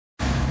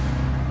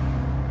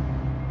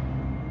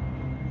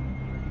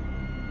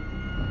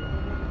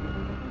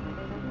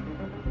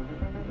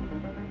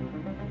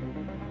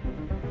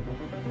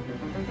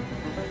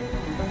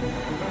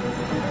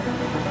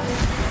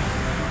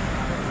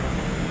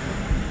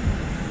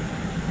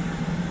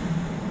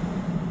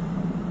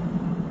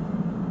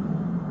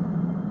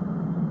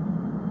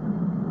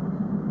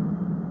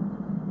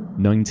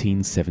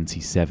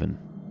1977.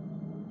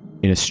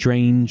 In a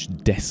strange,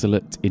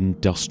 desolate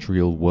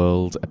industrial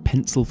world, a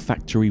pencil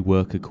factory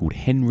worker called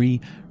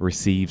Henry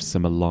receives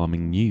some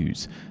alarming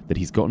news that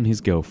he's gotten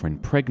his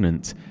girlfriend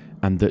pregnant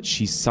and that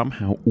she's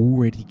somehow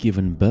already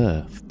given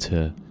birth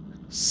to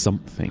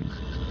something.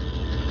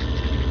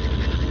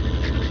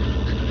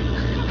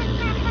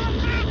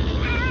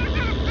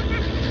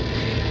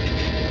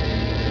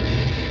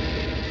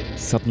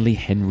 Suddenly,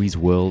 Henry's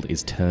world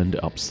is turned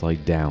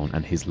upside down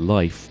and his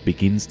life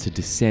begins to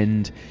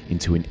descend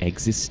into an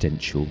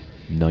existential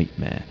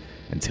nightmare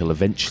until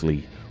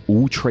eventually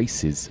all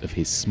traces of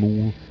his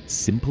small,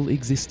 simple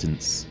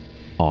existence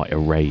are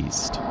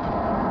erased.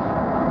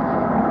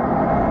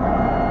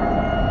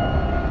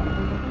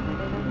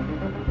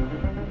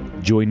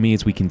 Join me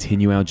as we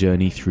continue our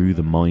journey through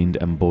the mind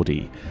and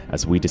body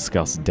as we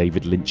discuss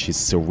David Lynch's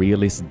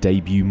surrealist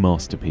debut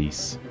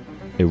masterpiece,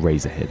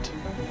 Eraserhead.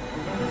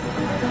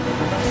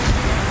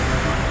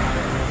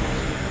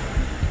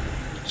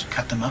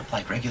 Cut them up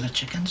like regular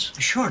chickens?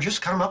 Sure,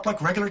 just cut them up like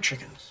regular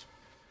chickens.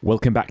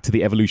 Welcome back to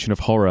the Evolution of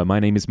Horror. My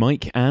name is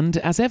Mike, and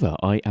as ever,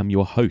 I am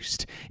your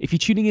host. If you're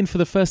tuning in for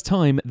the first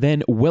time,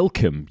 then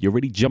welcome. You're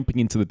really jumping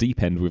into the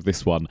deep end with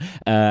this one.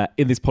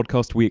 In this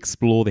podcast, we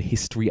explore the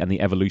history and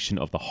the evolution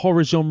of the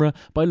horror genre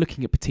by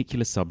looking at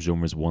particular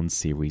subgenres one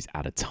series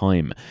at a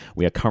time.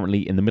 We are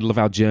currently in the middle of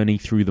our journey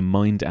through the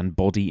mind and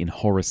body in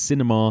horror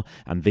cinema,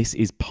 and this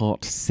is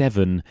part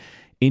 7,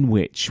 in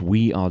which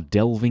we are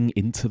delving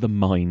into the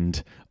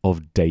mind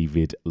of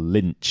David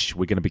Lynch.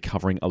 We're going to be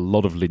covering a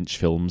lot of Lynch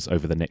films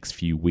over the next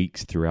few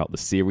weeks throughout the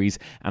series,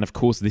 and of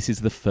course this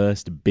is the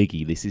first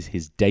biggie. This is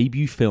his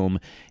debut film,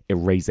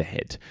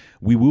 Eraserhead.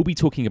 We will be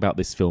talking about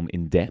this film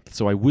in depth,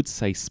 so I would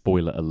say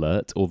spoiler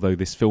alert, although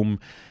this film,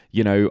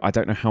 you know, I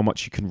don't know how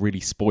much you can really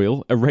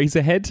spoil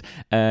Eraserhead.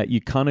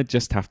 You kind of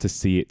just have to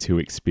see it to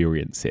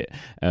experience it.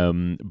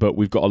 But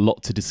we've got a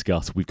lot to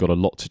discuss. We've got a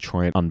lot to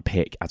try and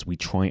unpick as we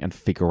try and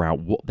figure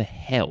out what the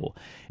hell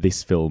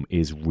this film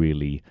is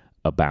really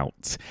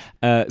about.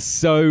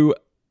 So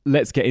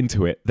let's get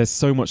into it. There's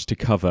so much to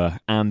cover,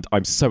 and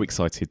I'm so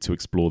excited to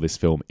explore this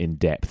film in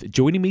depth.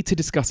 Joining me to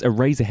discuss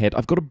Eraserhead,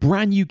 I've got a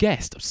brand new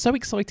guest. I'm so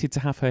excited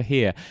to have her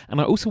here, and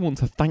I also want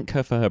to thank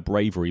her for her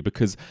bravery,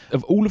 because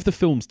of all of the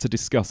films to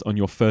discuss on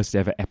your first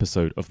ever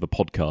episode of the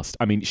podcast,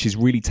 I mean, she's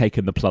really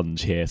taken the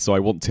plunge here, so I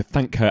want to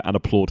thank her and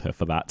applaud her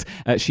for that.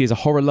 She is a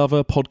horror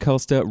lover,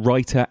 podcaster,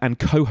 writer, and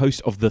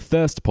co-host of the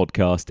Thirst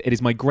podcast. It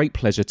is my great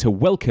pleasure to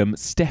welcome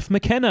Steph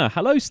McKenna.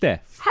 Hello,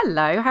 Steph.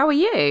 Hello, how are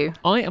you?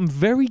 I am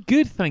very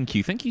good, thank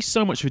you. Thank you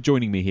so much for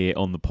joining me here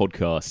on the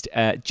podcast.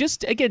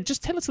 Just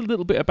tell us a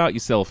little bit about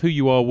yourself, who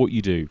you are, what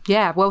you do.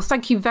 Yeah, well,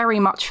 thank you very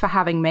much for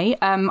having me.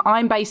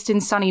 I'm based in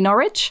sunny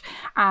Norwich,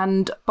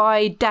 and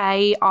by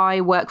day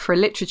I work for a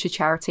literature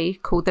charity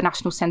called the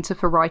National Centre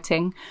for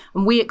Writing,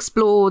 and we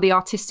explore the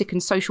artistic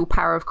and social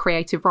power of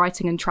creative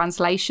writing and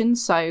translation.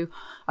 So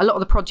a lot of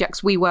the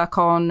projects we work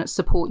on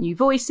support new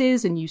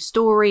voices and new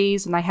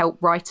stories, and they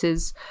help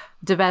writers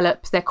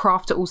develop their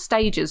craft at all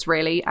stages,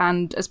 really.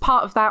 And as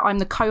part of that, I'm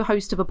the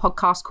co-host of a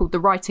podcast called The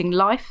Writing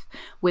Life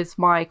with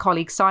my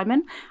colleague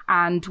Simon,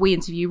 and we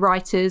interview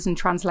writers and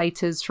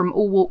translators from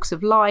all walks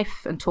of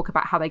life and talk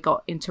about how they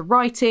got into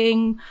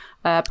writing,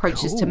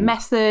 approaches to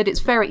method.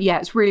 It's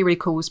it's really, really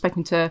cool. We've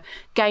spoken to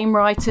game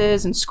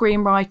writers and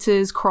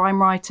screenwriters,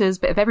 crime writers,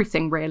 bit of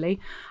everything,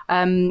 really.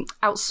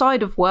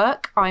 Outside of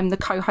work, I'm the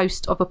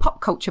co-host of a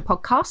pop culture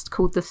podcast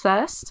called The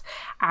Thirst,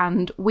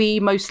 and we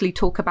mostly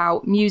talk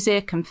about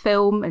music and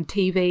film and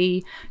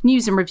TV,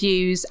 news and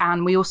reviews,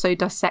 and we also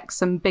dissect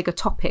some bigger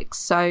topics.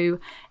 So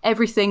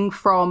everything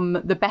from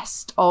the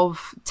best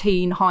of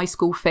teen high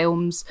school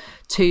films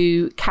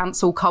to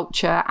cancel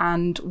culture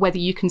and whether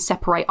you can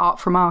separate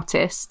art from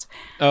artist.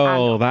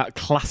 Oh, that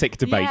classic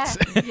debate.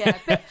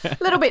 A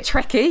little bit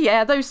tricky,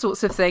 those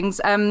sorts of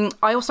things.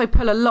 I also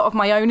pull a lot of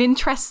my own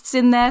interests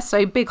in there.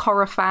 So big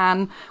horror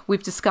fan.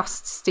 We've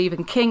discussed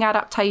Stephen King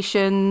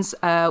adaptations.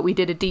 We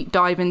did a deep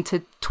dive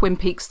into Twin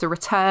Peaks: The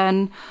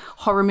Return,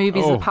 horror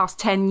movies of the past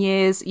 10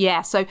 years.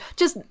 Yeah, so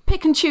just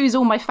pick and choose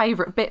all my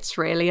favourite bits,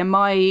 really. And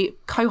my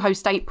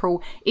co-host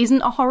April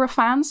isn't a horror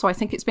fan, so I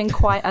think it's been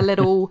quite a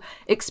little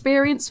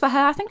experience for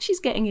her. I think she's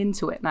getting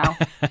into it now.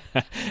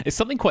 It's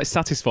something quite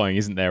satisfying,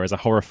 isn't there, as a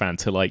horror fan,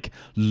 to like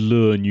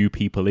lure new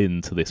people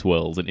into this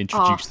world and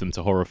introduce them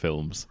to horror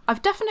films.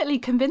 I've definitely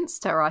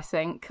convinced her, I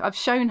think. I've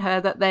shown her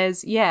that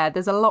there's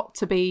a lot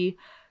to be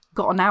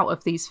gotten out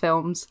of these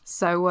films.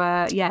 So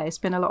it's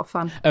been a lot of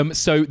fun.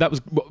 So that was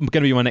going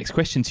to be my next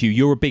question to you.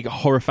 You're a big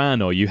horror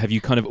fan, are you? Have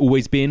you kind of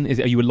always been?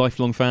 Are you a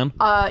lifelong fan?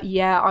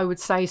 Yeah, I would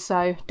say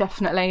so,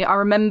 definitely. I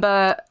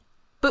remember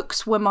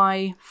books were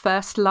my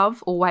first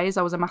love, always.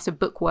 I was a massive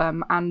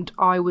bookworm, and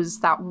I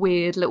was that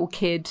weird little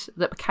kid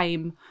that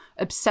became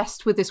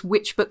obsessed with this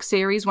witch book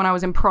series when I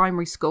was in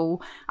primary school,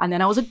 and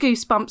then I was a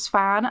Goosebumps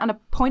fan and a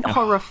point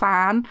horror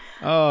fan,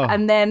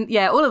 and then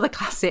all of the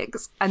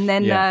classics, and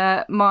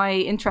then my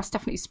interest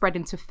definitely spread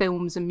into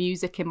films and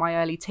music in my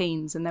early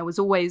teens, and there was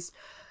always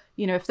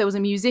if there was a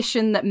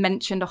musician that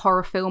mentioned a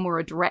horror film or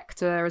a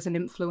director as an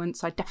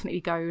influence, I'd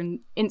definitely go and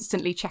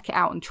instantly check it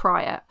out and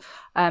try it.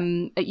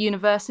 At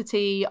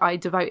university, I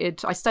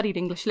studied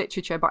English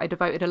literature, but I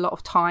devoted a lot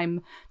of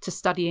time to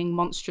studying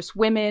monstrous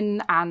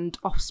women and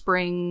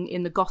offspring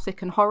in the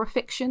Gothic and horror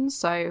fiction.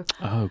 So,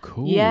 oh,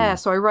 cool. Yeah,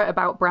 so I wrote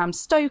about Bram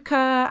Stoker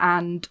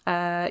and,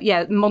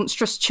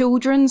 monstrous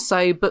children.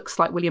 So books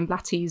like William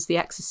Blatty's The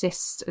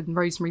Exorcist and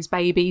Rosemary's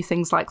Baby,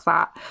 things like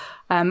that.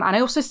 And I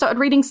also started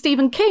reading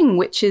Stephen King,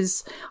 which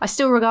is, I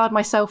still regard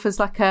myself as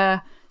like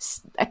a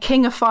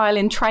kingophile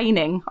in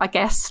training, I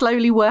guess,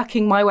 slowly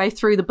working my way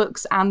through the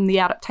books and the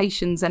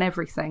adaptations and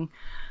everything.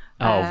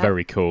 Oh,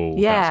 very cool.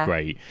 Yeah. That's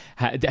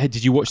great.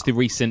 Did you watch the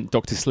recent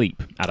Doctor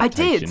Sleep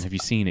adaptation? I did. Have you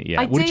seen it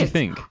yet? What did you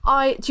think?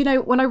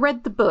 When I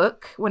read the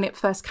book, when it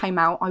first came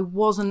out, I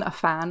wasn't a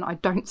fan. I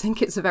don't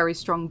think it's a very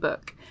strong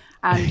book.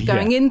 And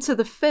going into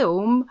the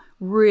film,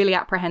 really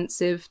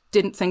apprehensive,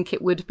 didn't think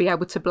it would be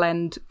able to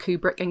blend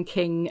Kubrick and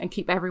King and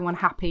keep everyone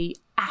happy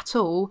at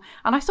all.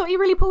 And I thought he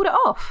really pulled it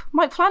off.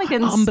 Mike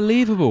Flanagan's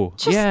unbelievable.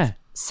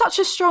 Such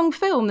a strong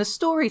film, the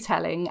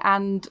storytelling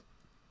and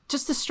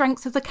just the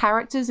strength of the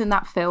characters in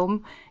that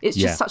film. It's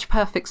just such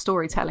perfect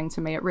storytelling to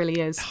me. It really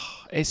is.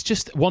 It's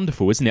just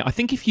wonderful, isn't it? I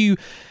think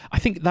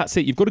that's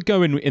it. You've got to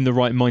go in the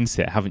right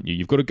mindset, haven't you?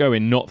 You've got to go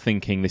in not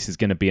thinking this is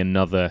going to be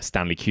another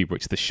Stanley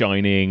Kubrick's The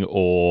Shining,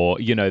 or,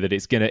 that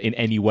it's going to in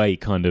any way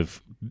kind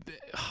of...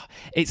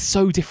 It's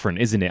so different,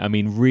 isn't it? I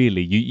mean,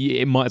 really,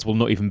 it might as well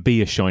not even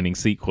be a Shining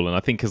sequel. And I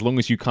think as long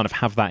as you kind of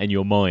have that in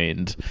your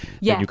mind,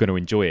 then you're going to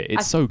enjoy it.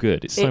 It's so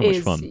good. It's so much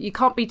fun. You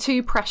can't be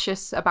too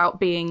precious about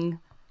being...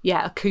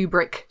 a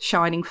Kubrick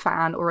Shining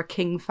fan or a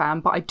King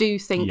fan, but I do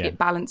think it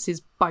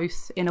balances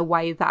both in a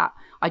way that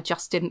I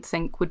just didn't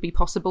think would be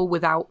possible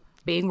without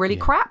being really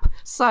crap.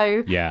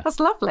 So that's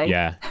lovely.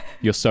 Yeah,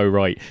 you're so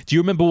right. Do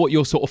you remember what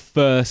your sort of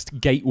first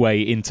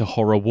gateway into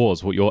horror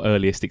was? What your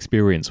earliest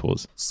experience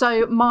was?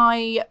 So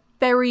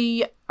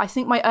I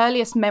think my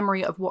earliest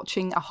memory of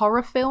watching a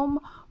horror film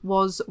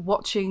was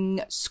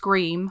watching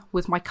Scream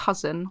with my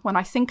cousin when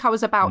I think I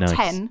was about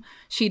 10.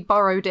 She'd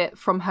borrowed it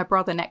from her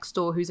brother next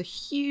door, who's a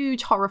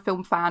huge horror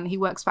film fan. He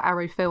works for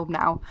Arrow Film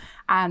now.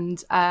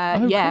 And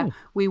cool.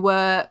 We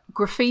were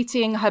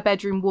graffitiing her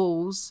bedroom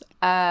walls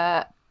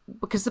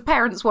because the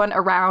parents weren't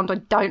around. I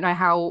don't know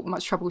how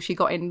much trouble she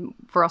got in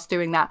for us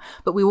doing that.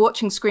 But we were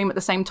watching Scream at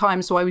the same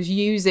time. So I was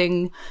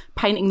using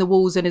painting the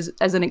walls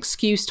as an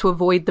excuse to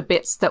avoid the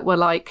bits that were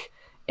like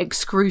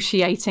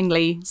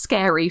excruciatingly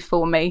scary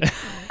for me,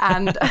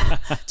 and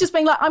just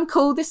being like, I'm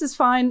cool, this is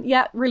fine,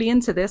 really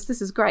into this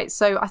is great.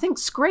 So I think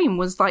Scream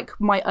was like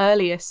my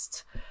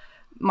earliest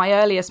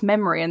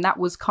memory, and that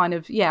was kind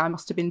of I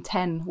must have been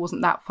 10,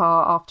 wasn't that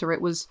far after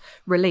it was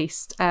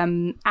released.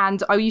 And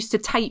I used to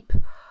tape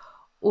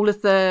all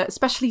of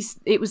especially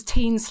it was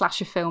teen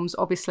slasher films,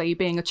 obviously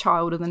being a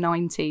child of the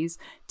 90s,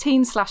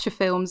 teen slasher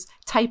films,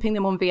 taping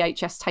them on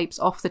VHS tapes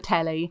off the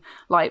telly,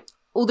 like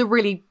all the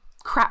really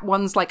crap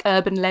ones like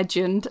Urban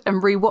Legend,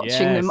 and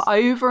rewatching them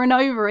over and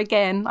over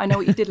again. I Know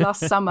What You Did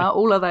Last Summer,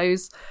 all of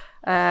those.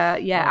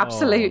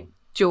 Absolute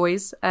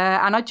joys.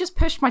 And I just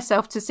pushed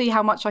myself to see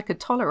how much I could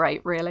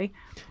tolerate, really.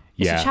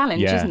 It's a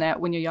challenge, isn't it,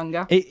 when you're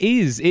younger? It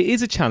is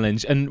a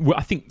challenge, and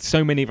I think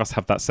so many of us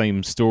have that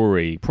same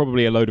story.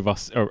 Probably a load of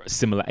us are a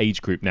similar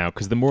age group now,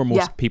 because the more and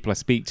more people I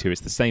speak to,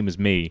 it's the same as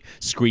me.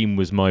 Scream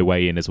was my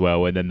way in as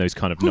well, and then those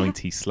kind of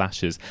 90s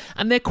slashers.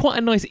 And they're quite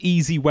a nice,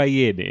 easy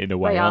way in a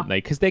way, aren't they?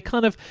 Because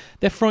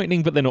they're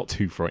frightening, but they're not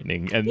too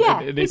frightening. And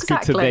it's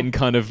good to then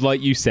kind of,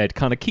 like you said,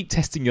 kind of keep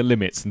testing your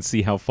limits and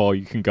see how far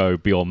you can go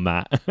beyond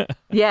that.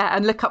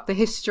 And look up the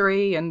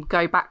history and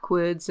go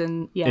backwards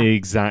and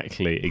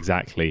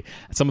Exactly.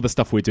 Some of the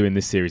stuff we're doing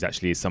this series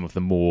actually is some of the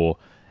more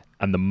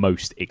and the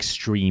most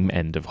extreme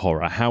end of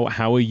horror.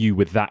 How are you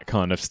with that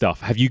kind of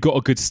stuff? Have you got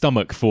a good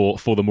stomach for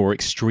the more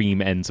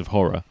extreme ends of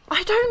horror?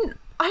 I don't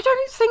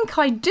think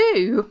I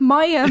do.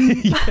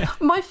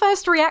 My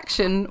first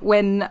reaction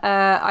when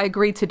I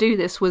agreed to do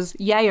this was,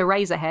 yay,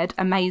 Eraserhead,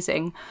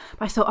 amazing.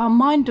 But I thought,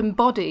 mind and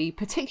body,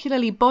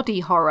 particularly body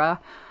horror,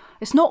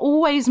 it's not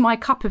always my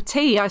cup of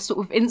tea. I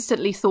sort of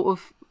instantly thought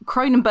of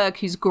Cronenberg,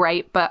 who's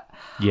great, but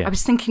I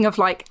was thinking of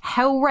like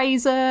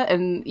Hellraiser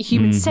and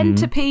Human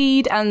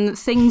Centipede and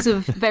things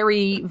of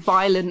very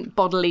violent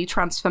bodily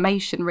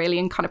transformation, really,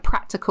 and kind of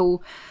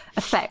practical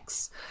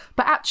effects.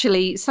 But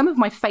actually, some of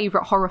my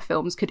favourite horror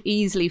films could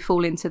easily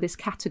fall into this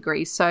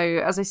category. So,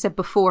 as I said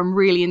before, I'm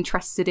really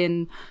interested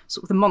in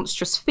sort of the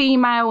monstrous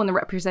female and the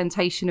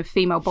representation of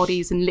female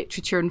bodies in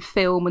literature and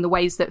film, and the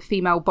ways that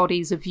female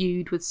bodies are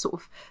viewed with sort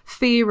of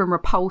fear and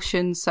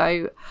repulsion.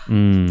 So,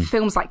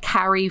 films like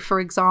Carrie, for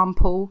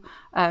example.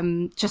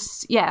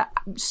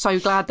 So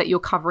glad that you're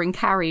covering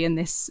Carrie in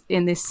this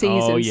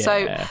season.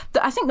 So,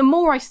 I think the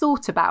more I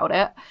thought about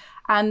it,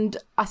 and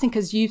I think,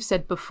 as you've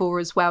said before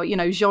as well,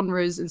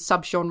 genres and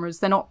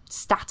subgenres, they're not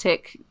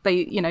static.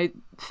 They,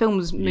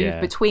 films move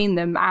between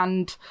them,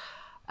 and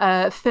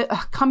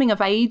coming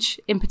of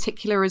age in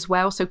particular as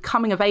well. So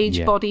coming of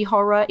age body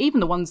horror,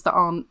 even the ones that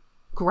aren't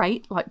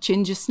great, like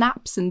ginger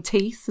snaps and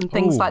teeth and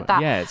things like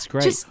that. Yeah, it's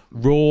great. Just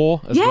Raw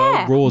as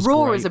well.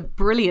 Raw great. Is a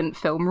brilliant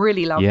film.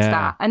 Really loved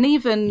that. And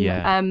even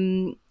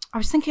I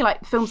was thinking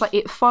like films like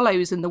It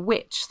Follows and The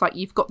Witch. Like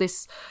you've got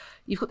this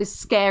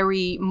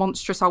scary,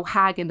 monstrous old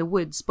hag in the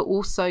woods, but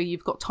also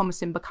you've got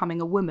Thomasin becoming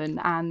a woman,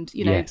 and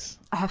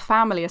her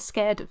family are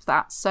scared of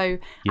that. So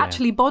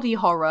actually, body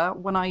horror,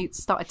 when I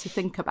started to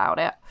think about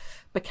it,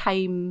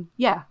 became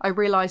I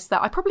realised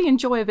that I probably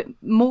enjoy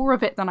more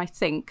of it than I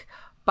think,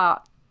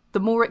 but the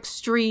more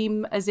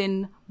extreme, as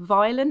in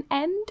violent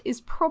end,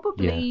 is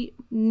probably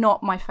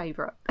not my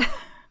favourite.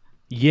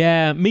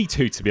 Yeah, me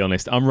too, to be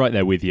honest. I'm right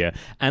there with you.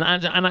 And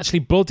actually,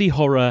 body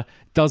horror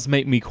does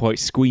make me quite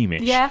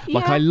squeamish.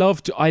 Like, I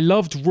loved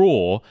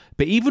Raw,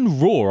 but even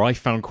Raw I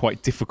found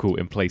quite difficult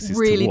in places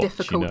really to watch.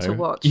 Difficult to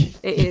watch.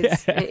 It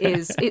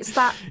is. It's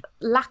that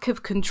lack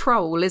of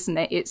control, isn't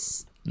it?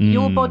 It's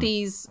your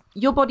body's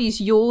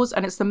yours,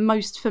 and it's the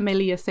most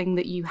familiar thing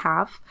that you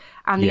have.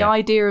 And the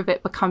idea of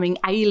it becoming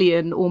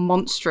alien or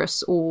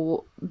monstrous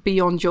or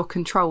beyond your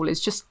control is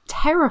just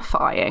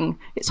terrifying.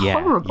 It's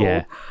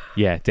horrible.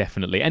 Yeah,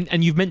 definitely.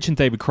 And you've mentioned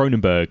David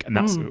Cronenberg, and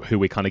that's who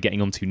we're kind of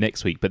getting onto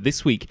next week. But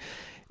this week,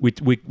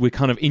 we're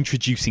kind of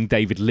introducing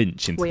David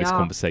Lynch into this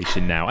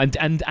conversation now.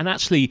 And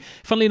actually,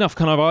 funnily enough,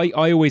 kind of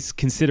I always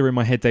consider in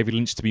my head David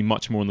Lynch to be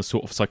much more on the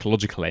sort of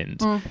psychological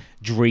end,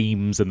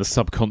 dreams and the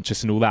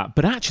subconscious and all that.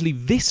 But actually,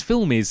 this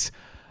film is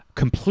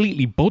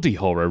completely body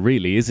horror,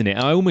 really, isn't it?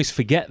 I almost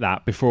forget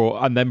that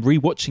before, and then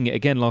rewatching it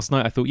again last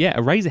night, I thought,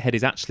 Eraserhead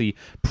is actually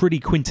pretty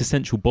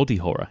quintessential body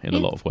horror in a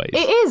lot of ways.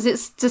 It is.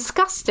 It's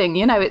disgusting.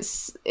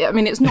 It's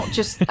not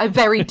just a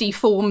very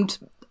deformed,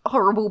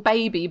 horrible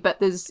baby,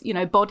 but there's,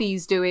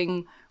 bodies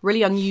doing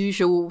really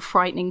unusual,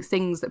 frightening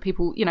things that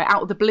people,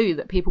 out of the blue,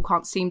 that people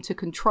can't seem to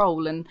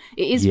control. And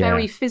it is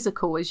very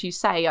physical, as you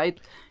say.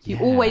 You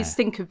always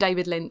think of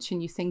David Lynch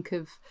and you think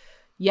of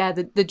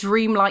the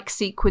dreamlike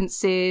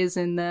sequences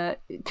and the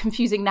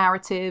confusing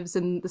narratives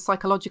and the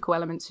psychological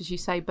elements, as you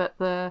say. But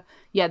the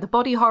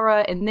body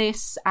horror in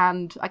this,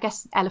 and I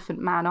guess Elephant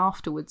Man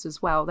afterwards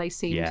as well, they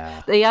seemed,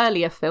 the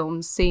earlier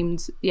films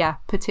seemed,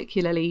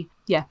 particularly,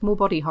 more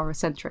body horror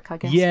centric, I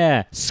guess.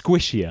 Yeah,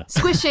 squishier.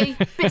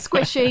 Bit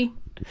squishy.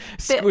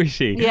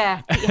 Squishy.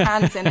 Get your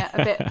hands in it,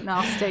 a bit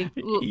nasty.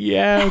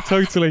 Yeah,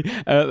 totally.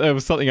 There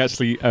was something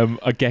actually,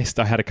 a guest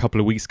I had a couple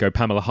of weeks ago,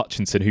 Pamela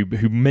Hutchinson,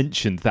 who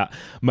mentioned that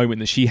moment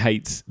that she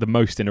hates the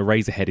most in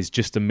Eraserhead is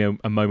just a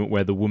moment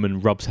where the woman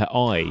rubs her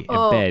eye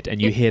in bed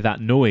and you hear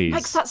that noise.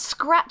 Makes that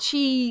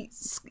scratchy,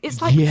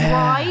 it's like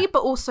dry but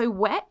also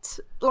wet.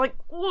 Like,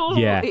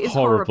 it is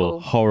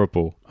horrible.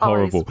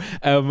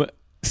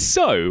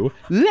 So,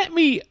 let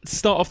me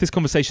start off this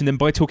conversation then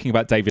by talking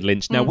about David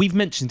Lynch. Now, we've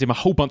mentioned him a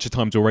whole bunch of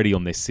times already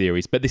on this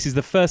series, but this is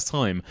the first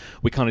time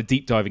we're kind of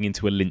deep diving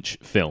into a Lynch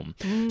film.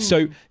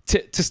 So,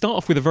 to start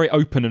off with a very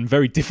open and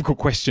very difficult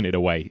question in a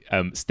way,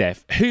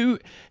 Steph, who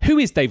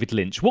is David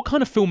Lynch? What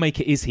kind of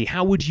filmmaker is he?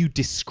 How would you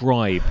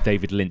describe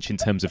David Lynch in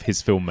terms of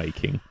his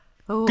filmmaking?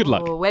 Ooh, good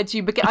luck. Where do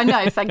you begin? I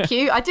know, thank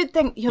you. I did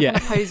think you were going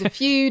to pose a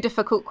few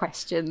difficult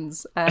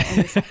questions in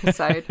this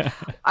episode.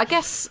 I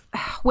guess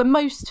when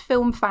most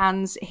film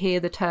fans hear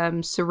the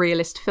term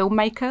surrealist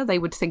filmmaker, they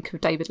would think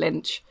of David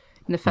Lynch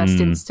in the first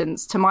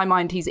instance. To my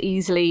mind, he's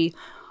easily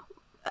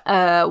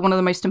one of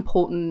the most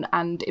important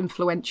and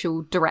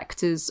influential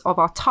directors of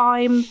our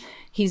time.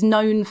 He's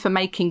known for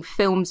making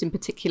films in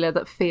particular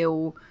that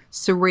feel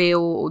surreal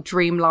or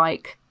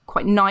dreamlike,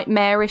 quite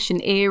nightmarish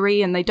and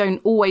eerie, and they don't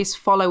always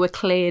follow a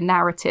clear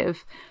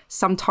narrative.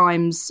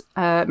 Sometimes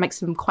makes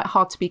them quite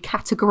hard to be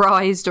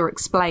categorized or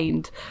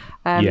explained.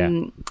 I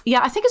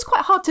think it's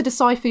quite hard to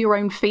decipher your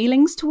own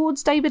feelings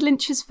towards David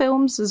Lynch's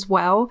films as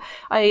well.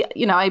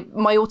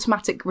 My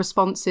automatic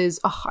response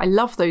is, I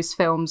love those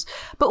films,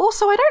 but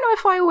also I don't know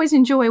if I always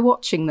enjoy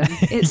watching them.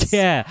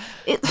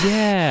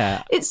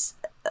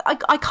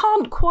 I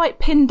can't quite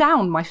pin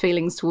down my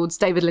feelings towards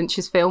David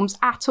Lynch's films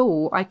at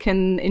all. I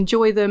can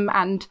enjoy them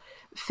and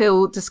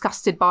feel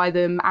disgusted by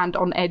them and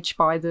on edge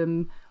by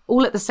them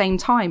all at the same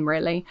time,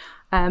 really.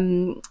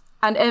 And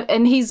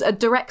he's a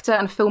director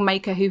and a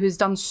filmmaker who has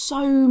done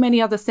so many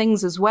other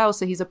things as well.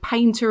 So he's a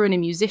painter and a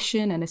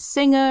musician and a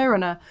singer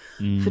and a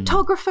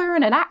photographer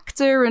and an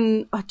actor,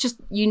 and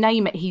just you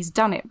name it, he's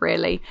done it,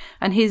 really.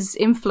 And his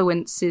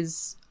influence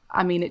is,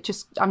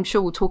 I'm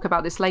sure we'll talk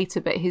about this later,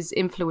 but his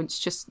influence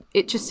just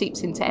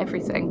seeps into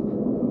everything.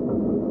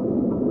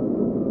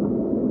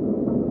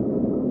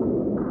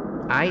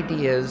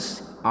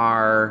 Ideas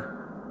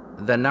are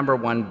the number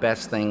one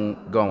best thing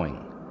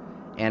going.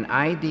 And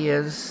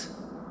ideas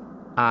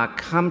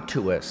come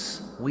to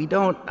us. We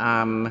don't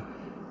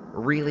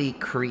really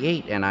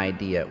create an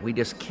idea. We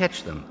just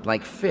catch them,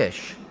 like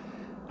fish.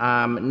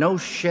 No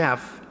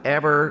chef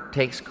ever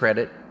takes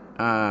credit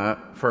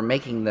for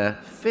making the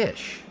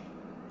fish.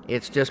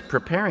 It's just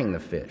preparing the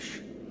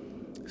fish.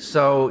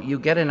 So you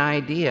get an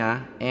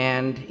idea,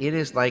 and it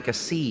is like a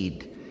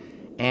seed.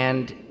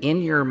 And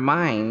in your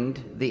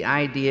mind, the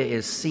idea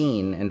is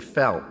seen and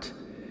felt.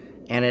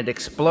 And it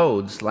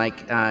explodes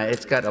like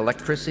it's got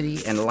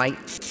electricity and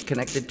light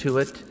connected to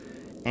it.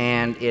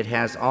 and it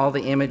has all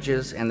the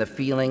images and the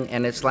feeling,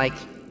 and it's like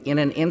in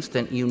an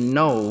instant you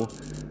know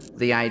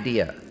the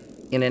idea.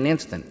 In an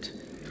instant.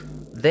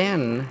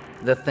 Then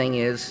the thing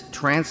is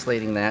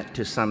translating that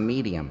to some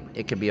medium.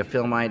 It could be a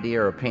film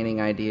idea or a painting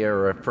idea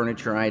or a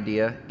furniture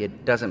idea.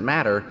 It doesn't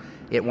matter.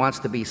 It wants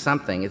to be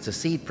something. It's a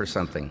seed for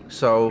something.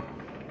 So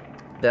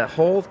the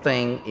whole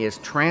thing is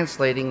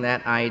translating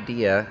that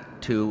idea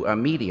to a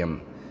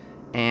medium.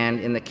 And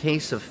in the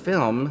case of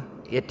film,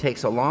 it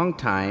takes a long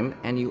time,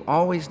 and you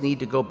always need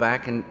to go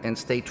back and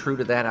stay true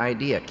to that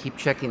idea. Keep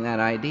checking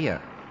that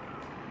idea.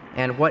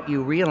 And what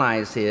you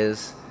realize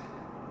is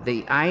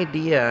the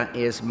idea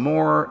is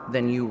more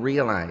than you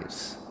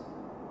realize.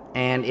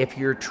 And if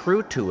you're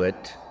true to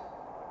it,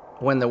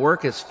 when the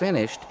work is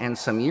finished and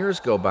some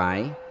years go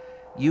by,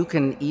 you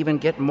can even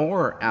get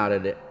more out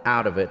of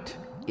it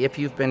if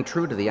you've been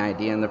true to the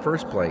idea in the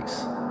first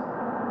place.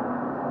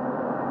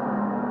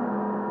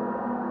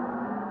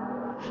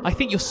 I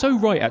think you're so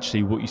right,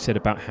 actually, what you said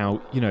about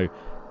how,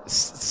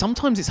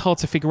 sometimes it's hard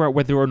to figure out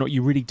whether or not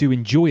you really do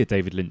enjoy a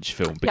David Lynch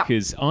film,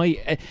 because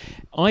I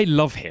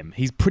love him.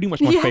 He's pretty much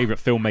my favourite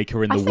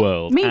filmmaker in the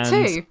world. Me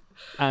too.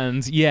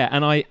 And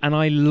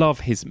I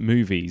love his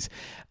movies,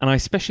 and I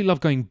especially love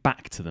going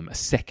back to them a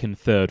second,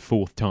 third,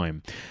 fourth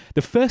time.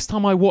 The first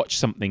time I watch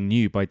something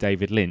new by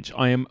David Lynch,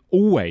 I am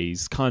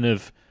always kind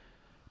of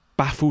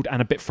baffled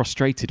and a bit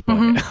frustrated by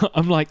it.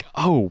 I'm like,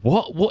 oh,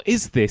 what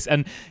is this?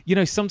 And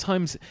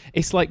sometimes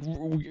it's like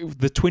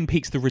the Twin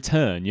Peaks: The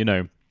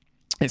Return.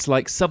 It's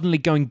like suddenly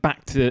going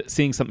back to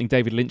seeing something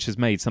David Lynch has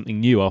made, something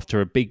new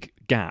after a big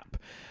gap.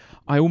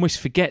 I almost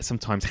forget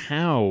sometimes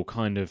how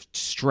kind of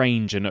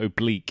strange and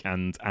oblique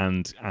and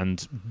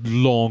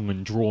long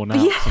and drawn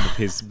out some of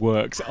his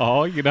works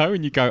are,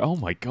 and you go, oh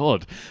my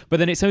God. But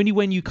then it's only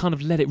when you kind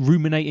of let it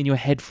ruminate in your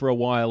head for a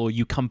while, or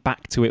you come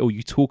back to it, or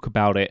you talk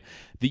about it,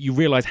 that you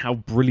realise how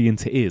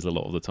brilliant it is a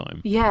lot of the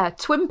time. Yeah,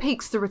 Twin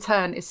Peaks: The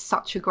Return is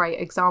such a great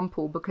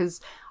example, because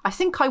I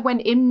think I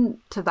went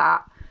into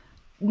that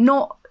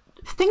not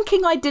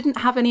thinking I didn't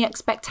have any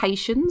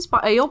expectations,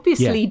 but I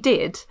obviously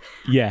did.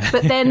 Yeah.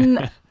 But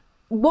then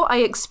what I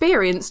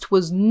experienced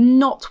was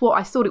not what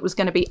I thought it was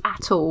going to be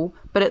at all,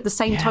 but at the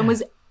same time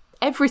was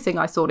everything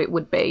I thought it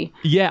would be.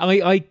 Yeah,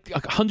 I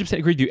 100%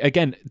 agree with you.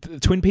 Again,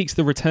 Twin Peaks: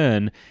 The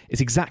Return is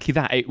exactly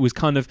that. It was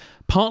kind of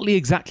partly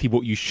exactly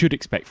what you should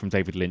expect from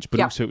David Lynch, but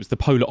also it was the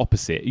polar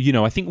opposite.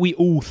 I think we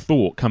all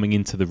thought coming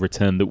into The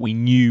Return that we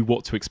knew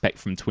what to expect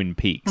from Twin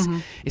Peaks.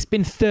 It's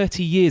been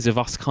 30 years of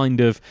us kind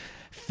of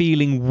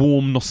feeling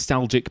warm,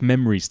 nostalgic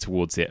memories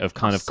towards it, of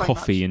kind of so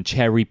coffee much. and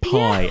cherry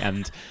pie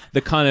and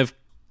the kind of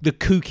the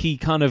kooky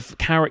kind of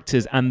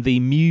characters and the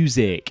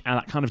music and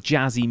that kind of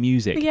jazzy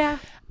music. Yeah.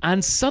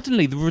 And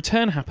suddenly The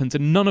Return happened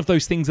and none of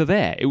those things are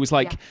there. It was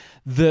like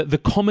the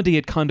comedy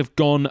had kind of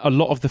gone, a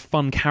lot of the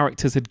fun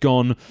characters had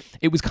gone,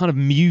 it was kind of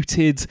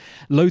muted,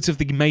 loads of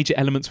the major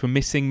elements were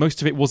missing,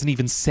 most of it wasn't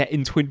even set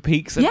in Twin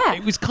Peaks. And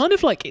it was kind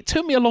of like, it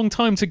took me a long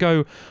time to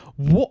go,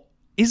 what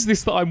is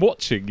this that I'm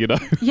watching,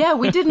 Yeah,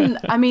 we didn't,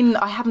 I mean,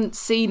 I haven't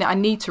seen it, I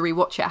need to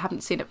rewatch it, I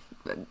haven't seen it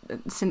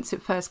since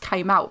it first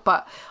came out,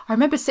 but I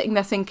remember sitting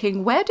there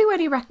thinking, when do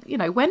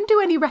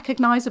any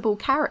recognisable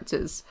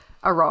characters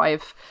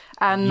arrive?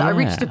 And I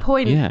reached a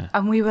point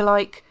and we were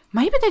like,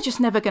 maybe they're just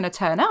never going to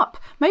turn up.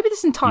 Maybe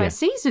this entire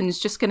season is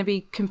just going to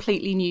be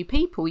completely new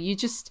people.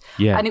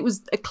 And it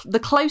was the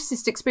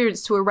closest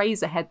experience to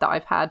Eraserhead that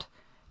I've had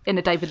in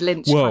a David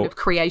Lynch kind of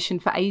creation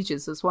for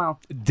ages as well.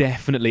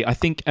 Definitely. I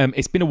think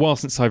it's been a while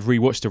since I've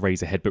rewatched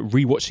Eraserhead, but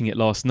rewatching it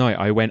last night,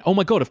 I went, oh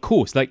my God, of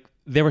course. Like,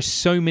 there are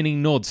so many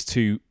nods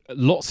to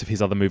lots of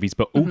his other movies,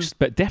 but also,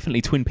 but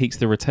definitely Twin Peaks: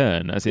 The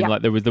Return, as in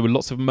like there were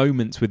lots of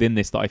moments within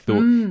this that I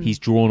thought he's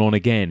drawn on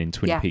again in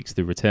Twin Peaks: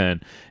 The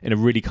Return in a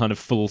really kind of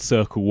full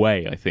circle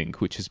way, I think,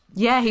 which is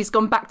he's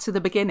gone back to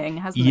the beginning,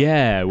 hasn't he?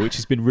 Yeah, which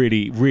has been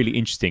really, really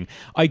interesting.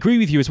 I agree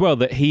with you as well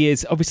that he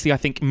is, obviously, I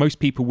think most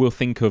people will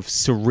think of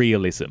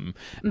surrealism.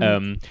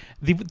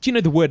 Do you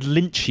know the word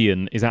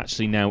Lynchian is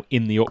actually now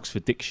in the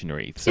Oxford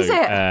Dictionary? So, is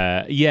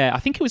it? Yeah, I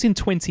think it was in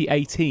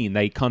 2018.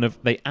 They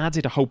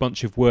added a whole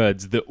bunch of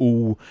words that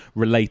all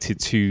related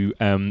to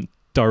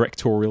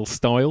directorial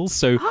styles.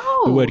 So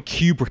the word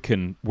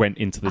Kubrickan went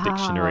into the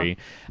dictionary,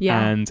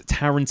 and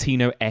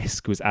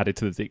Tarantino-esque was added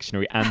to the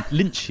dictionary, and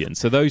Lynchian.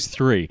 So those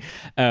three,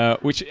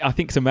 which I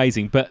think is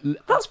amazing. But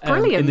that's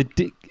brilliant.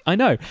 I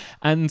know.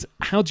 And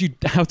how do you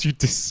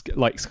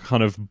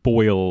kind of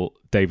boil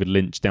David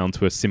Lynch down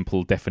to a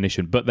simple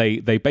definition? But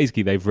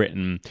they've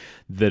written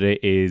that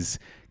it is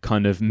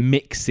kind of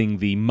mixing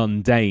the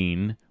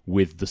mundane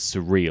with the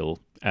surreal.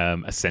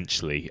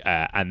 Essentially,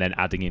 and then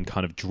adding in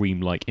kind of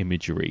dreamlike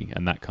imagery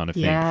and that kind of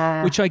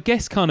thing, which I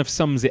guess kind of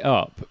sums it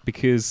up,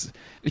 because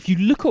if you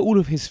look at all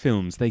of his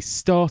films, they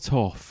start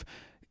off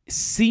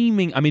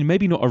seeming, I mean,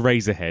 maybe not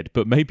Eraserhead,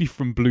 but maybe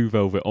from Blue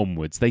Velvet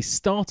onwards, they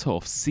start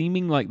off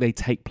seeming like they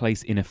take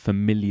place in a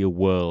familiar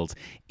world,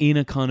 in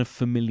a kind of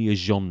familiar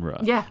genre.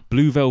 Yeah.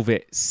 Blue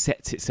Velvet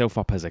sets itself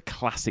up as a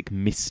classic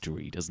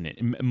mystery, doesn't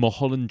it?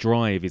 Mulholland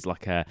Drive is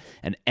like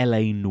an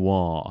LA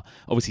noir.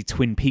 Obviously,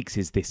 Twin Peaks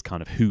is this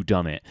kind of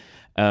whodunit.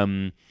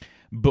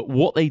 But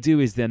what they do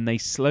is then they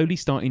slowly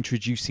start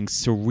introducing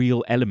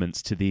surreal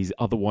elements to these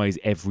otherwise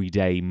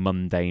everyday,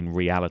 mundane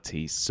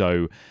realities.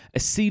 So a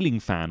ceiling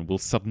fan will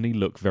suddenly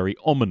look very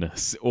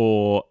ominous,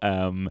 or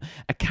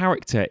a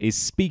character is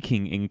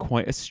speaking in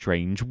quite a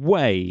strange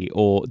way,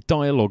 or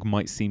dialogue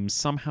might seem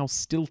somehow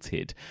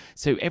stilted.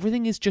 So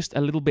everything is just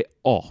a little bit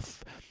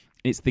off.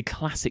 It's the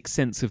classic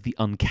sense of the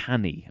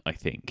uncanny, I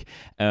think.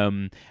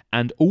 And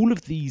all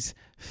of these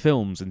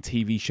films and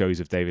TV shows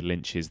of David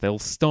Lynch's, they'll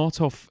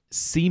start off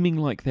seeming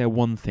like they're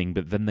one thing,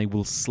 but then they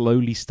will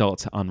slowly start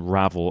to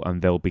unravel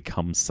and they'll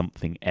become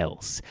something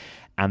else.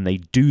 And they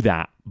do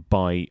that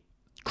by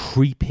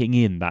creeping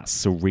in that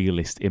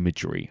surrealist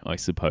imagery, I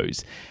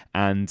suppose.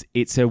 And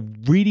it's a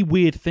really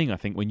weird thing, I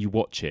think, when you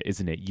watch it,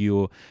 isn't it?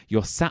 You're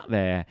sat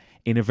there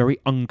in a very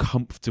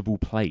uncomfortable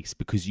place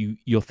because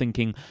you're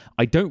thinking,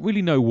 I don't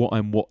really know what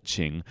I'm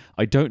watching,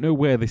 I don't know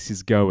where this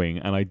is going,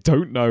 and I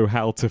don't know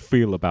how to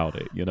feel about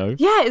it, you know?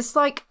 Yeah, it's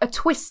like a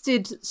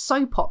twisted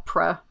soap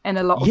opera in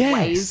a lot of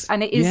ways,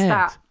 and it is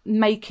that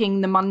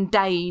making the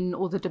mundane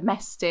or the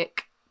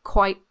domestic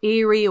quite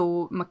eerie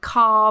or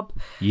macabre.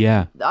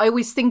 Yeah. I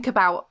always think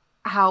about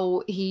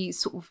how he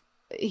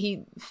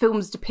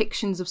films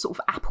depictions of sort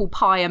of apple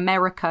pie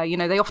America. You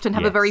know, they often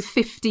have a very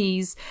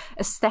 50s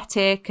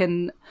aesthetic,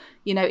 and,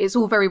 you know, it's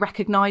all very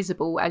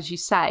recognizable, as you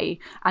say,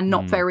 and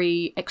not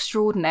very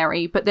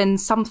extraordinary. But then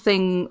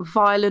something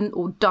violent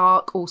or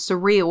dark or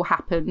surreal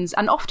happens,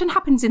 and often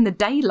happens in the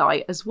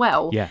daylight as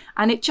well. Yeah.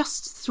 And it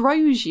just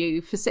throws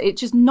you, it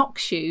just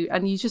knocks you,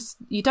 and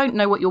you don't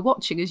know what you're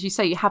watching. As you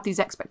say, you have these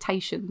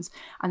expectations,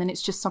 and then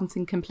it's just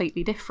something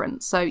completely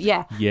different. So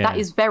that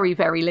is very,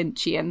 very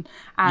Lynchian.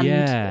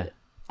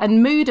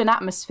 And mood and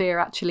atmosphere,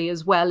 actually,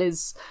 as well,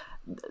 is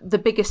the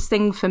biggest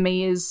thing for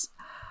me. Is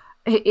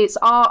it's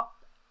art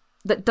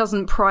that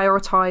doesn't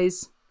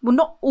prioritize, well,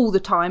 not all the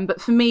time,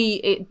 but for me,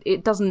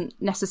 it doesn't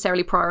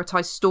necessarily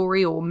prioritize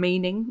story or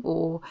meaning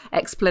or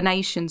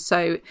explanation.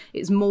 So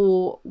it's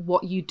more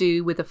what you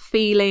do with a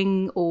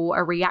feeling or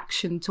a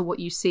reaction to what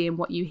you see and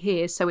what you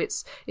hear. So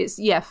it's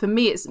for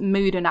me, it's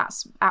mood and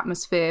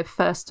atmosphere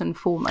first and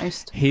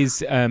foremost.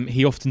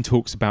 He often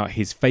talks about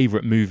his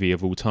favourite movie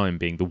of all time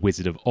being The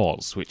Wizard of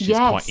Oz, which is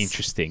quite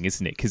interesting,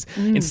 isn't it? Because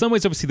in some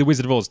ways, obviously, The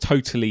Wizard of Oz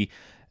totally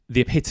the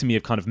epitome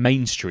of kind of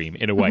mainstream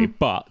in a way,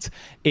 but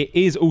it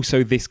is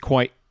also this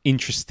quite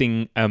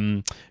interesting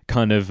there's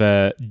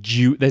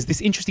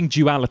this interesting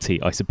duality,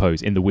 I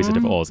suppose, in The Wizard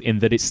of Oz, in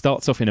that it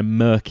starts off in a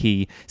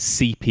murky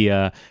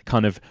sepia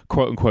kind of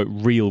quote-unquote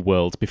real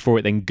world before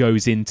it then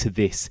goes into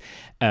this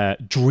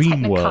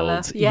dream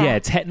world.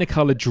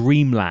 Technicolor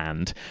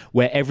dreamland,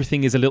 where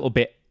everything is a little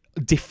bit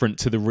different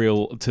to the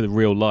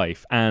real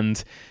life.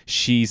 And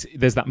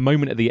there's that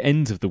moment at the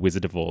end of The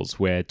Wizard of Oz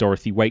where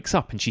Dorothy wakes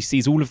up and she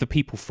sees all of the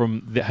people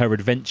from her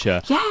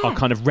adventure are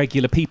kind of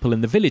regular people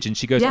in the village, and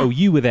she goes, oh,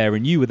 you were there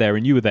and you were there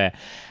and you were there.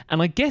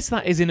 And I guess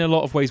that is in a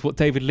lot of ways what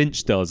David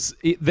Lynch does.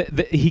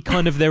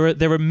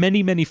 There are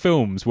many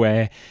films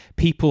where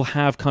people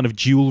have kind of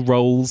dual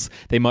roles.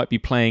 They might be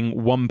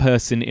playing one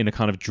person in a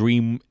kind of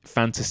dream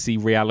fantasy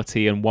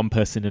reality and one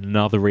person in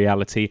another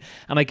reality,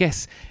 and I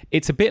guess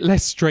it's a bit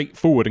less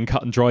straightforward and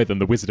cut and dry than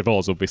The Wizard of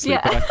Oz, obviously.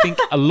 But I think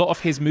a lot of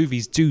his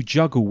movies do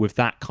juggle with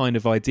that kind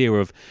of idea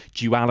of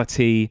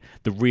duality,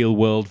 the real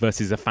world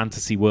versus a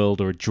fantasy world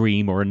or a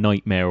dream or a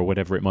nightmare or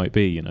whatever it might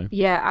be, you know?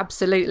 Yeah,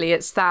 absolutely.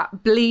 It's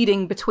that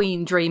bleeding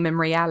between dream and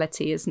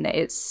reality, isn't it?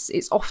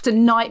 It's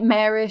often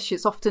nightmarish.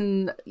 It's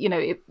often, you know,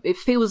 it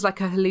feels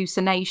like a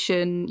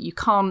hallucination. You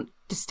can't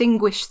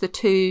distinguish the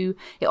two.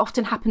 It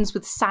often happens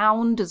with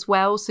sound as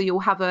well. So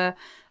you'll have a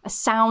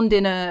sound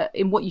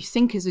in what you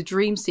think is a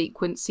dream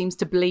sequence seems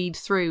to bleed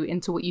through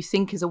into what you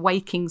think is a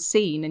waking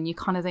scene, and you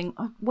kind of think,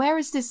 oh, where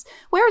is this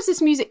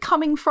music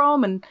coming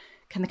from, and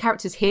can the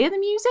characters hear the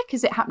music?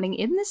 Is it happening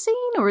in the scene,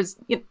 or is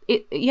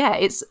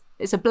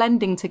it's a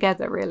blending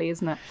together, really,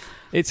 isn't it?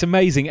 It's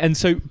amazing. And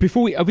so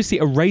obviously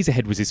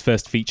Eraserhead was his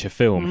first feature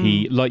film.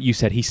 He, like you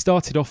said, he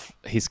started off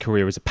his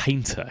career as a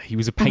painter. He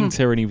was a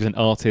painter and he was an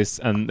artist.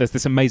 And there's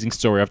this amazing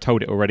story, I've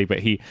told it already, but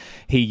he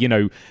you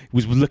know,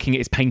 was looking at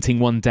his painting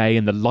one day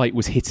and the light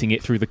was hitting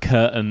it through the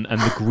curtain and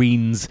the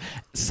greens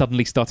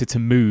suddenly started to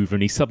move,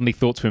 and he suddenly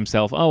thought to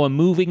himself, oh, a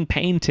moving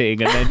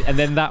painting. And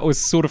then that was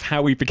sort of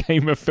how he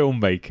became a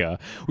filmmaker,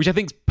 which I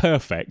think is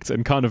perfect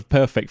and kind of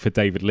perfect for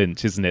David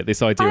Lynch, isn't it?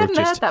 This idea I of hadn't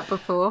just heard that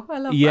before. I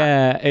love that.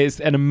 Yeah,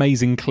 it's an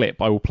amazing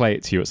clip. I will play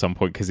it to you at some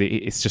point because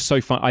it's just so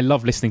fun. I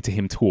love listening to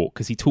him talk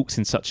because he talks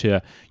in such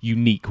a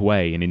unique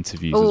way in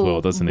interviews as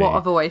well, doesn't he? What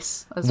a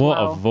voice What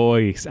a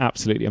voice.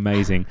 Absolutely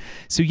amazing.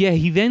 So yeah,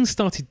 he then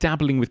started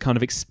dabbling with kind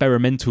of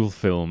experimental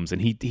films,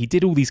 and he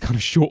did all these kind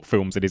of short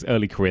films in his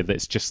early career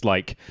that's just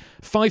like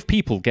 5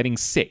 people getting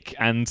sick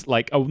and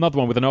like another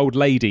one with an old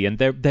lady, and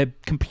they're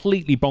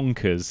completely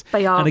bonkers.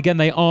 They are. And again,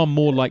 they are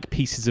more like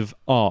pieces of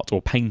art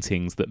or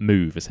paintings that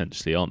move,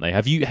 essentially, aren't they?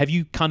 Have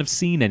you kind of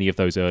seen any of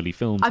those early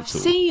films? I've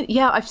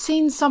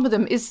seen some of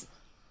them. Is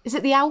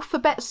it the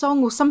alphabet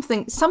song or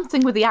something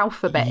with the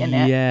alphabet in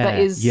it? That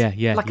is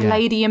like a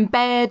lady in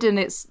bed, and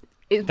it's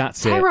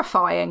That's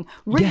terrifying.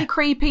 Really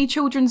creepy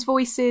children's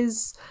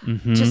voices.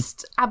 Mm-hmm.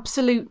 Just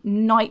absolute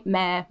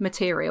nightmare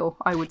material,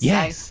 I would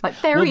say. Like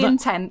very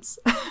intense.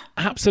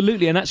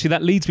 Absolutely. And actually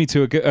that leads me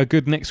to a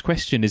good next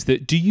question, is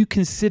that do you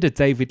consider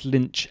David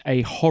Lynch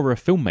a horror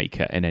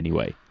filmmaker in any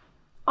way?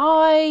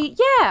 I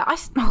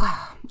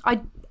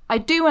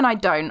do and I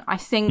don't. I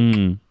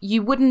think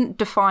you wouldn't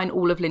define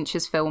all of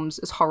Lynch's films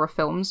as horror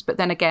films, but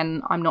then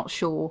again, I'm not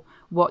sure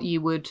what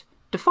you would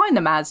define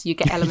them as. You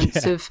get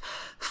elements of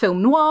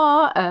film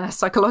noir,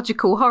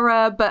 psychological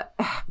horror, but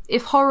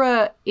if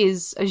horror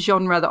is a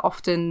genre that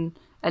often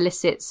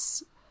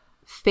elicits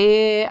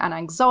fear and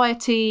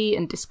anxiety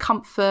and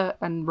discomfort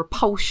and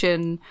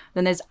repulsion,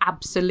 then there's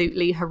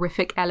absolutely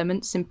horrific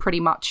elements in pretty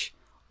much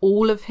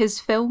all of his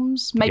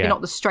films. Maybe not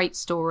The Straight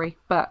Story,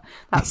 but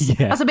that's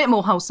a bit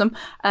more wholesome.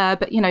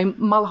 But,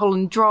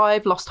 Mulholland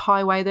Drive, Lost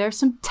Highway, there are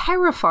some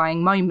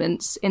terrifying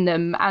moments in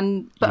them.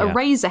 But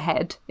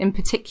Eraserhead, in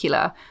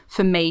particular,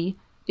 for me,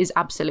 is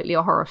absolutely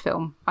a horror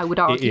film. I would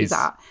argue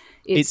that.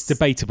 It's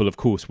debatable, of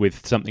course,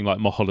 with something like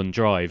Mulholland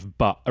Drive,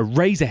 but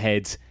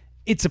Eraserhead,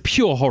 it's a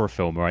pure horror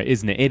film, right,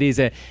 isn't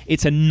it?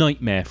 It's a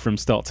nightmare from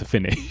start to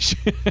finish.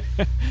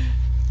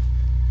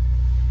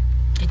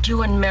 Did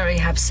you and Mary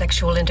have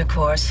sexual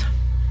intercourse?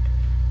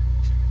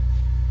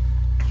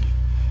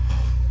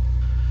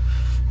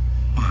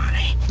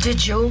 Why?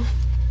 Did you?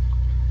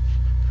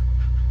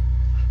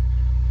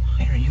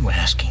 Why are you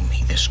asking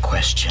me this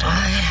question?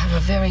 I have a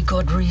very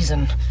good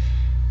reason.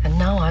 And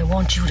now I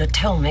want you to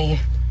tell me.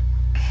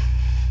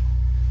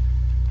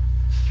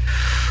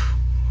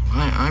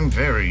 I'm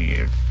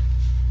very...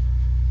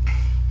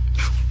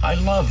 I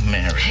love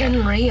Mary.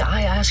 Henry,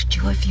 I asked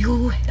you if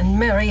you and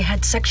Mary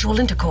had sexual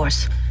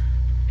intercourse.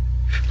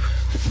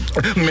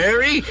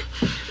 Mary?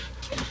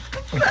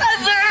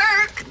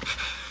 Mother!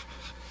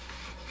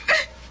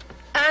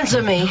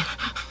 Answer me.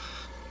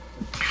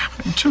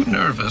 I'm too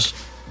nervous.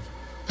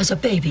 There's a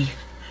baby.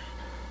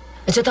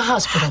 It's at the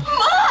hospital.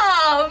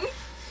 Mom!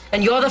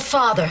 And you're the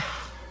father.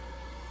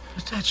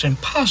 But that's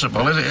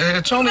impossible.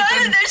 It's only...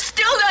 Mother, they're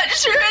still not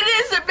sure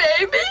it is a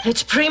baby.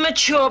 It's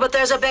premature, but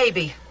there's a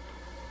baby.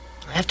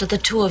 After the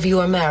two of you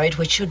are married,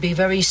 which should be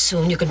very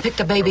soon, you can pick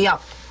the baby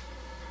up.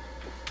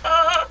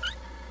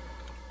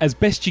 As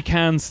best you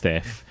can,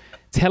 Steph,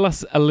 tell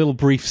us a little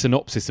brief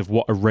synopsis of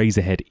what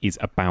Eraserhead is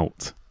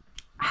about.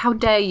 How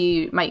dare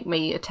you make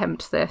me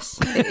attempt this?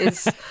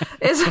 It's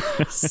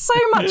so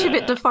much of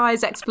it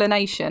defies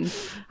explanation.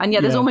 And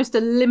there's almost a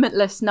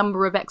limitless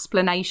number of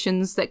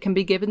explanations that can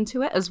be given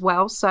to it as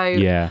well. So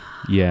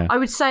I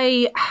would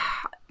say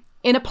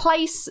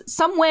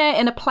somewhere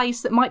in a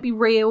place that might be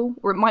real,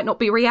 or it might not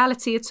be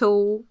reality at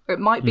all, or it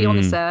might be on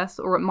this earth,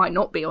 or it might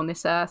not be on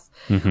this earth.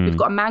 Mm-hmm. We've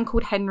got a man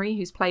called Henry,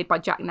 who's played by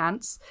Jack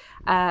Nance.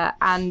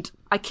 And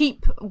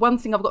one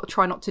thing I've got to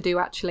try not to do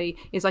actually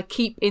is I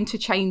keep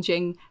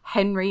interchanging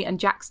Henry and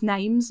Jack's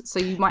names. So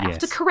you might have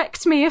to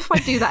correct me if I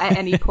do that at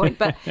any point.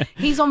 But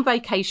he's on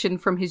vacation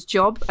from his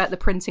job at the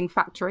printing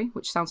factory,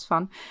 which sounds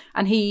fun.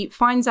 And he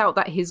finds out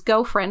that his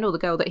girlfriend, or the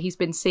girl that he's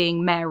been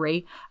seeing,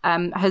 Mary,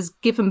 has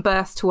given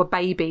birth to a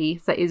baby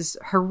that is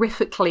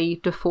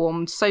horrifically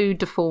deformed, so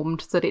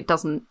deformed that it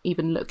doesn't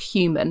even look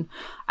human.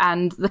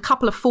 And the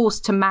couple are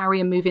forced to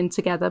marry and move in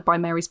together by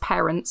Mary's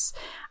parents.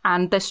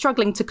 And they're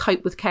struggling to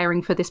cope with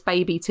caring for this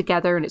baby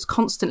together, and it's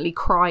constantly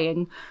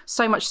crying,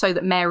 so much so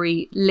that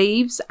Mary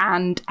leaves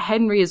and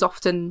Henry is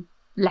often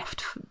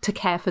left to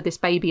care for this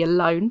baby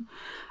alone.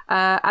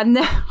 And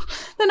then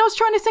I was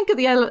trying to think of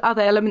the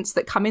other elements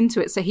that come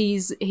into it. So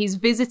he's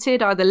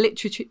visited either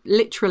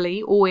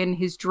literally or in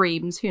his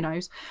dreams, who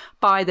knows,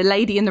 by the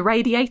lady in the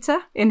radiator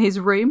in his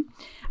room.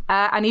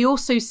 And he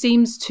also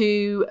seems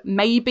to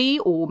maybe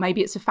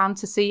it's a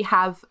fantasy,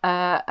 have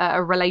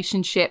a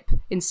relationship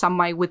in some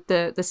way with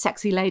the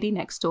sexy lady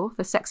next door,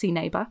 the sexy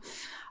neighbour.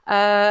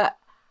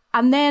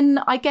 And then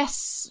I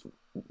guess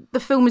the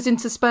film is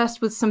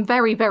interspersed with some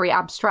very, very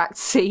abstract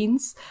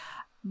scenes,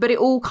 but it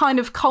all kind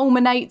of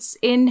culminates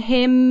in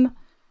him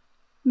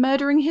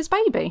murdering his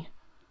baby.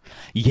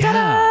 Yeah.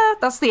 Ta-da!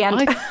 That's the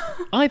end.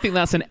 I think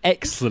that's an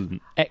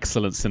excellent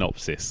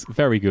synopsis.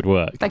 Very good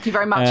work. Thank you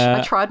very much.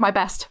 I tried my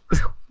best.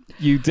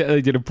 You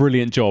did a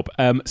brilliant job.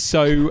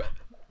 So,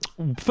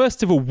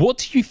 first of all, what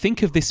do you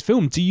think of this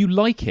film? Do you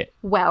like it?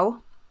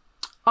 Well,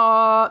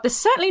 there's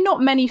certainly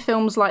not many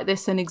films like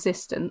this in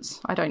existence,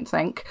 I don't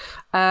think.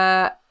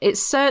 It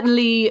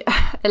certainly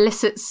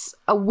elicits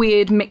a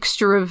weird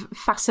mixture of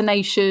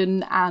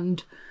fascination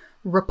and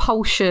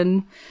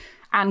repulsion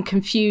and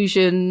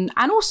confusion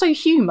and also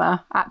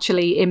humour,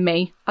 actually, in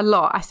me a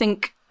lot. I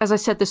think, as I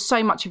said, there's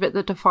so much of it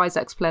that defies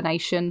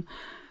explanation.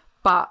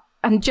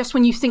 And just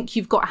when you think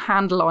you've got a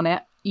handle on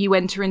it, you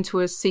enter into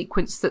a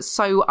sequence that's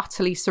so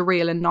utterly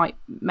surreal and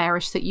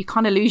nightmarish that you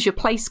kind of lose your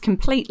place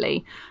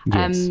completely.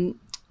 Yes.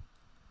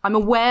 I'm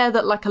aware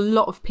that like a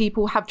lot of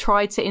people have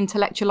tried to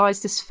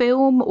intellectualize this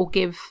film or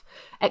give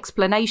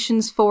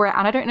explanations for it,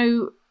 and I don't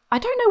know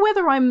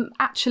whether I'm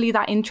actually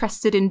that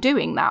interested in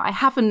doing that. I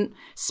haven't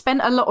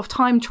spent a lot of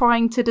time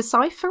trying to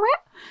decipher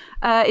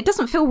it. It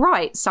doesn't feel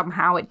right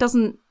somehow. It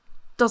doesn't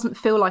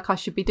feel like I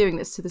should be doing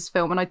this to this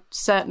film. And I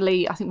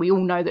think we all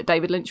know that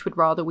David Lynch would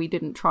rather we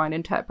didn't try and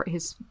interpret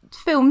his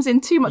films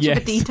in too much of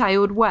a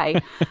detailed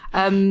way.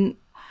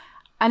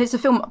 And it's a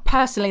film,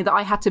 personally, that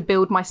I had to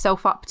build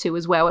myself up to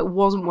as well. It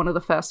wasn't one of the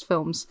first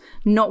films,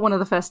 not one of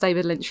the first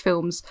David Lynch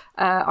films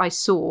I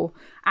saw.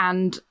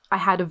 And I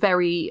had a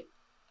very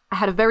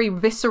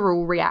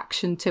visceral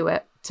reaction to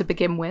it to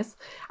begin with.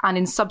 And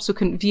in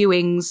subsequent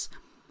viewings,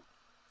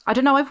 I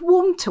don't know, I've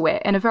warmed to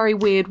it in a very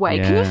weird way.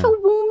 Yeah. Can you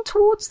feel warm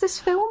towards this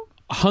film?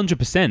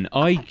 100%.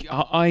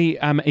 I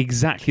am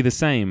exactly the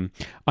same.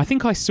 I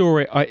think I saw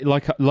it,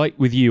 like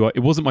with you,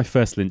 it wasn't my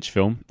first Lynch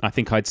film. I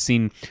think I'd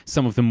seen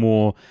some of the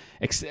more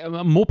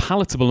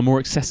palatable and more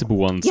accessible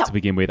ones to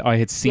begin with. I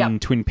had seen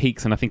Twin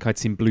Peaks, and I think I'd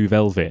seen Blue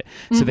Velvet.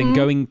 So then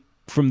going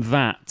from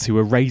that to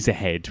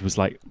Eraserhead was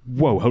like,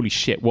 whoa, holy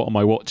shit, what am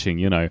I watching,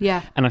 you know?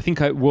 Yeah. And I think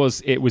it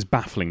was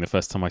baffling the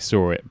first time I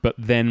saw it, but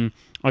then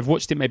I've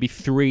watched it maybe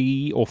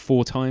 3 or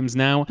 4 times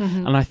now,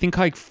 and I think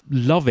I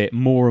love it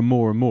more and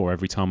more and more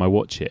every time I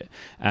watch it.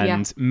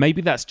 And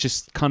maybe that's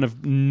just kind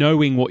of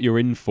knowing what you're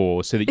in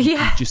for, so that you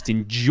can just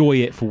enjoy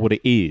it for what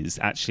it is,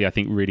 actually, I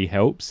think really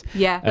helps.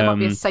 Yeah, there might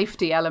be a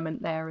safety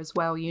element there as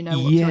well, you know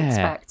what to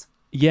expect.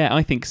 Yeah,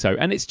 I think so.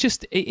 And it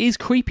is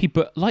creepy,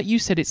 but like you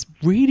said, it's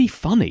really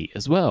funny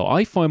as well.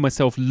 I find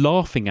myself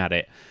laughing at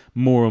it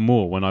more and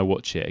more when I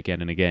watch it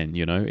again and again,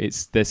 you know?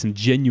 There's some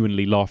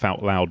genuinely laugh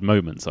out loud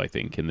moments, I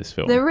think, in this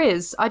film. There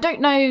is. I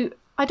don't know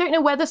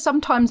whether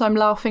sometimes I'm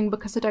laughing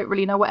because I don't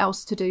really know what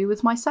else to do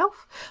with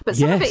myself, but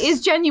some of it is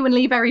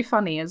genuinely very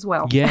funny as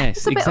well. Yes,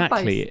 it's a bit of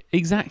both.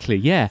 Exactly,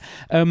 yeah.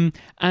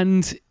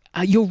 And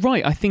you're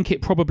right. I think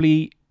it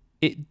probably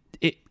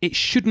it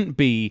shouldn't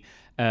be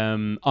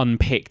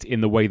unpicked in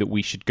the way that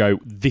we should go,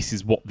 this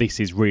is what this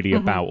is really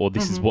about, or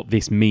this is what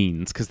this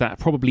means, because that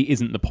probably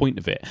isn't the point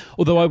of it.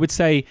 Although I would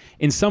say,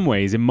 in some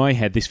ways, in my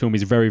head, this film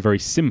is very, very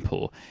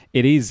simple.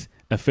 It is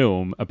a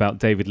film about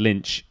David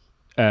Lynch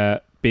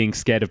being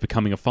scared of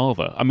becoming a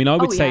father. I mean, I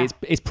would say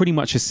it's pretty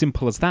much as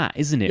simple as that,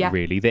 isn't it,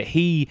 really? That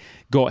he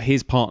got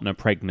his partner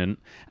pregnant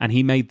and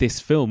he made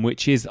this film,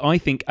 which is, I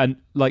think,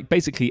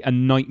 basically a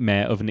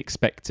nightmare of an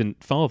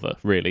expectant father,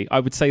 really. I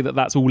would say that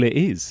that's all it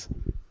is.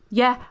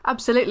 Yeah,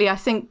 absolutely. I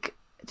think,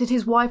 did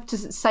his wife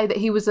say that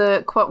he was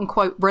a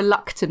quote-unquote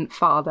reluctant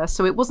father?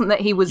 So it wasn't that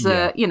he was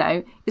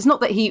it's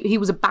not that he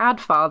was a bad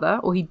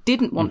father or he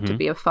didn't want to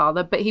be a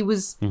father, but he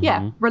was,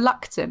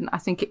 reluctant. I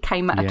think it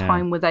came at a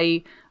time where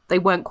they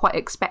weren't quite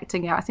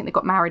expecting it. I think they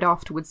got married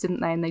afterwards,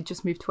 didn't they? And they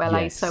just moved to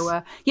LA. Yes.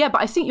 So,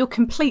 but I think you're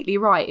completely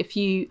right. If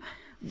you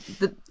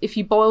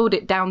boiled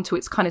it down to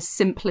its kind of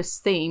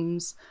simplest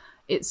themes,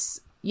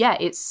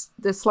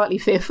 they're slightly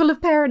fearful of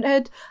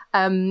parenthood.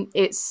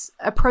 It's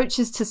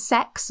approaches to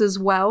sex as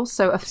well.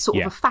 So a sort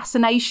of a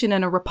fascination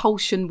and a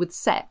repulsion with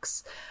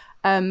sex.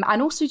 And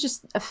also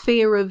just a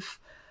fear of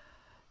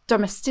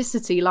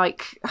domesticity.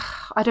 Like,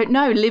 I don't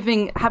know,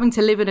 having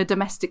to live in a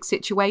domestic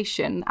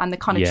situation and the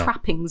kind of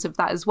trappings of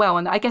that as well.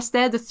 And I guess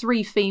they're the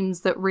 3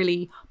 themes that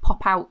really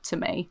pop out to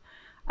me.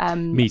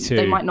 Me too.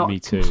 They might not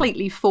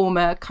completely form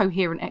a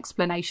coherent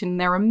explanation.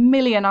 There are a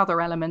million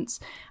other elements.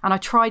 And I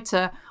tried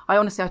to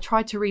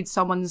read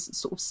someone's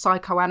sort of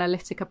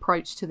psychoanalytic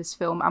approach to this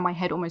film, and my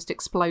head almost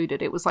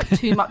exploded. It was like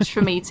too much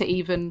for me to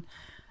even...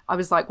 I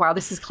was like, wow,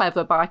 this is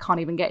clever, but I can't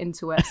even get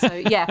into it. So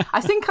yeah,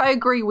 I think I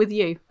agree with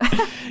you.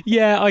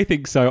 Yeah, I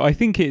think so. I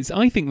think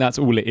that's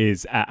all it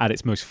is at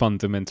its most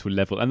fundamental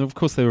level. And of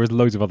course, there is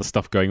loads of other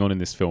stuff going on in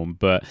this film,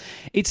 but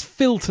it's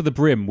filled to the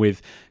brim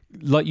with,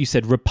 like you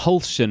said,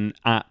 repulsion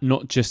at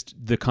not just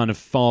the kind of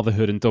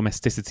fatherhood and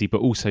domesticity, but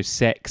also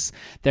sex.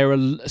 There are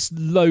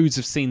loads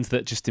of scenes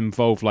that just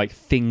involve like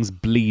things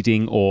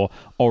bleeding or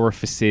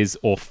orifices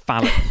or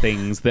phallic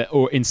things that,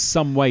 or in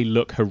some way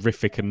look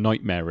horrific and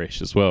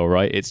nightmarish as well,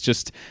 right? It's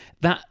just,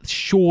 that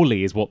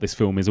surely is what this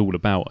film is all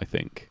about, I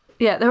think.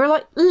 Yeah, there are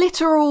like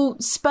literal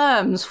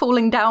sperms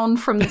falling down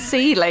from the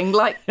ceiling.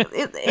 Like,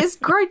 it's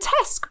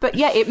grotesque, but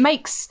yeah, it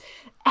makes...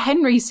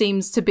 Henry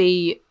seems to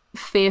be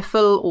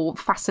fearful or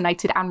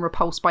fascinated and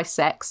repulsed by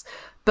sex,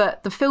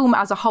 but the film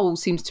as a whole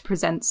seems to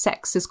present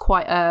sex as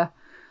quite a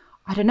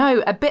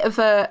bit of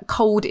a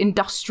cold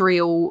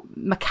industrial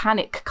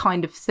mechanic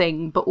kind of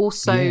thing, but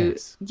also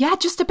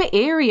just a bit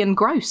eerie and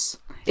gross.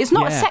 It's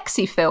not a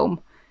sexy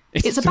film.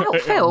 It's about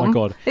film. Oh my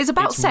God. It's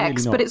about It's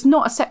sex, really but not. it's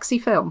not a sexy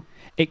film.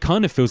 It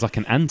kind of feels like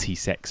an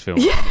anti-sex film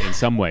in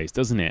some ways,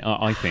 doesn't it?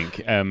 I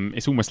think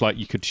it's almost like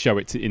you could show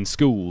it in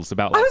schools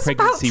about like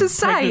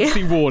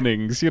pregnancy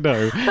warnings. You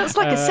know, that's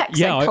like a sex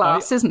ed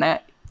class, isn't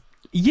it?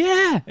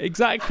 Yeah,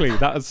 exactly.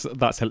 That's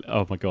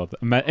oh my God.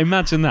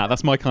 Imagine that.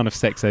 That's my kind of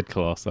sex ed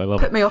class. I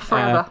love it. Put me off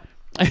forever.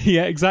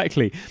 Yeah,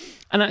 exactly.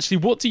 And actually,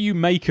 what do you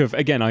make of?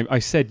 Again, I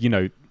said, you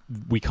know,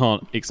 we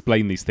can't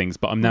explain these things,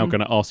 but I'm now going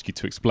to ask you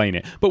to explain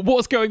it. But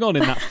what's going on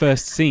in that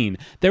first scene?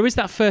 There is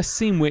that first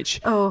scene which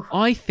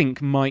I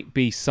think might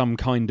be some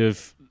kind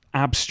of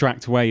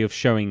abstract way of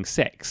showing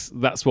sex.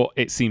 That's what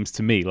it seems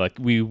to me. Like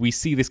we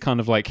see this kind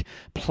of like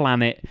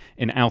planet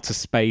in outer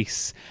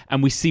space,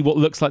 and we see what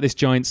looks like this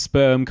giant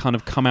sperm kind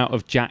of come out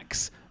of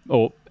Jack's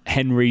or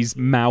Henry's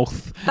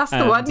mouth. That's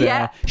the one,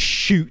 yeah.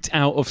 Shoot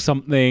out of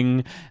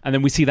something, and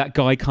then we see that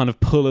guy kind of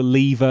pull a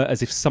lever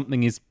as if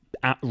something is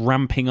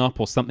ramping up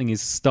or something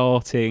is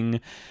starting.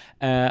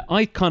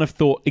 I kind of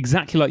thought,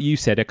 exactly like you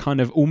said, a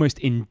kind of almost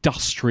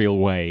industrial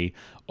way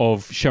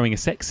of showing a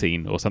sex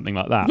scene or something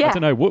like that. Yeah. I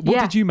don't know. What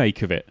did you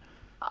make of it?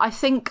 I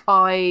think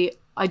I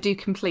do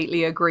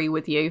completely agree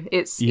with you.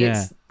 It's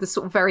the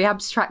sort of very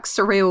abstract,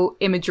 surreal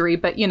imagery,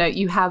 but you know,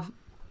 you have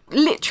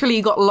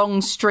literally got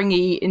long,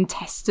 stringy,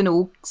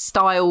 intestinal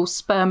style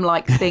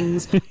sperm-like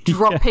things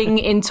dropping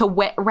into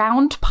wet,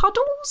 round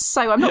puddles.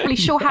 So I'm not really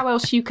sure how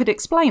else you could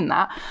explain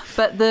that.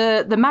 But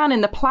the man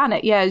in the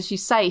planet, yeah, as you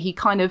say, he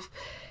kind of,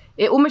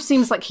 it almost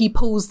seems like he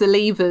pulls the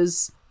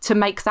levers to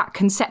make that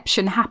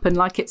conception happen,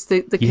 like it's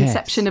the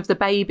conception of the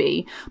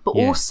baby, but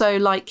also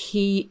like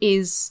he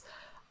is,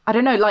 I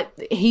don't know,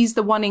 like he's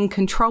the one in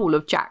control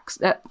of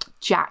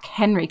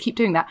Henry, keep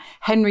doing that,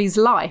 Henry's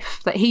life,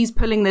 that he's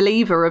pulling the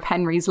lever of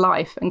Henry's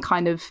life and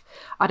kind of,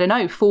 I don't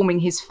know, forming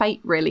his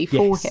fate really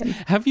for him.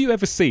 Have you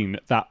ever seen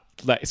that?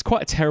 It's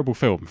quite a terrible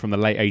film from the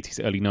late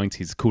 80s, early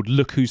 90s called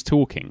Look Who's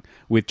Talking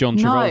with John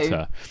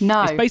Travolta.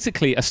 No. It's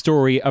basically a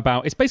story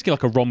about, it's basically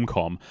like a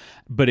rom-com,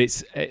 but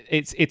it's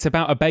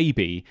about a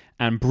baby,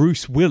 and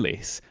Bruce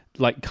Willis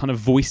like kind of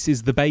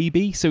voices the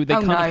baby. So they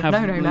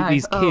have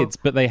these kids,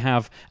 but they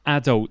have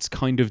adults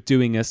kind of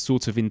doing a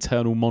sort of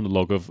internal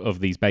monologue of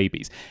these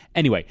babies.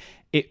 Anyway,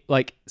 it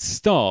like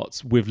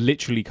starts with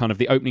literally kind of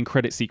the opening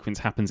credit sequence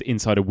happens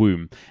inside a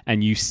womb,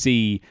 and you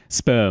see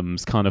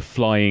sperms kind of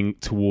flying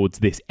towards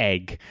this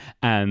egg,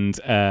 and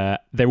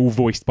they're all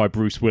voiced by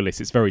Bruce Willis.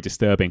 It's very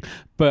disturbing.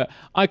 But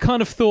I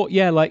kind of thought,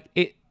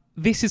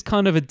 this is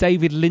kind of a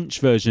David Lynch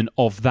version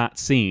of that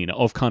scene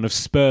of kind of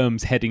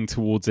sperms heading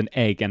towards an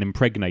egg and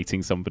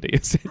impregnating somebody,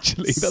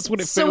 essentially. That's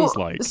what it feels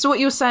like. So what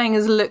you're saying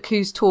is Look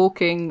Who's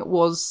Talking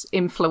was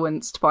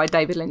influenced by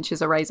David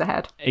Lynch's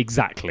Eraserhead.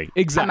 Exactly.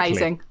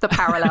 Amazing. The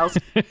parallels.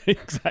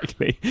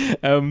 Exactly.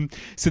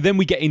 So then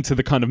we get into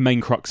the kind of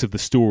main crux of the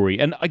story.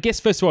 And I guess,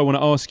 first of all, I want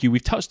to ask you,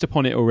 we've touched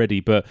upon it already,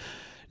 but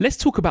let's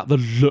talk about the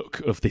look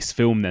of this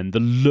film then. The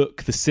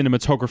look, the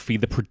cinematography,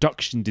 the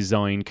production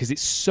design, because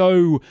it's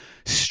so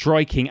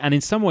striking and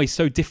in some ways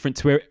so different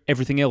to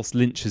everything else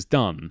Lynch has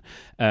done.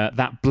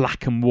 That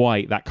black and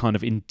white, that kind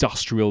of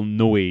industrial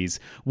noise.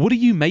 What do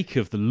you make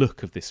of the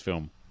look of this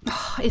film?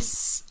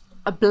 It's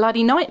a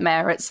bloody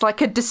nightmare. It's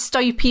like a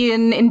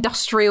dystopian,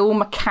 industrial,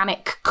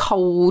 mechanic,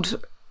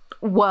 cold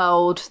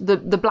world. The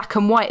black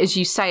and white, as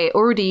you say, it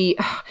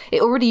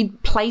already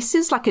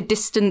places like a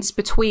distance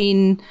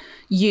between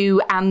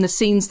you and the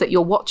scenes that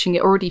you're watching.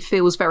 It already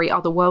feels very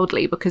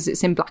otherworldly because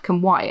it's in black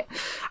and white.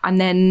 And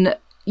then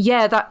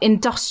that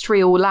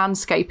industrial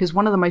landscape is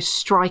one of the most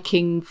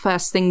striking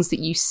first things that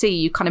you see.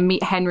 You kind of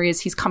meet Henry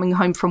as he's coming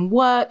home from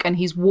work, and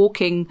he's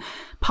walking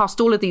past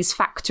all of these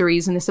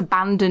factories and this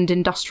abandoned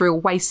industrial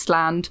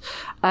wasteland,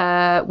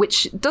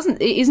 which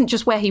isn't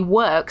just where he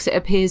works, it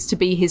appears to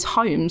be his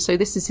home. So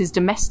this is his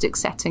domestic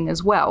setting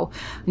as well.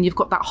 And you've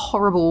got that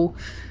horrible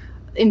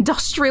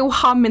industrial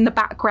hum in the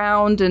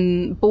background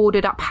and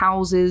boarded up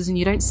houses, and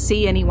you don't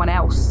see anyone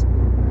else.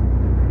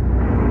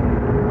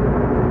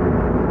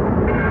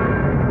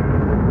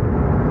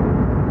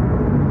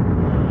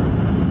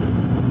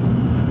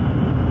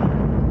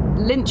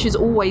 Lynch has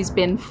always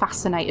been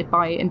fascinated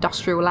by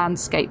industrial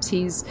landscapes.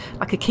 He's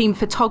like a keen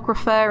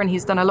photographer, and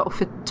he's done a lot of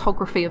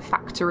photography of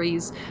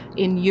factories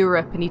in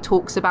Europe, and he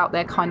talks about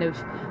their kind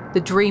of the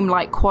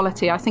dreamlike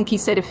quality. I think he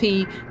said if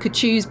he could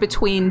choose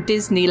between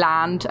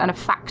Disneyland and a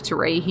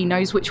factory, he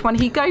knows which one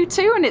he'd go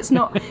to, and it's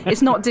not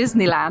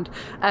Disneyland.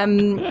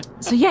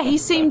 So yeah, he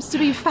seems to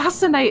be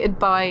fascinated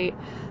by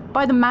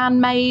the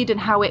man-made and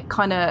how it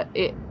kind of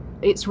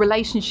its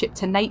relationship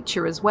to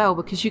nature as well,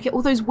 because you get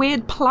all those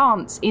weird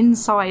plants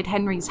inside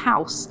Henry's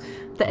house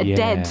that are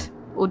dead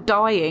or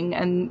dying,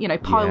 and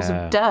piles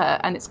of dirt,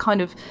 and it's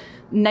kind of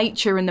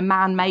nature and the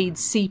man-made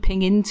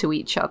seeping into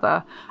each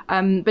other.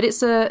 But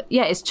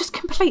it's just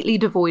completely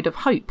devoid of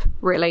hope,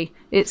 really.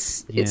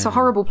 It's a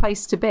horrible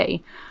place to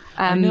be.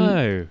 I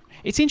know.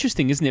 It's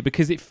interesting, isn't it?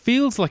 Because it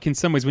feels like in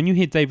some ways when you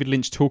hear David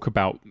Lynch talk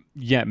about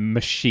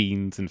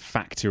machines and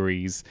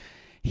factories,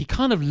 he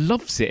kind of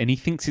loves it and he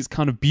thinks it's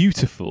kind of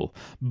beautiful,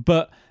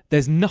 but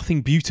there's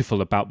nothing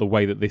beautiful about the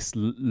way that this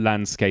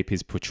landscape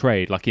is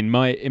portrayed. Like in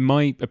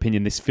my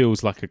opinion, this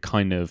feels like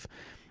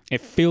it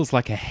feels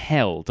like a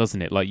hell,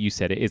 doesn't it? Like you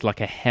said, it is like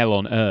a hell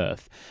on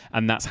earth,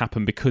 and that's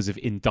happened because of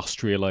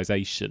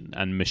industrialization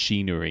and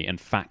machinery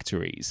and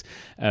factories.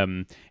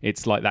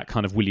 It's like that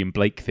kind of William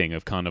Blake thing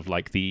of kind of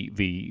like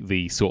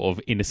the sort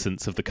of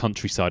innocence of the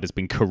countryside has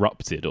been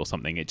corrupted or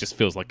something. It just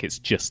feels like it's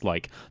just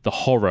like the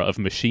horror of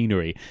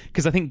machinery.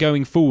 Because I think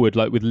going forward,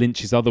 like with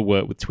Lynch's other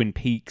work with Twin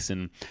Peaks,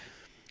 and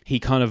he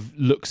kind of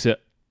looks at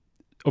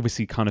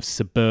obviously kind of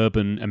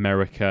suburban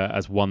America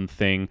as one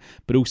thing,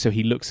 but also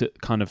he looks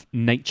at kind of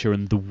nature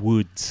and the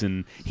woods,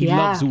 and he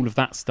loves all of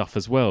that stuff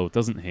as well,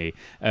 doesn't he?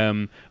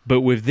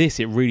 But with this,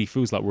 it really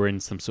feels like we're in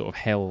some sort of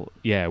hell.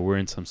 Yeah, we're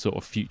in some sort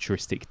of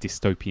futuristic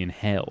dystopian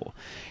hell.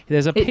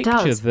 There's a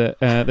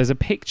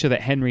picture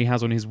that Henry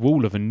has on his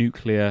wall of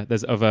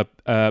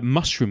a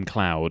mushroom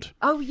cloud.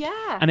 Oh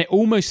yeah, and it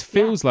almost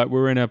feels like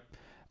we're in a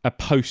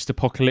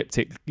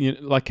post-apocalyptic,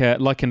 like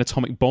an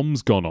atomic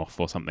bomb's gone off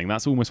or something.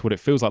 That's almost what it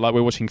feels like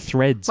we're watching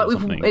Threads or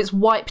something. It's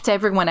wiped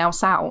everyone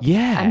else out.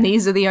 Yeah. And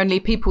these are the only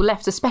people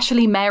left,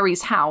 especially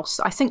Mary's house.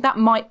 I think that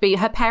might be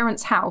her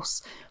parents'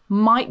 house.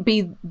 Might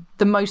be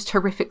the most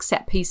horrific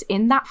set piece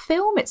in that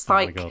film. It's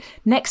like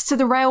next to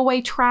the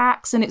railway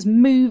tracks, and it's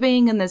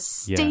moving, and there's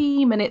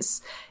steam, and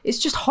it's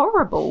just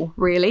horrible,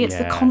 really. It's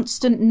the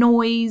constant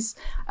noise.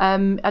 I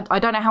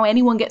don't know how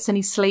anyone gets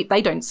any sleep.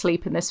 They don't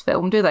sleep in this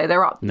film, do they?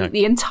 They're up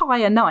the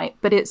entire night,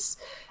 but it's,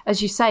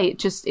 as you say,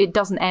 it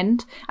doesn't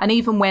end. And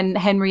even when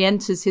Henry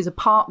enters his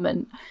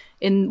apartment,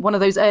 in one of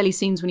those early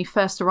scenes when he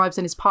first arrives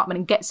in his apartment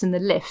and gets in the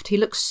lift, he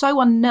looks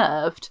so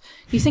unnerved.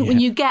 You think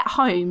when you get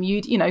home,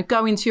 you'd,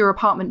 go into your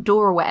apartment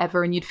door or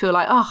whatever, and you'd feel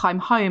like, oh, I'm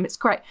home, it's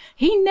great.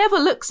 He never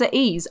looks at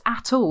ease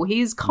at all. He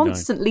is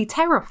constantly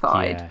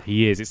terrified. Yeah,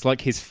 he is. It's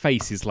like his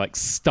face is like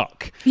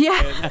stuck.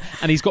 Yeah.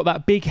 And he's got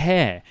that big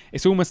hair.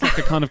 It's almost like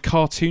a kind of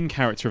cartoon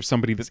character of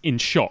somebody that's in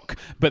shock,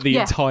 but the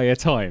entire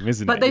time,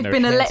 isn't it? But they've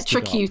been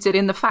electrocuted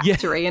in the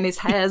factory and his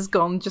hair's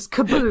gone just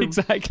kaboom.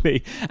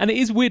 Exactly. And it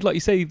is weird, like you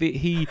say, that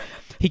he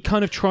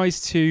kind of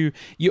tries to...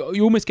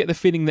 You almost get the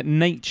feeling that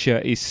nature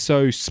is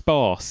so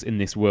sparse in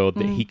this world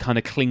that he kind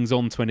of clings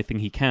on to anything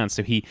he can.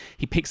 So he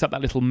picks up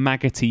that little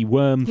maggoty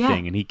worm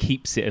thing and he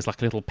keeps it as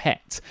like a little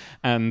pet.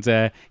 And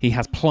he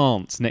has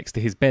plants next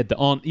to his bed that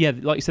aren't... Yeah,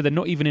 like you said, they're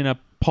not even in a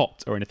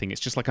pot or anything.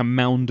 It's just like a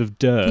mound of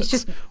dirt. He's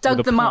just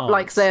dug them up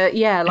like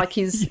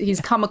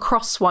he's come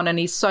across one, and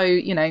he's so,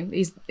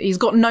 he's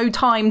got no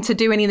time to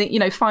do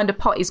anything, find a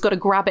pot. He's got to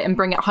grab it and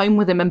bring it home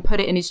with him and put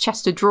it in his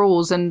chest of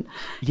drawers. And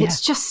it's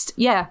just,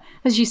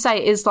 as you say,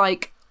 it is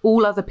like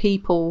all other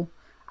people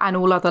and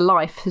all other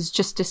life has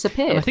just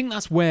disappeared. And I think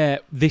that's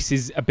where this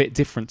is a bit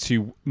different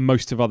to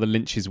most of other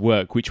Lynch's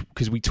work,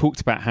 because we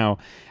talked about how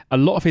a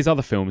lot of his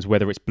other films,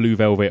 whether it's Blue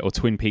Velvet or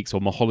Twin Peaks or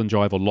Mulholland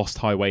Drive or Lost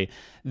Highway,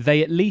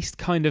 they at least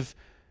kind of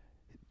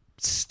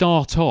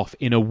start off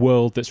in a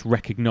world that's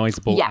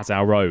recognisable as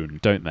our own,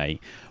 don't they?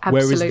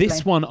 Absolutely. Whereas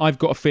this one, I've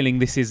got a feeling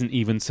this isn't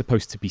even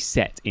supposed to be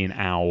set in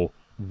our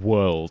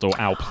world or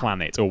our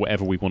planet or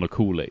whatever we want to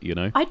call it,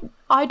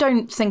 I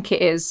don't think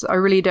it is. I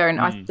really don't.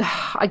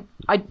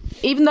 I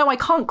even though I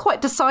can't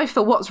quite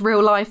decipher what's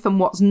real life and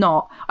what's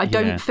not, I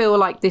don't feel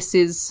like this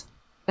is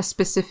a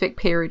specific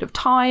period of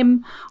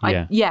time.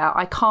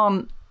 I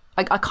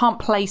can't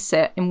place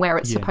it in where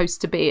it's supposed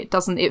to be.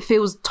 It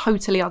feels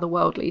totally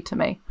otherworldly to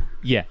me.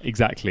 Yeah,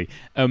 exactly.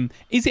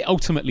 Is it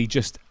ultimately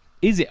just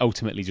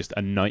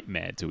a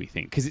nightmare, do we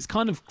think? Because it's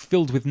kind of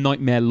filled with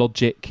nightmare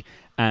logic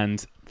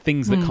and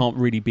things that can't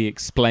really be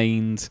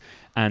explained,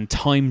 and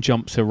time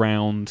jumps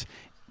around.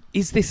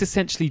 Is this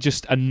essentially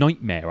just a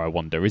nightmare, I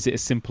wonder? Is it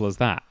as simple as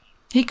that?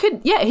 He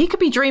could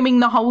be dreaming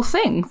the whole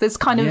thing. There's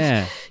kind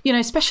of,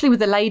 especially with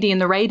the lady in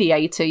the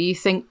radiator, you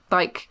think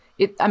like,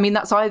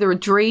 that's either a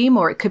dream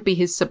or it could be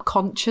his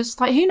subconscious.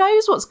 Like, who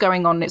knows what's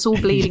going on? It's all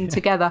bleeding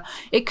together.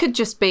 It could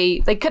just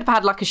be, they could have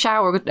had like a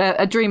shower,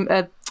 a dream,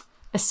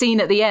 a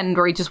scene at the end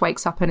where he just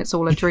wakes up and it's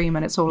all a dream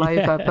and it's all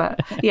over. But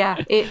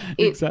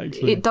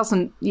it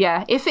doesn't.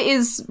 Yeah, if it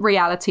is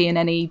reality in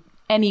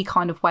any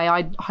kind of way,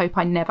 I hope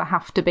I never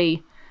have to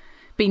be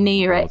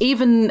near it.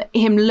 Even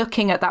him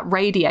looking at that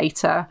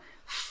radiator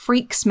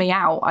freaks me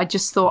out. I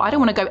just thought, I don't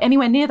want to go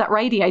anywhere near that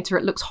radiator.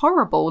 It looks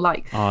horrible.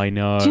 Like, I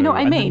know. Do you know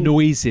what I mean?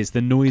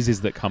 The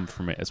noises that come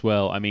from it as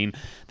well. I mean,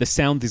 the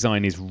sound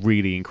design is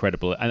really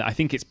incredible, and I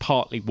think it's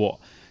partly what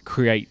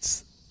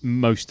creates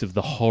most of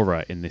the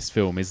horror in this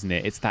film, isn't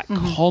it? It's that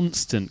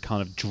constant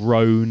kind of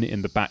drone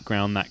in the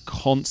background, that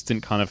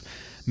constant kind of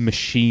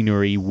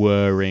machinery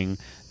whirring,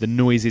 the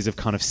noises of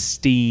kind of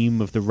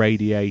steam of the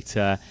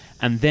radiator,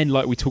 and then,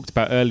 like we talked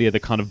about earlier, the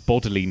kind of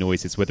bodily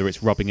noises, whether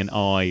it's rubbing an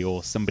eye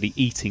or somebody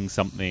eating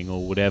something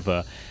or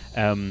whatever.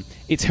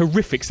 It's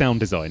horrific sound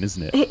design,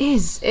 isn't it? It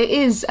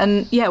is.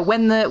 And yeah,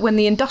 when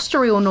the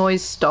industrial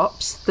noise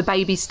stops, the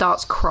baby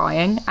starts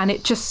crying, and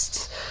it's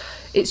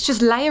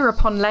just layer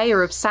upon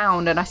layer of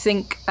sound. And I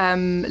think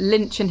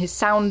Lynch and his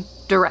sound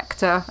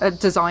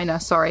designer,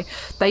 sorry.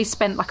 They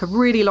spent like a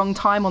really long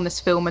time on this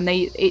film, and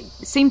it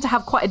seemed to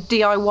have quite a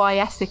DIY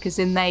ethic, as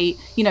in they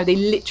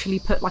literally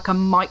put like a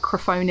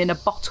microphone in a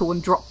bottle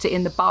and dropped it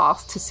in the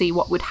bath to see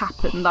what would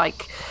happen,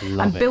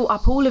 built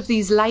up all of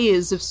these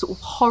layers of sort of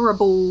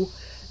horrible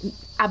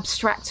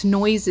abstract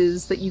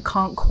noises that you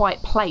can't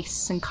quite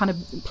place, and kind of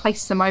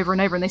place them over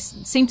and over. And they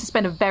seem to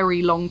spend a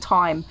very long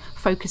time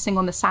focusing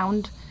on the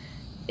sound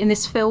in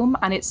this film,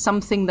 and it's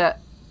something that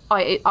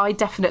I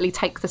definitely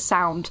take the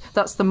sound.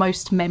 That's the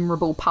most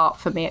memorable part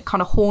for me. It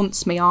kind of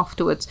haunts me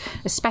afterwards,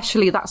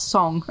 especially that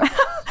song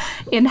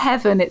in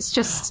heaven. It's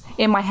just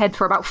in my head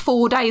for about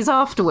 4 days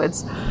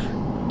afterwards.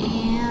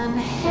 In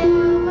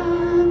heaven,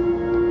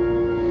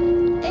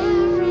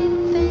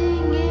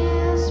 everything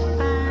is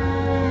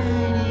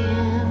fine.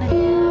 In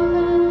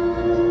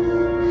heaven,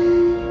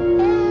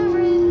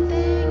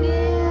 everything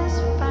is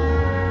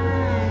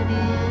fine.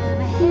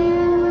 In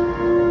heaven,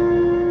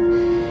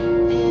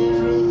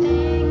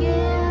 everything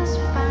is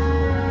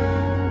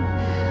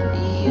fine.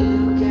 You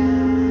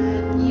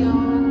got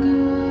your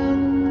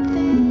good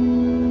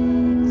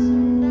things,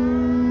 and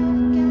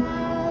I've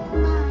got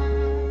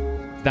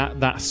mine.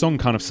 That song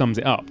kind of sums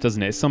it up,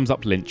 doesn't it? It sums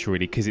up Lynch,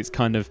 really, because it's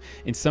kind of,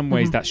 in some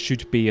ways, that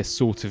should be a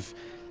sort of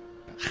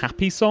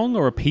happy song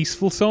or a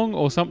peaceful song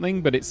or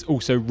something, but it's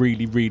also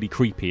really, really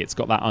creepy. It's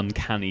got that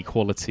uncanny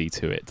quality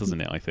to it,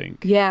 doesn't it, I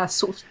think? Yeah,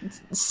 sort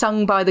of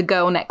sung by the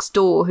girl next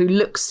door, who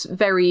looks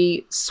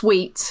very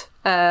sweet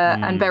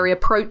and very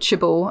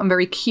approachable and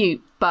very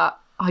cute, but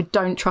I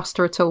don't trust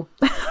her at all.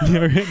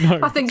 No,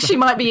 I think she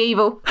might be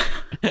evil.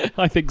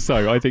 I think so.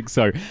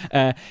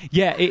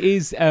 Yeah, it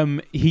is.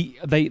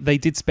 They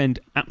did spend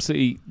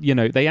absolutely,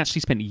 they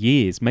actually spent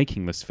years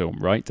making this film,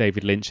 right?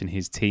 David Lynch and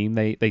his team.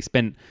 They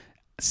spent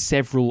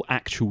several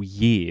actual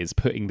years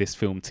putting this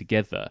film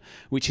together,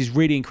 which is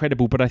really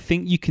incredible. But I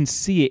think you can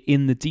see it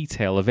in the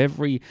detail of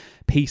every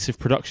piece of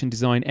production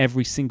design,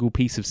 every single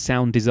piece of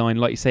sound design.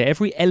 Like you say,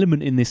 every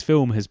element in this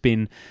film has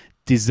been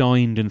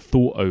designed and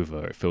thought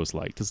over, it feels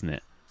like, doesn't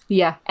it?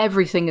 Yeah,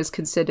 everything is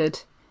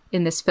considered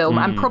in this film,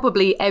 and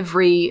probably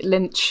every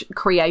Lynch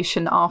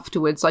creation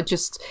afterwards.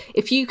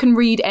 If you can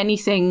read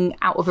anything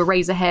out of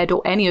Eraserhead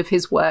or any of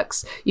his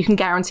works, you can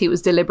guarantee it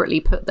was deliberately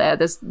put there.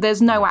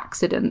 There's no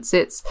accidents.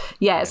 It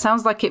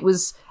sounds like it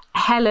was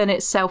hell in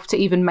itself to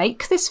even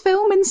make this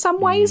film in some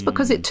ways,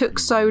 because it took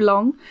so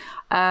long.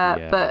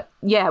 But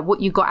yeah,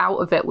 what you got out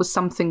of it was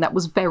something that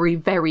was very,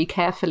 very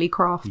carefully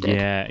crafted.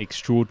 Yeah,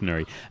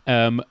 extraordinary.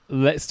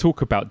 Let's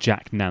talk about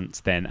Jack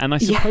Nance then. And I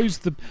suppose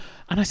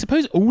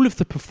all of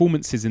the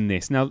performances in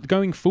this. Now,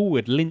 going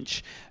forward,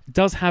 Lynch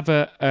does have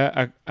there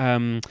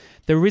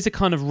is a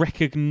kind of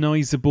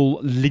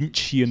recognisable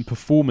Lynchian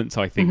performance,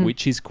 I think,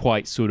 which is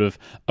quite sort of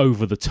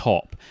over the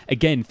top.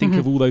 Again, think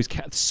of all those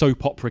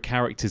soap opera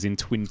characters in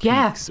Twin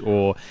Peaks,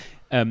 or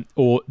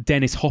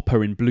Dennis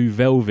Hopper in Blue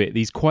Velvet,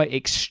 these quite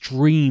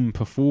extreme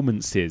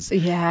performances.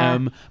 Yeah.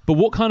 But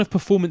what kind of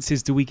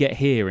performances do we get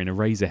here in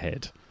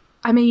Eraserhead?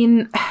 I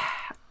mean,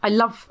 I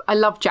love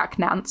Jack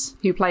Nance,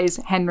 who plays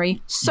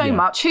Henry, so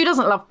much. Who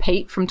doesn't love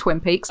Pete from Twin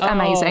Peaks?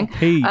 Amazing.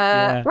 Pete,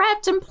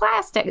 wrapped in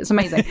plastic. It's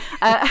amazing.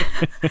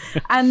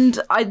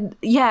 And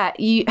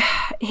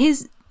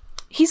he's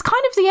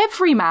kind of the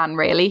everyman,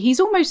 really. He's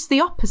almost the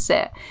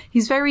opposite.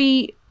 He's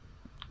very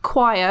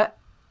quiet.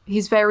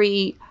 He's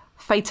very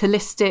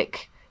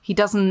fatalistic. He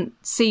doesn't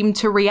seem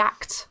to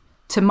react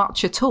to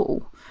much at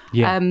all.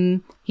 Yeah.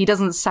 He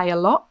doesn't say a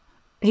lot.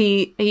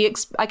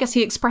 I guess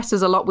he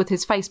expresses a lot with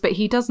his face, but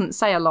he doesn't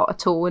say a lot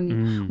at all.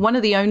 And one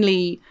of the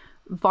only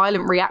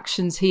violent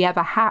reactions he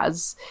ever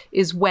has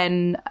is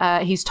when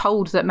he's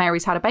told that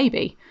Mary's had a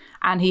baby,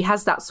 and he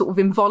has that sort of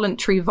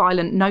involuntary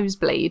violent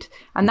nosebleed.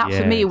 And that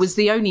for me was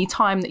the only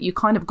time that you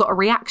kind of got a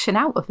reaction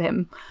out of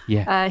him.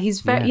 Yeah.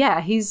 He's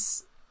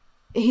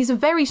a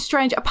very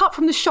strange, apart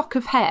from the shock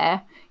of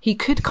hair, he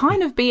could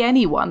kind of be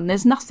anyone.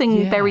 There's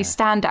nothing very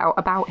standout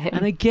about him.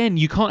 And again,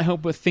 you can't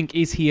help but think,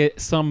 is he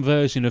some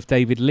version of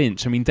David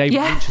Lynch? I mean, David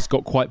Lynch has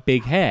got quite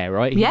big hair,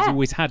 right? He's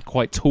always had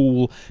quite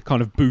tall,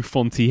 kind of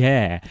bouffanty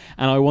hair.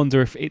 And I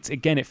wonder if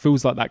it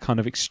feels like that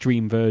kind of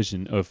extreme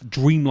version of,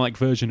 dreamlike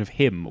version of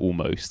him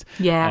almost.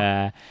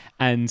 Yeah.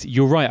 And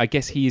you're right, I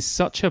guess he is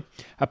such a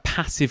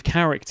passive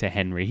character,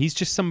 Henry. He's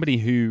just somebody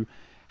who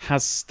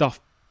has stuff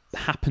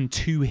happen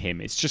to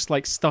him. It's just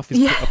like stuff is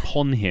put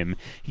upon him.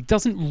 He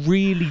doesn't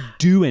really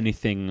do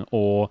anything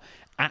or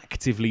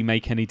actively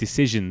make any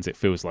decisions, it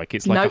feels like.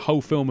 It's like a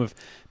whole film of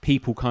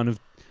people kind of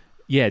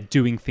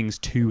doing things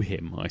to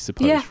him, I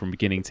suppose, from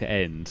beginning to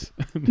end.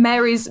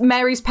 Mary's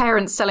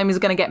parents tell him he's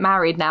going to get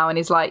married now, and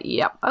he's like,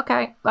 yep,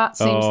 okay, that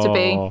seems to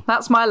be,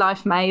 that's my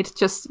life made.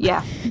 Just,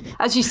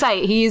 as you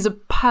say, he is a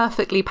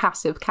perfectly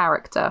passive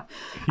character.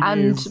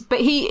 But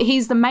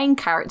he's the main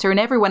character, and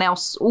everyone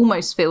else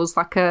almost feels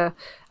like a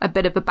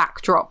bit of a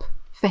backdrop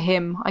for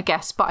him, I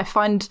guess. But I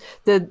find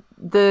the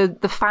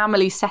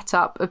family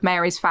setup of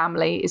Mary's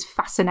family is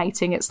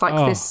fascinating. It's like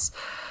this,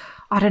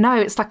 I don't know,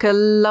 it's like a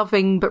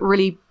loving but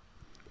really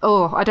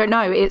I don't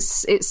know.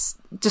 It's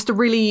just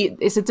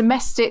it's a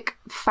domestic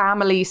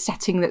family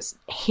setting that's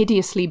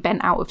hideously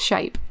bent out of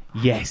shape.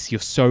 Yes, you're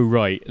so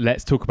right.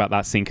 Let's talk about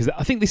that scene, because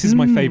I think this is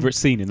my favourite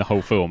scene in the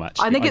whole film,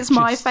 actually. I think it's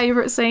my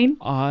favourite scene.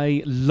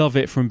 I love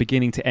it from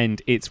beginning to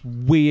end. It's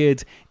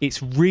weird.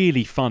 It's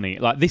really funny.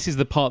 Like, this is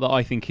the part that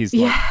I think is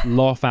like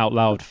laugh out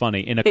loud funny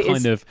in a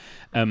kind of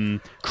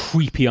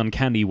creepy,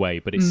 uncanny way,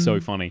 but it's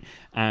so funny.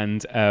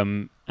 And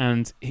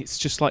it's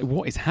just like,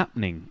 what is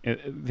happening?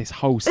 This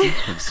whole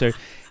sequence. So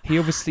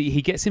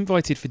he gets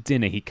invited for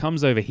dinner. He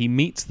comes over. He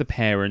meets the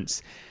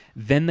parents.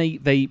 Then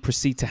they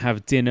proceed to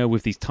have dinner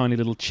with these tiny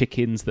little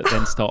chickens that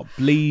then start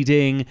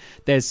bleeding.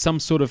 There's some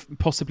sort of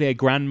possibly a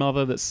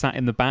grandmother that's sat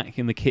in the back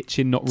in the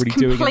kitchen, not really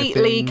doing anything.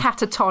 Completely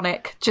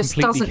catatonic, just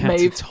doesn't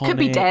move. Could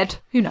be dead.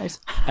 Who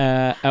knows?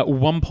 At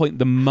one point,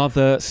 the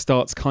mother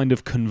starts kind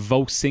of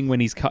convulsing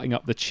when he's cutting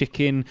up the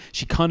chicken.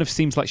 She kind of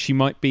seems like she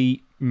might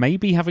be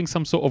maybe having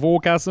some sort of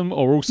orgasm,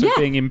 or also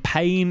being in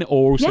pain,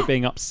 or also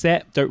being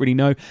upset. Don't really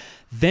know.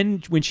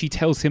 Then when she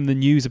tells him the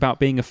news about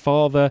being a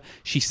father,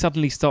 she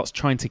suddenly starts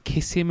trying to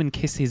kiss him and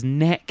kiss his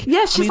neck.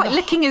 Yeah, she's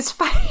licking his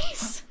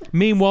face.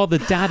 Meanwhile, the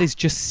dad is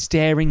just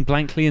staring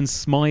blankly and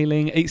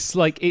smiling. It's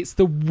like, it's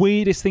the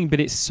weirdest thing,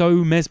 but it's so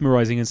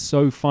mesmerizing and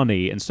so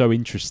funny and so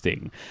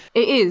interesting.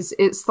 It is.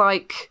 It's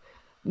like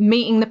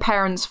meeting the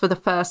parents for the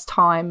first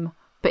time,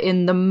 but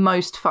in the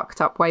most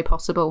fucked up way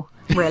possible,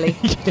 really.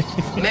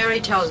 Mary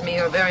tells me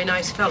you're a very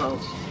nice fellow.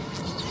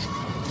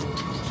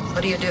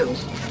 What do you do?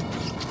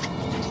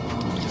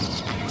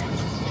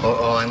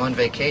 Oh, I'm on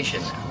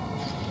vacation.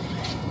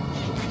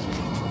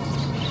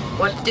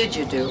 What did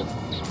you do?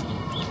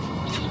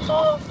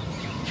 Oh,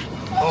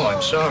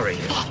 I'm sorry.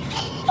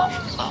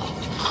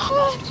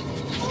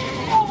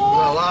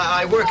 Well,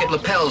 I work at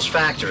Lapel's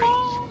factory.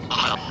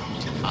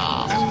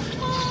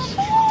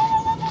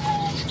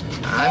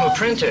 I'm a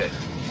printer.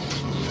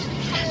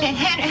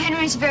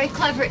 Henry's very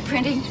clever at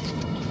printing.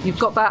 You've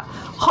got that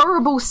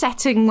horrible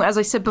setting, as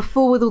I said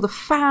before, with all the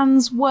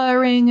fans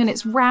whirring and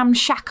it's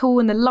ramshackle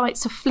and the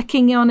lights are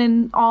flicking on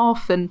and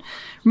off, and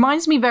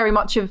reminded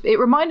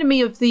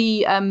me of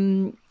the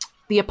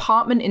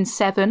apartment in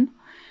Seven.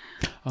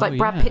 It's like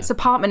Brad Pitt's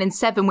apartment in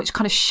Seven, which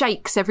kind of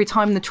shakes every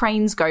time the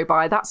trains go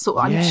by.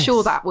 I'm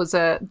sure that was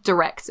a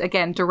direct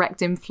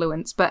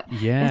influence. But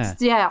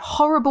it's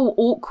horrible,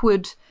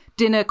 awkward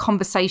dinner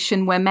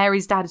conversation where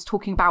Mary's dad is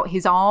talking about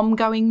his arm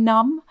going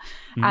numb,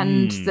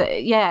 and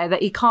that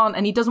he can't,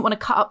 and he doesn't want to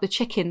cut up the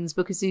chickens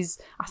because he's,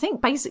 I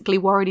think, basically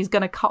worried he's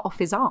going to cut off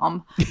his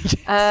arm.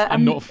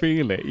 And not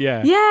feel it.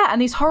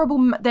 And these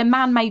horrible, they're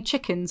man-made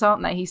chickens,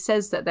 aren't they? He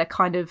says that they're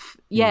kind of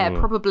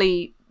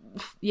probably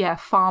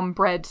farm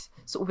bred,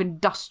 sort of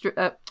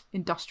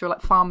industrial,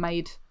 like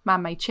farm-made,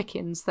 man-made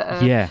chickens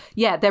that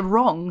are they're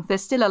wrong. They're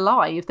still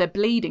alive. They're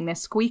bleeding. They're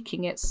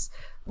squeaking. It's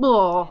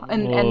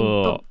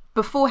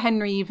before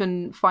Henry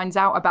even finds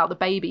out about the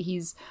baby,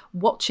 he's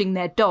watching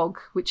their dog,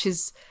 which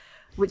is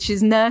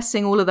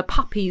nursing all of the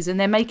puppies, and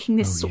they're making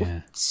this sort of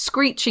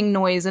screeching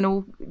noise and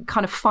all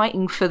kind of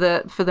fighting for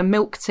the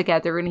milk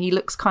together, and he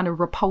looks kind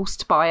of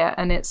repulsed by it.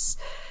 And it's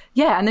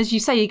and as you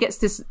say, he gets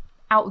this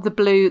out of the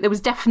blue. There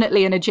was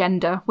definitely an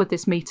agenda with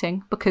this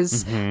meeting,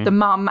 because the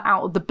mum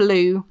out of the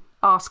blue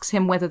asks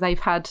him whether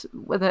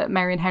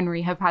Mary and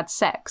Henry have had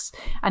sex,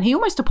 and he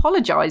almost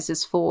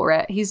apologizes for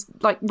it. He's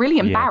like really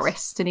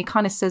embarrassed, and he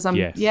kind of says,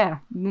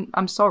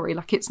 I'm sorry,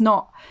 like it's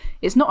not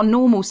a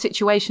normal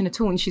situation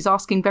at all. And she's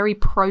asking very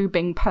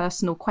probing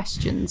personal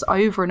questions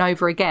over and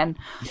over again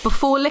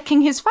before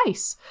licking his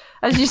face,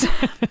 as you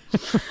said.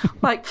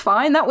 Like,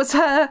 fine, that was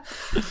her,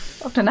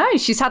 I don't know,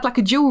 she's had like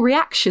a dual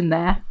reaction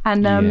there.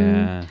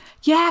 And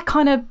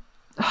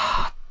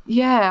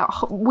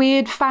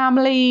weird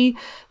family,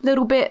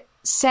 little bit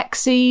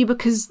sexy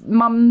because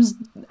mum's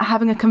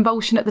having a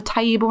convulsion at the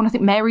table, and I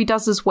think Mary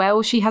does as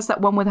well. She has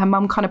that one with her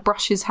mum kind of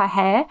brushes her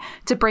hair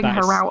to bring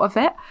her out of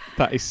it.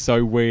 That is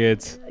so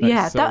weird.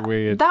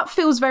 Weird. That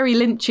feels very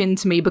Lynchian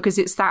to me, because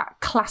it's that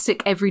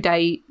classic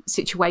everyday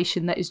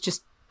situation that is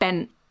just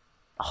bent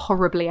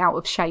horribly out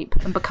of shape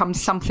and becomes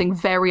something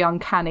very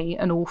uncanny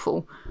and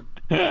awful.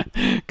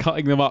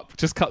 Cutting them up,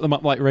 just cut them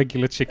up like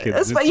regular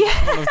chickens. It's one of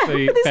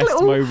the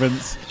best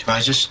moments. Do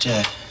I just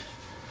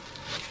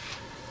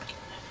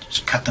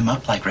cut them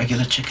up like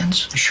regular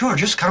chickens? Sure,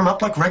 just cut them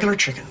up like regular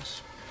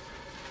chickens.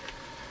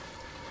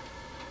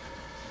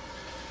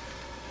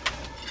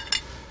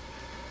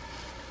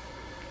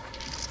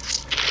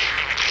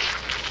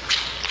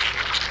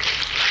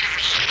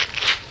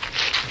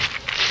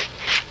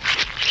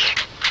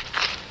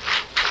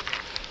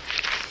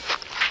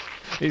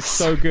 It's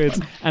so good,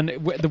 and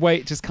the way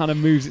it just kind of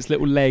moves its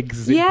little legs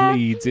as it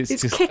bleeds,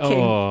 it's just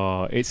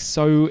kicking. It's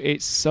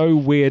so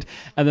weird.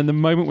 And then the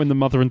moment when the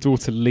mother and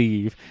daughter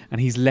leave, and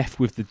he's left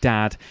with the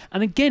dad,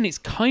 and again, it's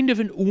kind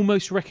of an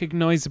almost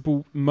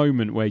recognizable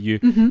moment where you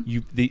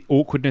the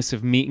awkwardness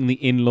of meeting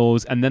the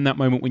in-laws, and then that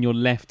moment when you're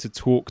left to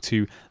talk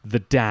to the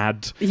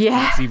dad.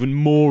 It's even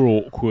more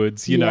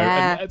awkward, you know.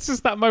 And it's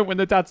just that moment when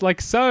the dad's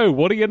like, "So,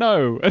 what do you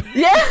know?"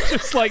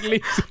 Just like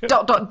leaves. ...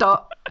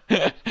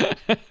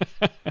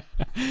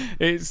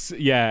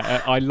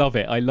 I love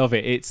it. I love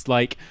it. It's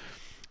like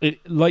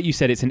you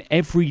said, it's an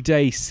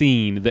everyday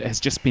scene that has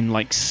just been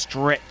like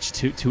stretched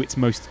to its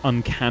most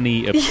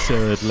uncanny,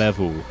 absurd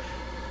level.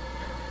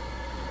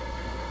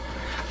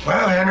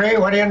 Well, Henry,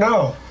 what do you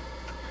know?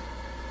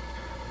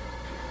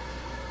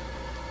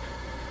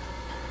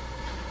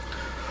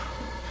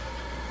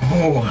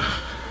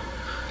 Oh,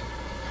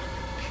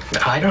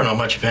 I don't know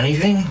much of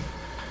anything.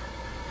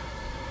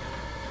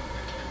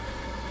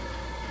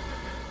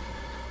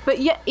 But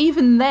yet,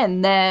 even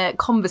then, their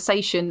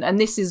conversation, and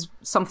this is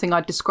something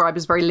I'd describe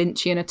as very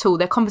Lynchian at all,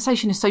 their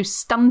conversation is so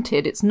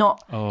stunted. It's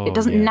not, it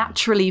doesn't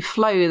naturally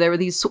flow. There are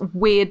these sort of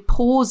weird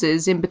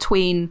pauses in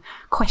between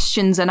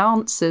questions and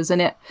answers,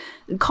 and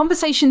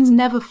conversations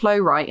never flow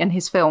right in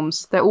his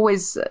films. They're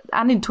always,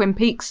 and in Twin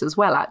Peaks as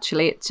well,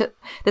 actually.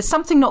 There's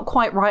something not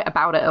quite right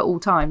about it at all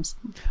times.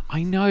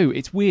 I know,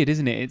 it's weird,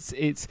 isn't it?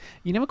 It's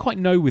you never quite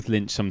know with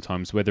Lynch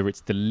sometimes whether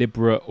it's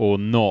deliberate or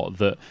not,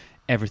 that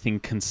everything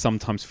can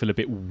sometimes feel a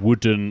bit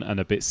wooden and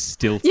a bit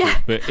stilted. Yeah.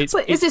 But it's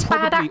is this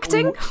bad probably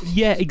acting?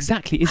 Yeah,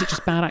 exactly. Is it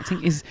just bad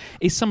acting? Is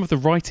some of the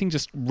writing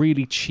just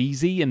really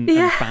cheesy and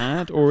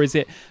bad, or is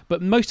it?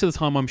 But most of the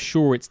time, I'm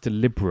sure it's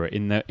deliberate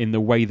in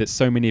the way that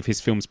so many of his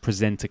films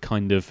present a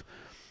kind of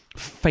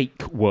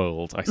fake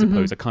world, I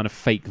suppose, a kind of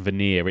fake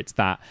veneer. It's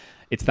that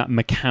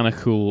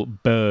mechanical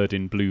bird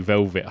in Blue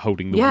Velvet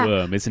holding the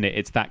worm, isn't it?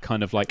 It's that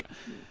kind of like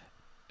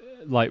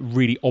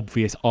really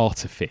obvious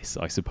artifice,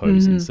 I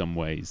suppose, in some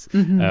ways.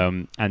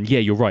 And yeah,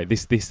 you're right,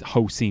 this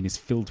whole scene is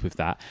filled with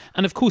that,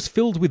 and of course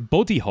filled with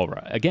body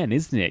horror again,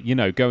 isn't it? You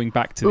know, going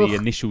back to the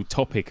initial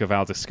topic of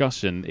our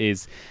discussion,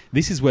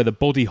 this is where the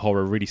body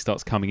horror really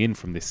starts coming in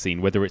from this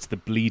scene, whether it's the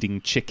bleeding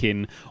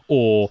chicken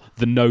or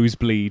the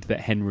nosebleed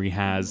that Henry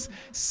has.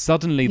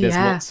 Suddenly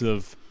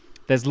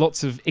there's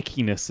lots of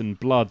ickiness and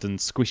blood and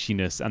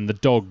squishiness, and the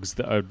dogs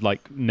that are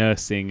like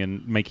nursing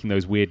and making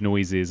those weird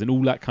noises and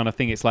all that kind of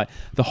thing. It's like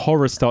the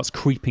horror starts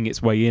creeping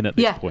its way in at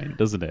this point,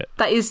 doesn't it?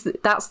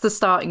 That's the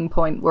starting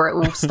point where it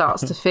all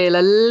starts to feel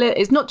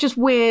it's not just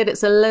weird,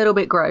 it's a little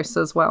bit gross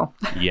as well.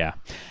 Yeah.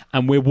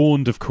 And we're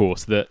warned, of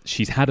course, that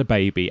she's had a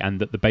baby and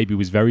that the baby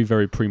was very,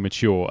 very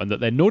premature, and that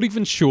they're not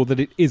even sure that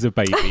it is a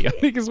baby. I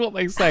think is what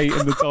they say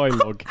in the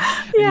dialogue.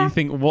 And you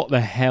think, what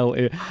the hell?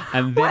 And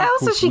then, what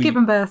else has she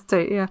given birth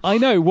to? Yeah, I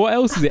know. What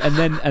else is it?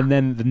 And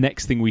then the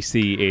next thing we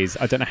see is,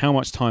 I don't know how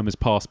much time has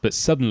passed, but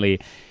suddenly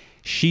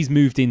she's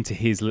moved into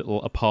his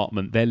little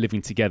apartment. They're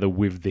living together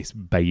with this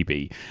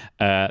baby,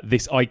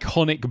 this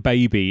iconic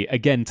baby.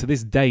 Again, to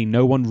this day,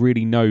 no one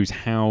really knows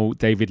how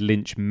David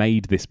Lynch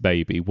made this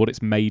baby, what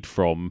it's made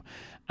from,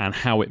 and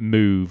how it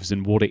moves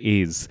and what it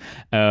is,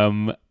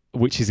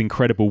 which is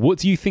incredible. What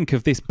do you think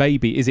of this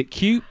baby? Is it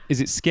cute? Is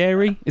it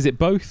scary? Is it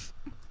both?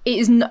 It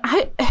is not,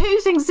 who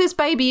thinks this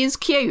baby is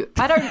cute?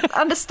 I don't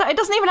understand. It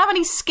doesn't even have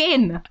any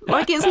skin.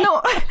 Like,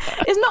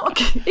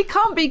 it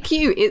can't be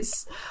cute.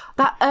 It's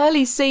that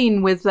early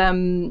scene with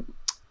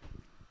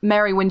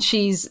Mary when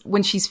she's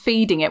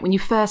feeding it, when you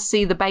first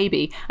see the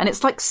baby, and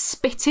it's like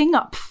spitting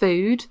up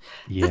food.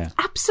 That's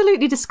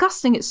absolutely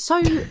disgusting. It's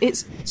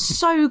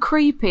so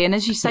creepy, and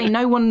as you say,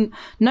 no one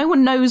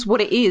knows what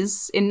it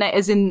is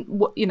as in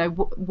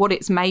what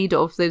it's made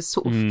of. There's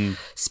sort of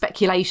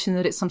speculation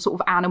that it's some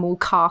sort of animal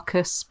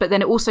carcass, but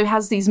then it also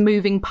has these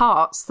moving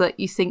parts that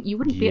you think you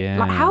wouldn't be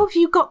like, how have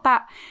you got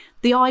that?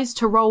 The eyes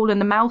to roll and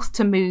the mouth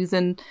to move,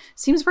 and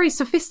seems very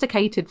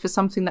sophisticated for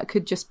something that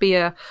could just be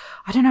I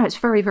don't know, it's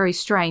very, very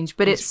strange,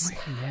 but it's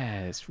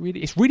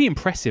really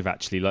impressive,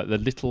 actually, like the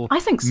little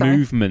so.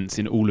 movements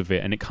in all of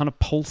it, and it kind of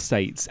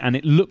pulsates, and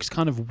it looks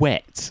kind of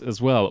wet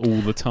as well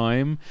all the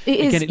time.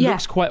 It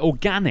looks quite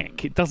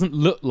organic. It doesn't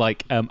look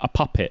like a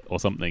puppet or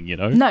something, you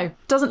know? No,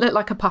 doesn't look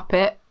like a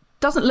puppet,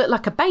 doesn't look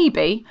like a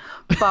baby,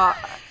 but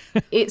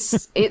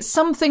it's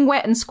something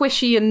wet and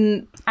squishy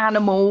and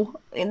animal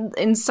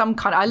in some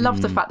kind. I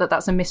love the fact that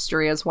that's a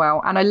mystery as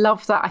well, and I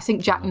love that. I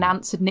think Jack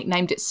Nance had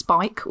nicknamed it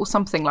Spike or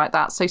something like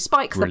that. So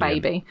Spike the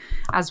baby,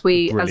 as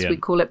we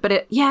call it. But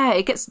it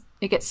gets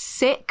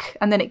sick,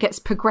 and then it gets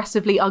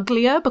progressively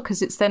uglier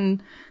because it's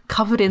then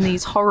covered in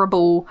these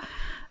horrible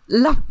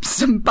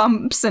lumps and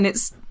bumps, and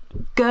it's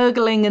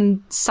gurgling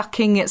and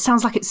sucking. It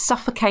sounds like it's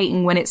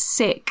suffocating when it's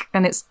sick,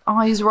 and its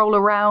eyes roll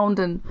around.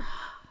 And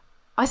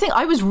I think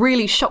I was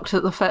really shocked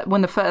at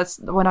when I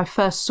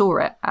first saw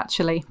it,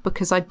 actually,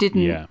 because I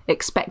didn't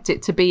expect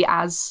it to be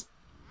as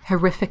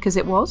horrific as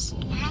it was.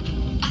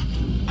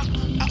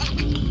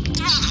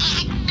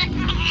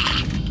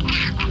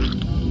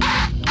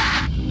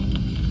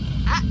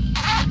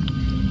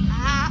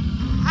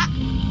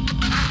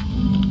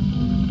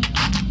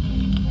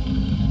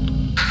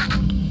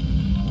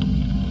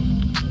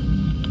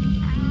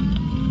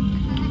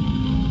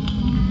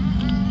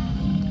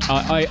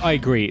 I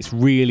agree. It's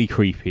really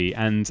creepy,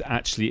 and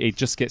actually, it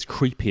just gets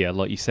creepier.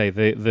 Like you say,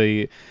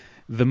 the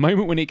the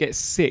moment when it gets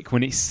sick,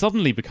 when it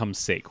suddenly becomes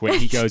sick, when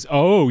he goes,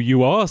 "Oh,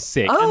 you are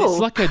sick," and it's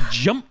like a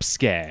jump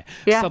scare.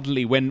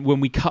 Suddenly, when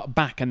we cut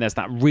back and there's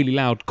that really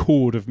loud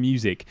chord of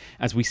music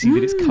as we see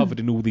that it's covered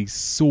in all these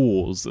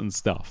sores and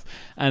stuff,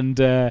 and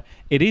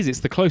it's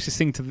the closest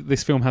thing to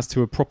this film has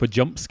to a proper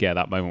jump scare.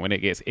 That moment when it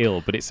gets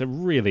ill, but it's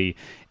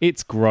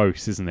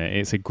gross, isn't it?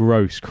 It's a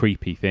gross,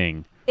 creepy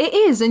thing. It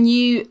is, and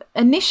you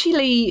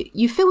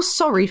feel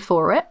sorry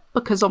for it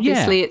because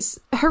obviously it's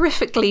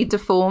horrifically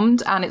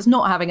deformed and it's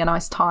not having a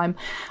nice time.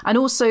 And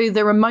also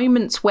there are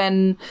moments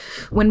when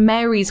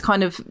Mary's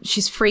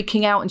she's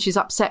freaking out and she's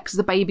upset because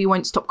the baby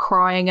won't stop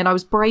crying, and I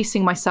was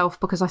bracing myself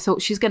because I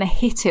thought she's going to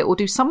hit it or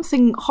do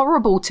something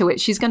horrible to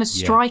it. She's going to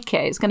strike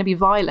it. It's going to be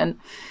violent.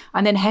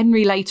 And then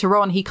Henry later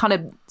on, he kind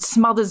of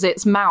smothers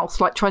its mouth,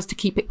 like tries to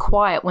keep it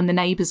quiet when the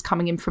neighbour's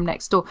coming in from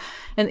next door.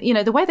 And, you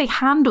know, the way they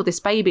handle this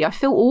baby, I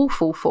feel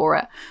awful for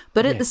it.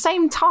 But at the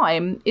same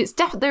time,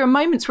 there are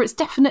moments where it's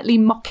definitely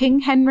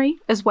mocking Henry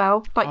as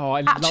well.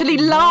 Like actually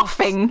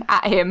laughing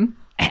at him.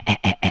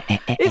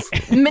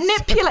 It's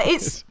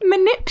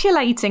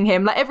manipulating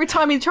him. Like every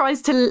time he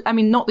tries to, I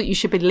mean, not that you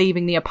should be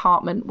leaving the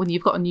apartment when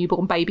you've got a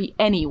newborn baby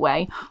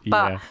anyway,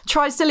 but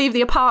tries to leave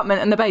the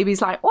apartment and the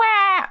baby's like, wah!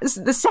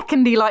 The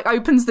second he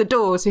opens the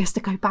door, so he has to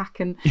go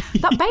back, and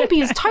that baby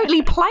is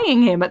totally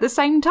playing him at the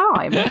same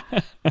time.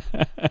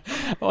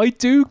 I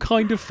do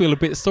kind of feel a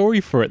bit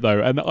sorry for it though,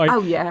 and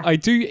I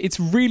do. It's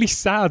really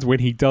sad when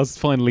he does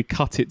finally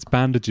cut its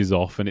bandages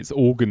off and its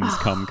organs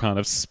come kind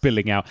of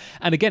spilling out.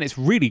 And again, it's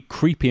really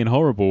creepy and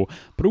horrible,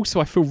 but also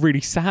I feel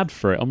really sad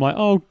for it. I'm like,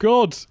 oh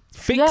God,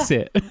 fix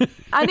it.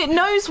 And it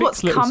knows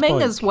what's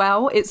coming as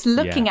well. It's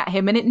looking at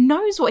him and it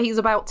knows what he's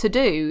about to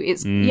do.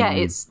 It's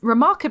it's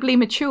remarkably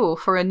mature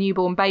for a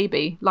newborn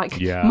baby,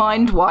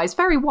 mind-wise,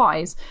 very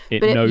wise.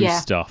 It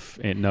knows stuff.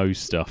 It knows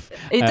stuff.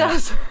 It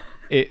does.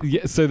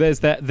 So there's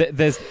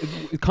there's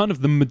kind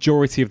of the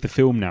majority of the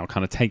film now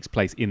kind of takes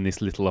place in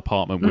this little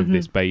apartment with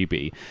this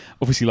baby.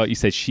 Obviously, like you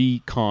said,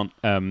 she can't.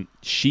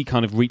 She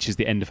kind of reaches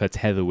the end of her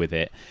tether with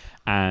it,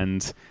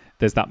 and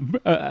there's that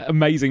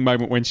amazing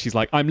moment when she's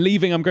like, I'm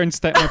leaving, I'm going to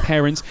stay at my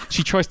parents.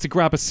 She tries to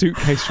grab a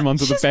suitcase from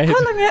under the bed. She's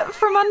pulling it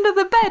from under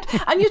the bed.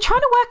 And you're trying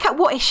to work out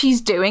what she's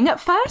doing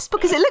at first,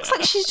 because it looks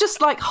like she's just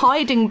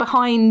hiding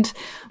behind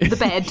the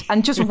bed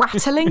and just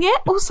rattling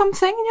it or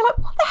something. And you're like,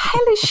 what the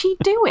hell is she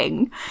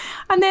doing?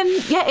 And then,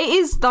 it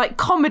is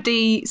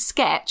comedy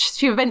sketch.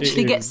 She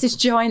eventually gets this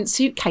giant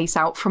suitcase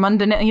out from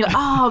underneath and you're like,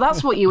 oh,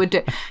 that's what you would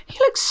do. You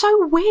look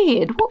so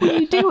weird. What were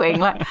you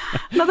doing?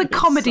 Another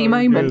comedy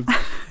moment.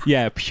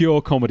 Yeah, pure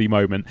comedy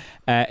moment.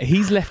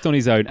 He's left on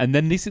his own, and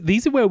then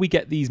these are where we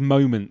get these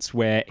moments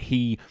where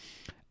he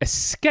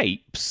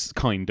escapes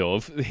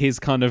his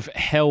kind of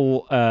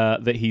hell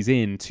that he's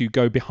in to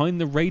go behind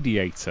the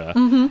radiator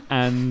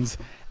and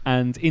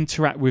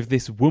interact with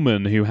this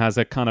woman who has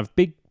a kind of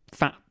big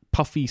fat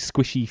puffy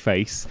squishy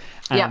face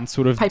and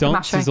sort of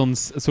dances on,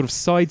 sort of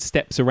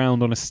sidesteps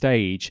around on a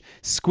stage,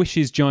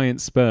 squishes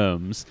giant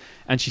sperms,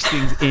 and she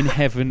sings In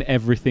Heaven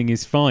Everything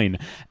Is Fine.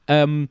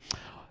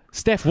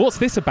 Steph, what's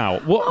this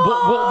about?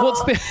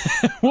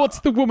 What's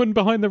the woman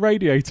behind the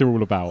radiator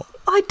all about?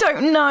 I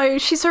don't know.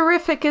 She's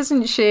horrific,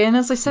 isn't she? And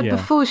as I said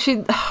before,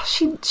 she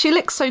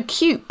looks so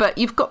cute, but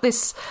you've got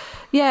this,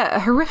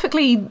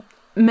 horrifically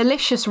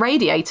malicious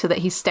radiator that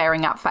he's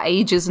staring at for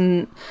ages.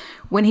 And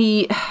when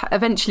he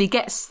eventually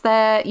gets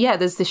there,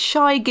 there's this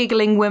shy,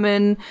 giggling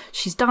woman.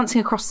 She's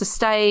dancing across the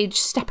stage,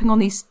 stepping on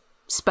these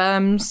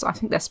sperms. I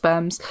think they're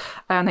sperms.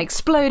 And they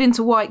explode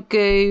into white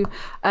goo.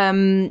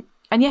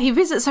 And he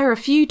visits her a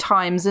few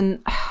times,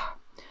 and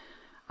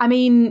I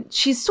mean,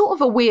 she's sort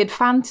of a weird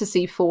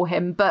fantasy for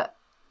him, but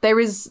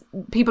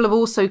people have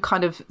also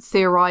kind of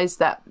theorized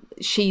that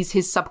she's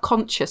his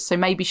subconscious, so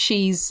maybe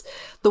she's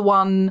the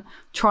one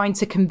trying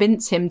to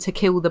convince him to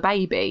kill the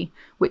baby,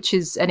 which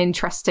is an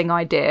interesting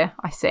idea,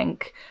 I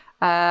think.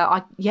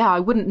 I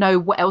wouldn't know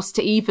what else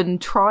to even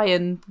try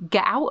and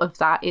get out of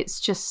that. It's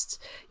just,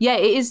 it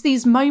is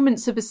these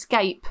moments of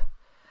escape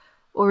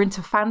or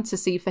into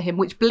fantasy for him,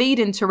 which bleed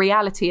into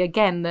reality.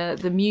 Again,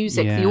 the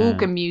music, the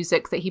organ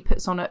music that he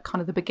puts on at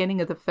kind of the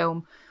beginning of the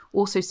film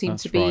also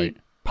seems to be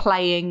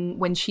playing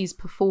when she's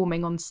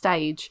performing on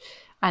stage,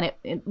 and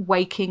it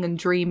waking and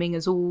dreaming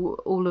is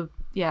all of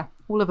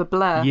a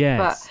blur.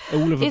 Yes, but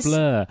all of a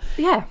blur.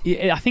 Yeah,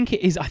 I think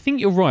it is. I think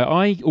you're right.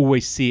 I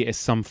always see it as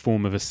some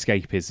form of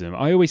escapism.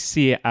 I always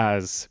see it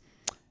as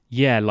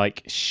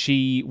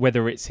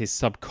whether it's his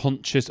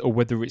subconscious or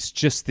whether it's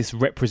just this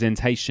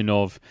representation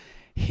of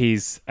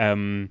his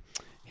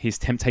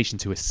temptation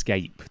to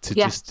escape, to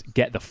just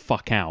get the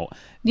fuck out,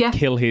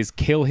 kill his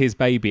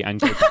baby, and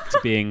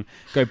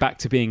go back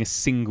to being a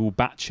single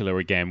bachelor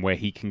again, where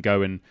he can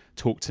go and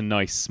talk to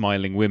nice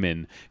smiling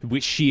women,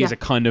 which she is a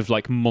kind of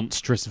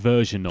monstrous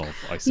version of,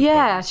 I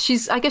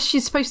suppose. I guess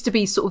she's supposed to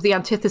be sort of the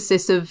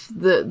antithesis of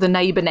the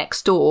neighbor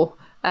next door.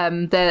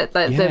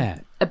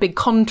 A big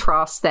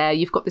contrast there.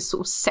 You've got this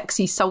sort of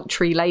sexy,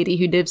 sultry lady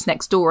who lives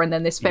next door, and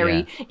then this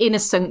very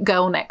innocent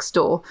girl next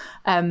door.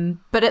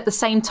 But at the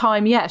same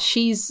time,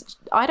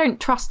 I don't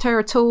trust her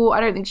at all. I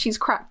don't think she's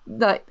cracked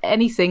like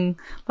anything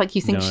like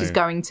you think she's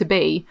going to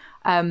be.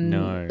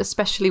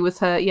 Especially with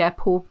her,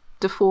 poor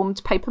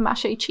deformed paper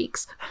mache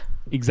cheeks.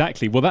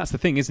 Exactly. Well, that's the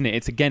thing, isn't it?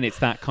 It's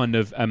that kind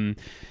of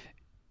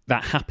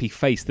that happy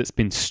face that's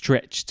been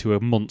stretched to a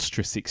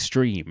monstrous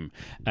extreme,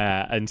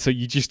 and so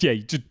you just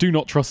do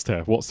not trust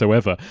her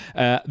whatsoever.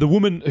 The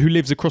woman who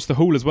lives across the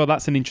hall as well,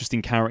 that's an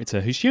interesting character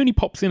who she only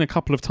pops in a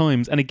couple of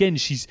times, and again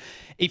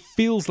it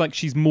feels like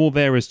she's more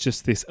there as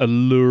just this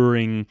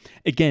alluring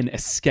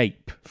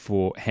escape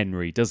for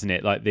Henry, doesn't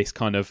it? Like this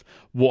kind of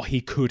what he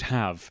could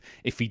have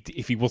if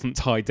he wasn't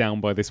tied down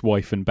by this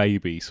wife and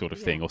baby sort of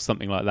thing, or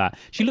something like that.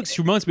 She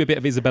reminds me a bit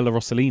of Isabella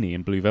Rossellini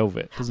in Blue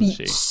Velvet, doesn't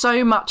she?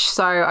 So much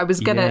so. I was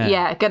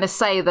gonna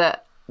say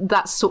that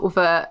that's sort of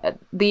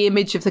the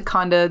image of the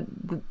kind of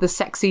the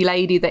sexy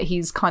lady that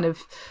he's kind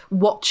of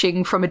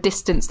watching from a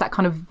distance. That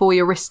kind of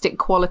voyeuristic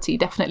quality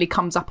definitely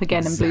comes up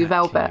again in Blue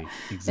Velvet.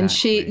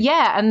 Exactly.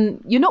 And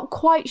and you're not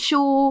quite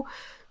sure,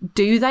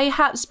 do they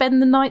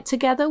spend the night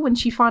together when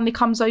she finally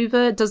comes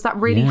over? Does that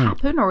really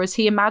happen, or is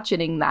he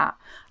imagining that?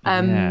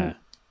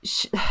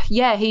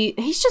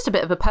 He's just a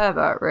bit of a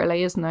pervert,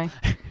 really, isn't he?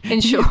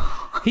 In short.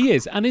 He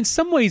is. And in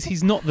some ways,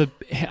 he's not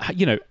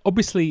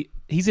obviously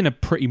he's in a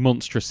pretty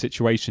monstrous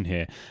situation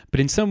here. But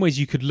in some ways,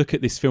 you could look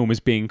at this film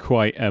as being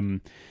quite,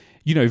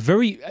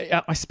 very,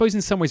 I suppose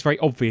in some ways, very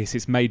obvious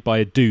it's made by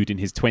a dude in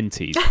his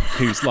 20s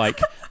who's like,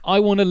 I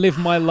want to live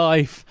my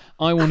life.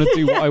 I want to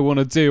do what I want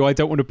to do. I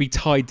don't want to be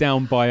tied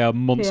down by a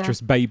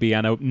monstrous baby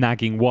and a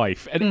nagging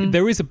wife. And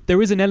there is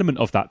an element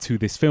of that to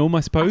this film,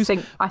 I suppose.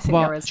 I think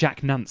there is.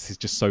 Jack Nance is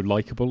just so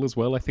likeable as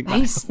well. I think that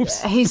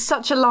helps. He's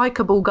such a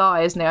likeable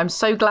guy, isn't he? I'm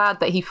so glad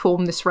that he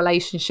formed this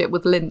relationship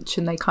with Lynch,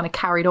 and they kind of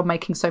carried on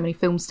making so many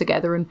films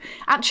together. And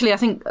actually, I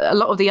think a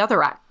lot of the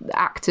other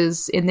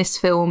actors in this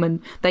film,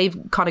 and they've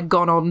kind of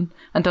gone on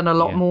and done a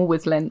lot more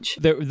with Lynch.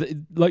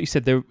 Like you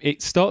said,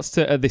 it starts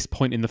to, at this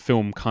point in the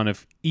film, kind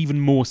of even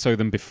more so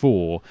than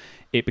before,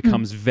 it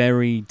becomes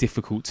very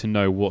difficult to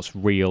know what's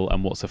real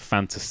and what's a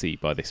fantasy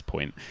by this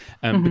point.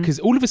 Because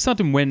all of a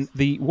sudden, when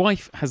the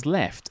wife has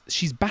left,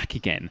 she's back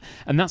again.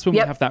 And that's when we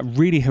have that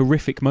really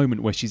horrific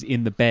moment where she's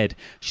in the bed.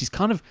 She's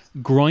kind of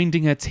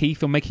grinding her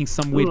teeth or making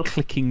some weird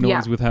clicking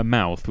noise with her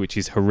mouth, which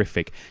is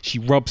horrific. She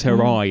rubs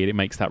her eye and it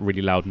makes that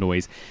really loud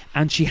noise.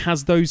 And she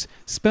has those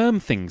sperm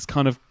things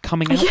kind of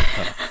coming out of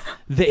her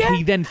that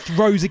he then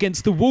throws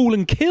against the wall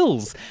and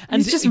kills.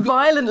 And he's just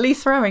violently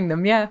throwing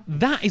them,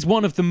 That is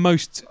one of the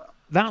most...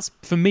 That's,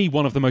 for me,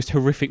 one of the most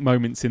horrific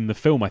moments in the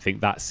film, I think,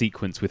 that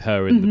sequence with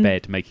her in the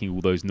bed making all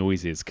those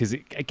noises. Because,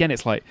 again,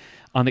 it's like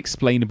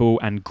unexplainable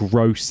and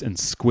gross and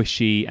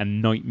squishy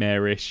and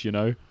nightmarish,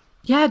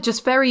 Yeah,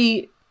 just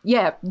very,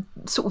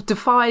 sort of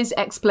defies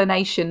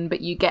explanation,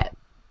 but you get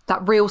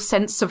that real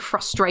sense of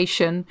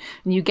frustration,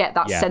 and you get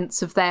that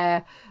sense of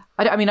their...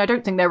 I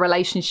don't think their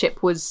relationship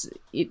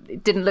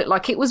it didn't look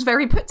like it was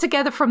very put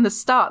together from the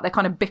start. They're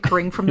kind of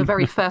bickering from the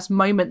very first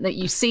moment that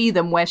you see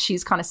them, where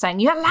she's kind of saying,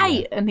 "You're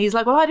late." And he's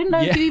like, "Well, I didn't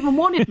know if you even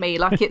wanted me."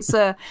 Like it's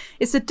a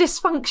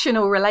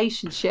dysfunctional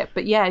relationship.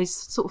 But he's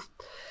sort of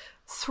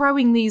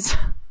throwing these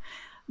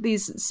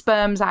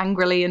sperms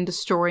angrily and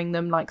destroying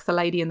them, like the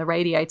lady in the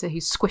radiator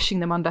who's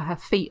squishing them under her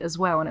feet as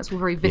well. And it's all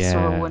very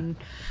visceral and...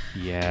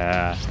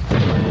 Yeah.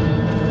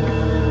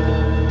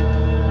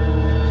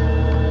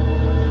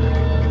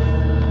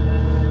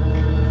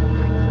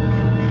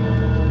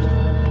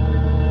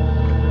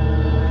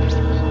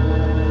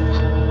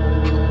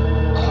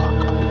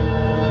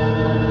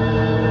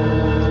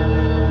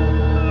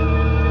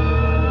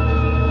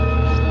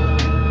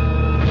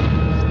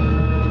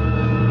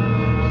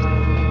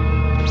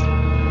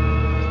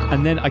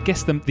 And then I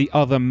guess the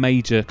other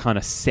major kind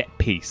of set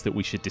piece that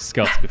we should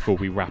discuss before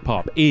we wrap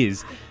up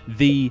is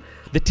the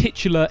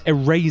titular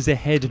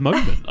Eraserhead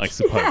moment, I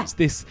suppose.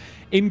 This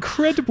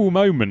incredible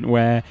moment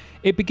where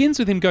it begins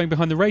with him going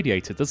behind the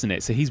radiator, doesn't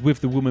it? So he's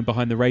with the woman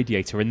behind the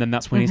radiator, and then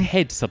that's when his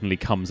head suddenly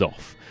comes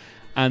off.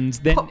 And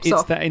then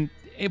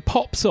it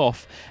pops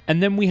off,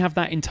 and then we have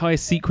that entire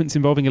sequence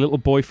involving a little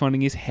boy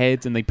finding his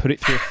head, and they put it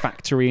through a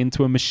factory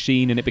into a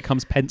machine, and it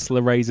becomes pencil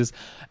erasers.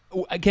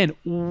 Again,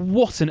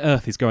 what on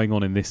earth is going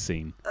on in this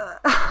scene?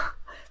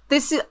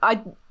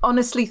 I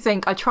honestly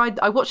think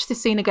I watched this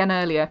scene again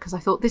earlier because I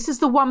thought this is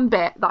the one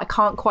bit that I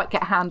can't quite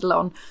get a handle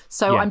on.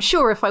 So I'm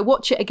sure if I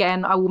watch it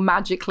again, I will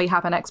magically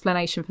have an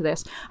explanation for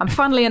this. And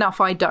funnily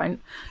enough, I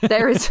don't.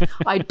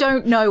 I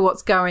don't know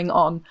what's going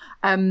on.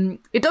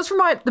 It does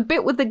remind the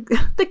bit with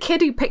the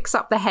kid who picks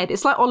up the head.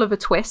 It's like Oliver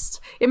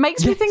Twist. It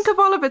makes me think of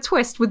Oliver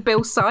Twist with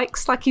Bill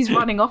Sikes, like he's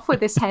running off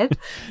with his head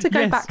to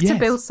go back to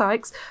Bill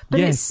Sikes.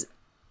 But it's...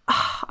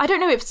 I don't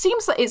know, it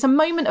seems like it's a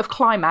moment of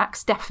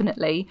climax,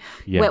 definitely,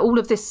 where all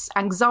of this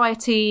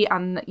anxiety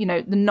and,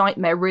 the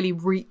nightmare really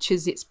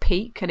reaches its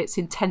peak and its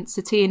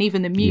intensity, and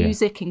even the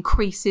music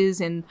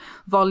increases in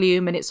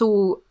volume, and it's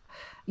all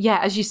yeah,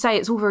 as you say,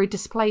 it's all very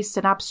displaced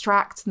and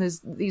abstract, and there's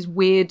these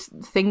weird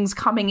things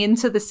coming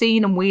into the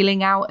scene and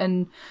wheeling out,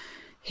 and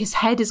his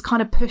head is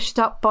kind of pushed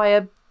up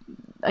by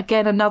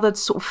another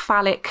sort of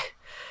phallic.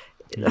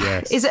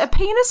 Yes. Is it a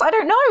penis? I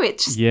don't know. It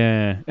just I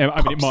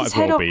mean, it might as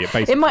well be.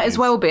 It might as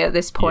well be at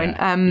this point.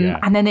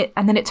 And then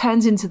it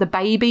turns into the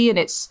baby, and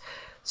it's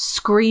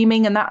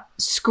screaming, and that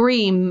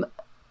scream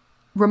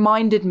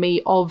reminded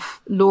me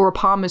of Laura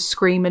Palmer's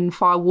scream in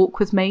Fire Walk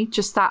with Me.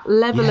 Just that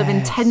level of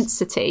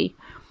intensity.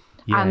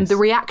 And the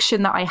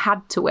reaction that I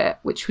had to it,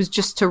 which was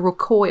just to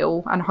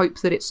recoil and hope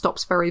that it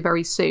stops very,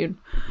 very soon.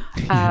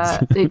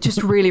 It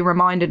just really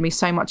reminded me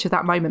so much of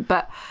that moment.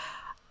 But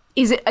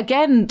is it,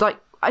 again, like,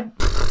 I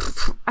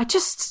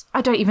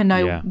don't even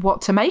know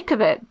what to make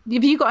of it.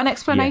 Have you got an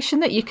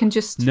explanation that you can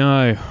just...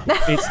 No.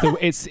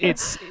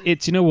 It's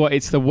you know what?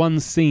 It's the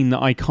one scene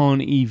that I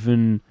can't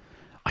even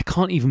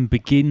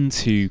begin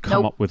to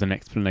come up with an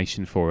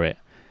explanation for it.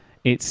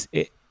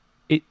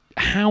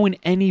 How in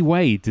any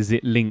way does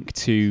it link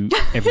to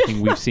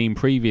everything we've seen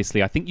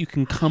previously? I think you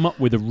can come up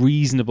with a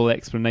reasonable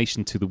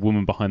explanation to the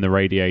woman behind the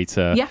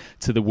radiator,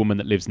 to the woman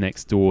that lives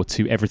next door,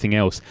 to everything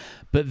else.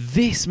 But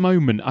this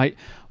moment,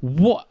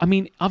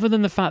 other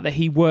than the fact that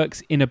he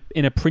works in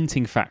a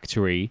printing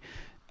factory,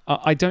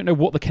 I don't know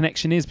what the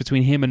connection is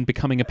between him and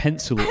becoming a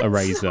pencil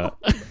eraser.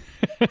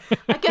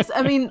 I guess,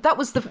 I mean,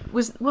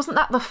 wasn't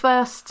that the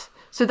first...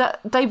 So that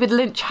David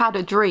Lynch had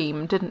a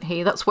dream, didn't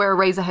he? That's where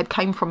Eraserhead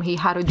came from. He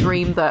had a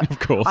dream that of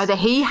course. Either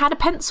he had a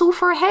pencil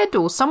for a head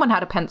or someone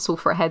had a pencil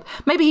for a head.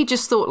 Maybe he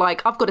just thought,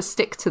 like, I've got to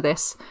stick to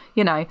this.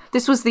 You know,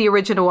 this was the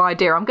original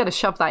idea. I'm going to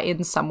shove that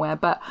in somewhere.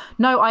 But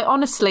no, I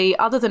honestly,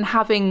 other than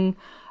having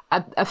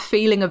a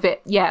feeling of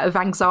it, of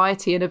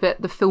anxiety and of it,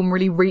 the film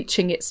really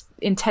reaching its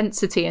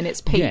intensity and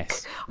its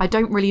peak, I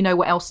don't really know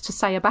what else to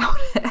say about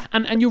it.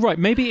 And you're right.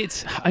 Maybe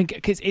it's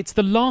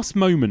the last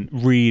moment,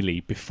 really,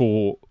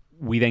 before...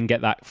 we then get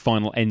that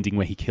final ending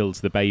where he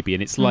kills the baby,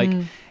 and it's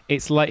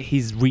like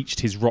he's reached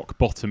his rock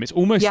bottom. It's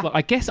almost like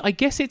I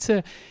guess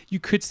you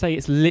could say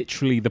it's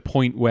literally the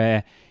point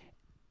where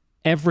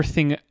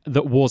everything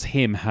that was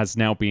him has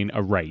now been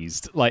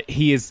erased. Like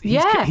he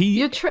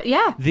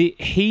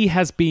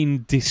has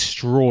been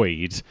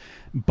destroyed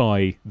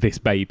by this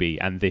baby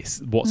and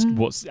this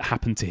what's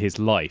happened to his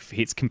life.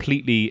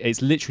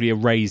 It's literally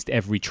erased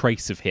every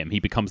trace of him. He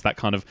becomes that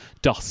kind of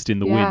dust in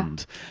the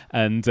wind.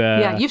 And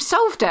you've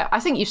solved it. I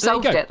think you've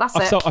solved it. That's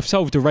it. I've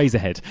solved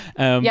Eraserhead.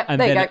 There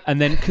you go.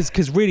 And then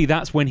because really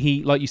that's when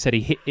he, like you said,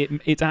 he hit it.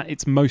 It's at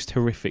its most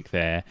horrific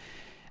there,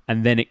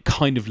 and then it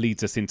kind of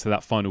leads us into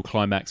that final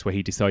climax where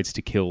he decides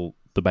to kill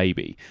the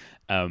baby.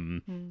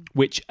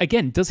 Which,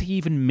 again, does he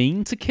even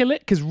mean to kill it?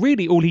 Because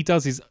really all he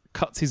does is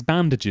cuts his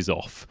bandages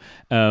off,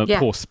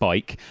 poor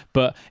Spike.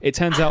 But it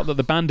turns out that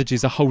the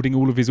bandages are holding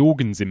all of his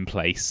organs in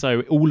place,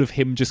 so all of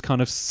him just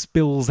kind of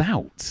spills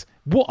out.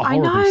 What a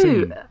horrible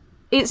scene.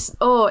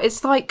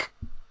 It's like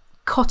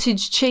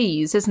cottage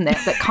cheese, isn't it?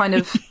 That kind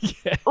of,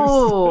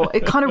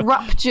 it kind of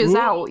ruptures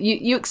out.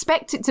 You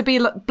expect it to be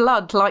like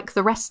blood like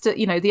the rest of,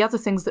 the other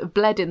things that have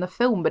bled in the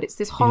film, but it's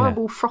this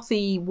horrible,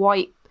 frothy,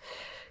 white,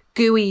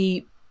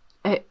 gooey...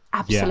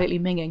 absolutely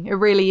minging. It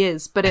really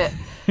is. But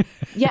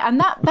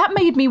and that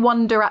made me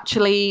wonder,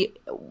 actually,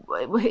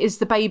 is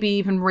the baby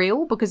even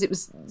real? Because it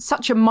was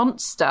such a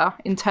monster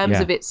in terms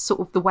of its sort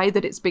of the way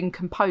that it's been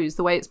composed,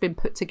 the way it's been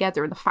put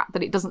together, and the fact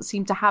that it doesn't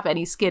seem to have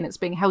any skin. It's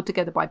being held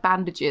together by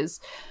bandages.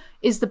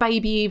 Is the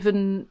baby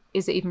even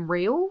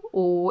real?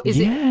 Or is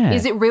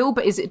it real,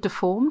 but is it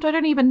deformed? I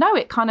don't even know.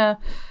 It kind of...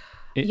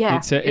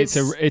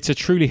 It's a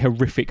truly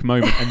horrific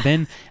moment,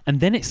 and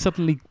then it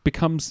suddenly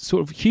becomes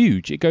sort of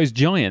huge. It goes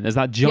giant. There's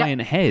that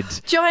giant head.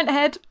 Giant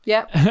head.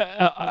 Yeah.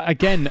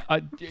 Again,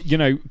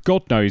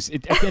 God knows.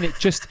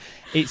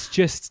 It's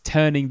just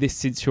turning this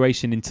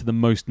situation into the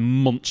most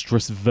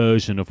monstrous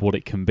version of what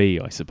it can be,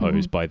 I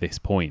suppose, by this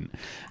point.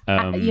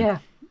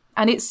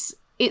 And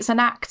it's an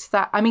act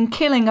that, I mean,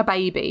 killing a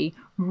baby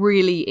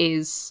really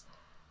is.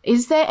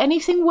 Is there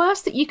anything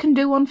worse that you can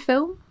do on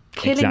film?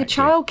 Killing a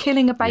child,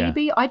 killing a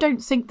baby? Yeah. I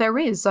don't think there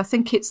is. I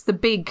think it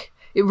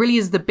really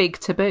is the big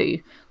taboo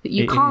that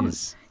you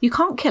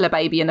can't kill a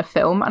baby in a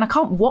film, and I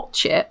can't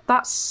watch it.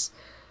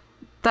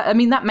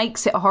 That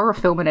makes it a horror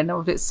film in and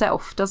of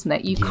itself, doesn't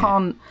it? You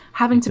can't,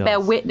 having to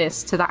bear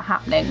witness to that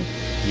happening.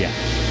 Yeah.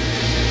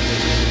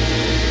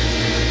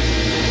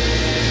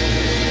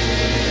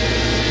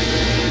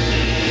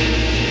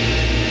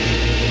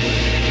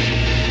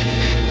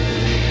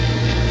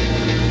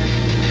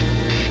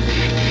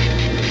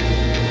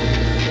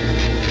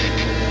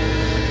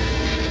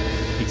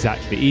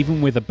 Exactly.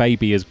 Even with a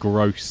baby as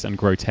gross and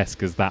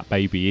grotesque as that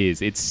baby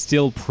is, it's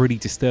still pretty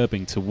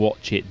disturbing to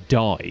watch it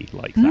die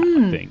like that,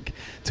 I think.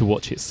 To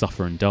watch it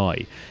suffer and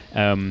die.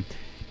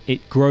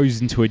 It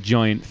grows into a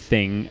giant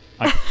thing.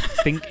 I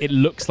think it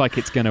looks like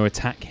it's going to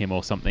attack him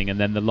or something, and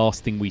then the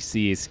last thing we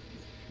see is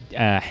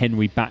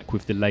Henry back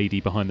with the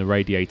lady behind the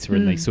radiator,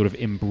 and they sort of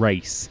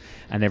embrace,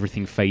 and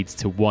everything fades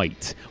to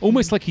white.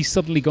 Almost like he's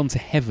suddenly gone to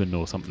heaven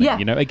or something.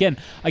 Again,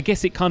 I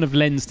guess it kind of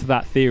lends to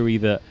that theory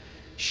that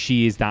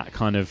she is that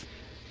kind of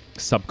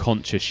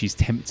subconscious, she's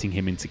tempting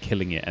him into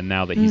killing it, and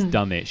now that he's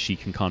done it, she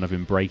can kind of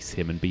embrace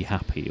him and be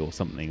happy or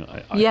something.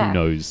 Who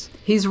knows?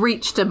 He's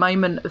reached a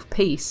moment of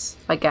peace,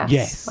 I guess.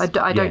 Yes. I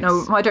don't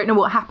know. I don't know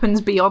what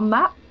happens beyond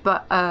that,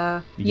 but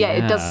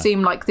it does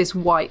seem like this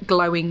white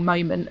glowing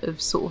moment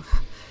of sort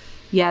of,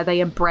 they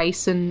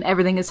embrace and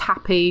everything is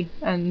happy,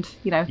 and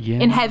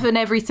in heaven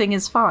everything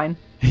is fine.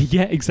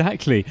 Yeah,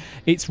 exactly.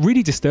 It's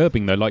really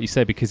disturbing, though, like you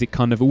said, because it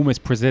kind of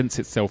almost presents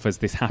itself as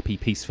this happy,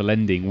 peaceful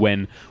ending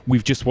when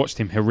we've just watched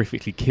him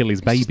horrifically kill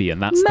his baby,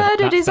 and that's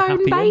murdered his the own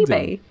happy baby.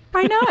 ending.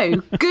 I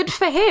know. Good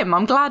for him.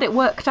 I'm glad it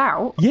worked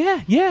out.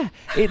 Yeah.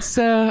 It's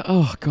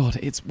oh god,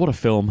 it's what a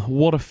film,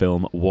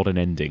 what an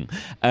ending.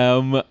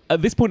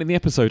 At this point in the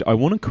episode, I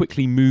want to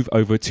quickly move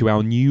over to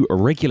our new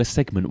regular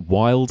segment,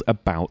 Wild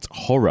About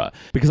Horror,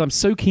 because I'm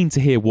so keen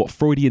to hear what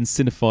Freudian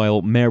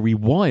cinephile Mary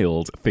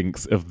Wild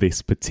thinks of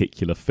this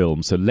particular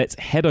film. So let's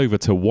head over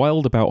to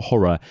Wild About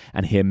Horror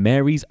and hear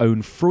Mary's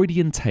own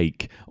Freudian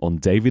take on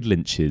David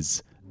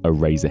Lynch's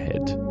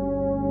Eraserhead.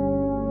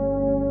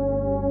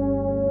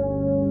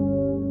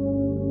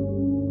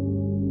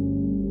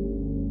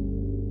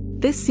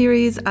 This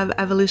series of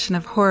Evolution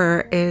of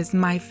Horror is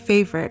my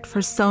favorite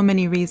for so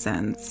many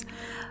reasons,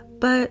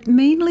 but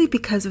mainly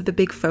because of the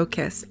big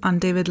focus on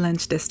David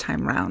Lynch this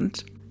time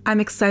round. I'm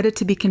excited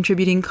to be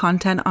contributing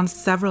content on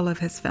several of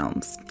his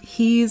films.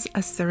 He's a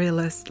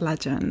surrealist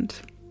legend.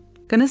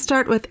 Gonna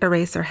start with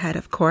Eraserhead,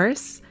 of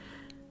course.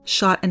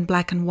 Shot in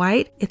black and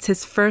white, it's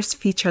his first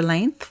feature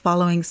length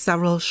following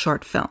several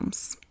short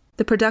films.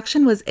 The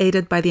production was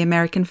aided by the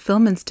American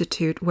Film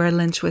Institute, where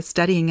Lynch was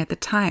studying at the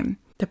time.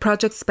 The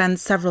project spent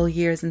several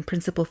years in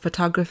principal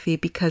photography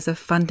because of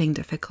funding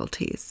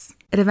difficulties.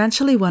 It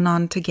eventually went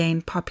on to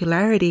gain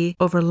popularity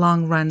over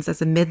long runs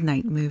as a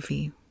midnight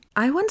movie.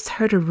 I once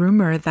heard a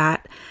rumor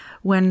that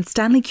when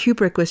Stanley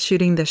Kubrick was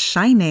shooting The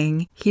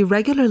Shining, he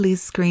regularly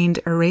screened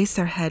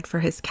Eraserhead for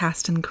his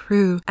cast and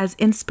crew as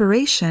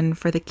inspiration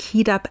for the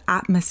keyed-up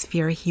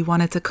atmosphere he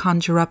wanted to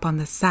conjure up on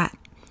the set.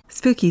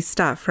 Spooky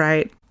stuff,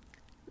 right?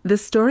 The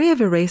story of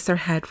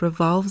Eraserhead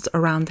revolves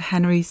around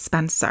Henry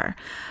Spencer,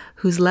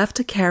 who's left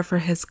to care for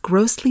his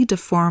grossly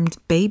deformed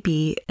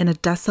baby in a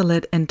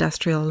desolate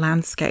industrial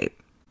landscape.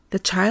 The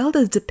child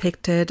is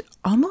depicted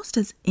almost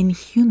as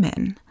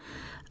inhuman,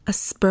 a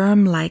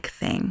sperm-like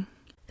thing.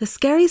 The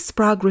scary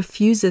Sprague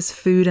refuses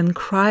food and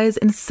cries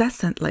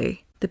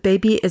incessantly. The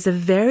baby is a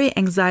very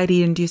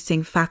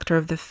anxiety-inducing factor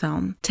of the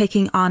film,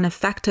 taking on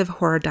effective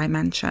horror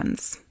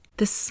dimensions.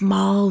 This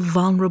small,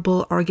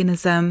 vulnerable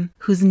organism,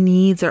 whose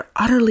needs are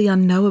utterly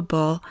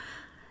unknowable,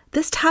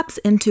 this taps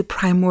into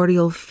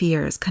primordial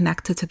fears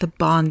connected to the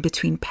bond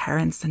between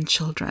parents and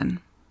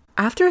children.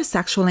 After a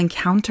sexual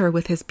encounter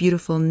with his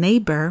beautiful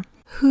neighbor,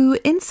 who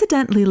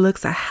incidentally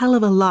looks a hell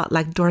of a lot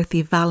like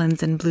Dorothy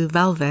Valens in Blue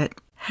Velvet,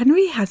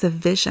 Henry has a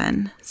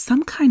vision,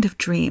 some kind of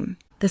dream.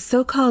 The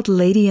so-called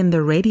Lady in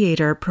the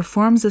Radiator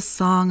performs a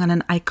song on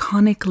an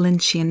iconic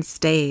Lynchian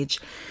stage,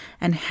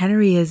 and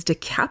Henry is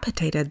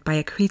decapitated by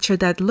a creature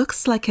that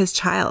looks like his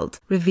child,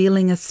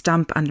 revealing a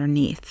stump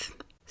underneath.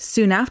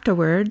 Soon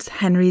afterwards,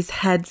 Henry's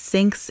head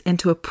sinks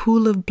into a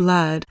pool of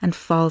blood and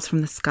falls from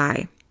the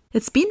sky.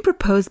 It's been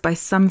proposed by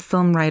some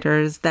film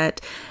writers that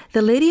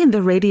the Lady in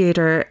the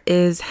Radiator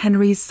is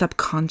Henry's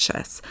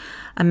subconscious,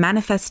 a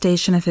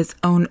manifestation of his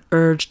own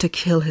urge to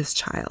kill his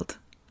child.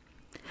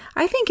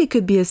 I think it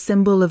could be a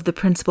symbol of the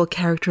principal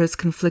character's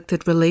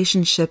conflicted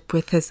relationship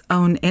with his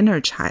own inner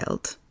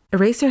child.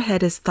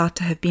 Eraserhead is thought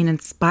to have been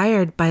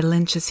inspired by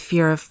Lynch's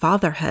fear of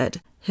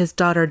fatherhood. His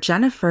daughter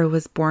Jennifer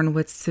was born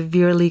with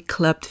severely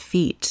clubbed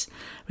feet,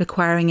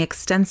 requiring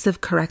extensive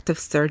corrective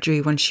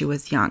surgery when she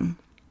was young.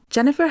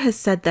 Jennifer has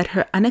said that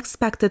her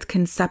unexpected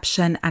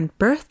conception and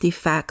birth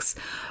defects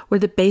were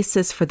the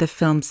basis for the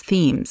film's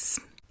themes.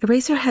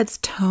 Eraserhead's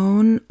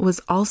tone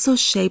was also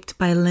shaped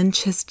by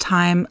Lynch's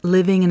time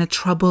living in a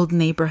troubled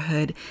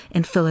neighborhood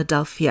in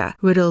Philadelphia,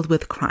 riddled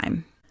with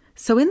crime.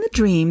 So in the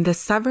dream, the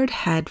severed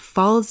head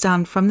falls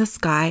down from the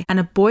sky and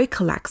a boy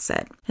collects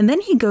it. And then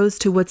he goes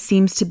to what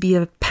seems to be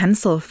a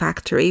pencil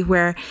factory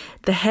where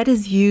the head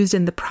is used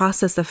in the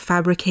process of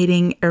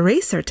fabricating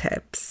eraser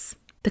tips.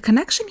 The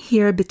connection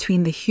here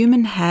between the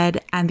human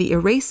head and the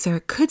eraser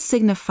could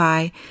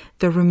signify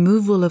the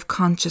removal of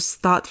conscious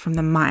thought from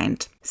the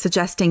mind,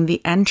 suggesting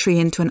the entry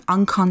into an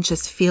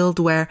unconscious field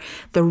where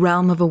the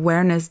realm of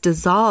awareness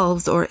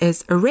dissolves or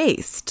is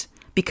erased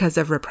because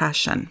of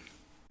repression.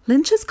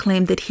 Lynch has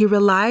claimed that he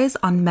relies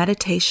on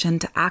meditation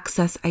to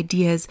access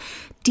ideas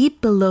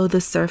deep below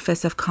the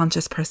surface of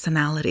conscious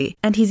personality,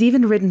 and he's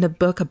even written a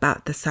book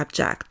about the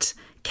subject,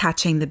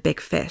 Catching the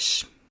Big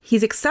Fish.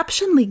 He's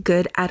exceptionally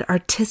good at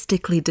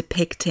artistically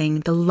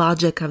depicting the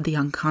logic of the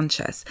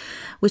unconscious,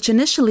 which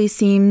initially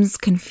seems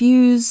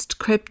confused,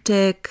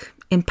 cryptic,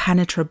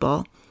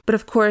 impenetrable. But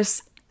of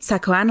course,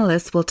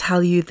 psychoanalysts will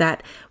tell you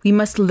that we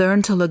must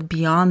learn to look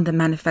beyond the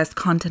manifest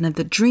content of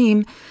the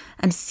dream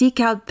and seek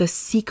out the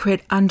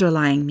secret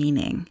underlying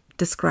meaning,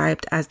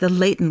 described as the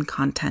latent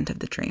content of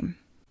the dream.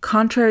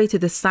 Contrary to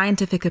the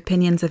scientific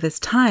opinions of his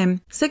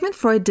time, Sigmund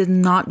Freud did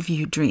not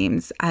view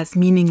dreams as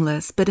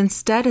meaningless, but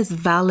instead as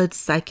valid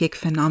psychic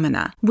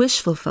phenomena,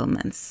 wish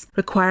fulfillments,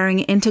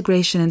 requiring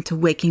integration into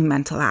waking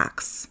mental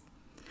acts.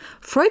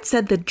 Freud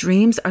said that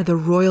dreams are the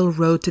royal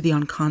road to the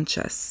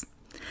unconscious.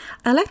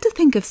 I like to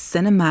think of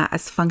cinema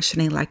as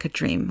functioning like a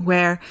dream,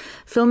 where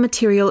film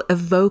material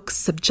evokes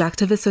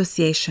subjective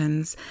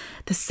associations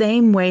the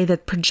same way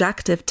that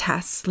projective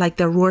tests like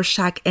the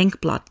Rorschach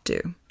inkblot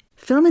do.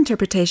 Film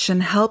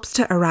interpretation helps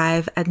to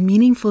arrive at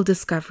meaningful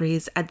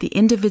discoveries at the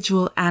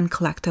individual and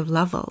collective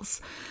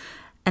levels.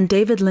 And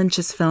David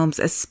Lynch's films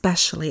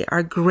especially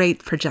are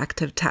great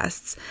projective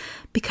tests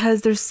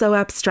because they're so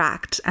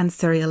abstract and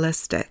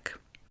surrealistic.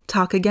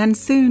 Talk again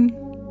soon.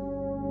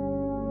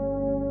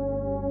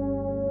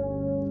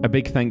 A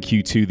big thank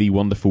you to the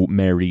wonderful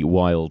Mary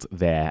Wild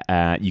there.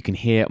 You can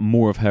hear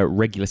more of her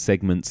regular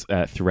segments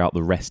throughout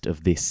the rest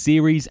of this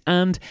series.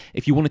 And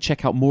if you want to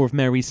check out more of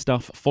Mary's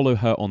stuff, follow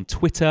her on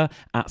Twitter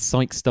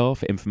 @PsychStar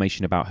for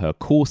information about her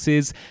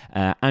courses.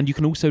 And you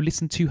can also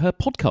listen to her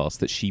podcast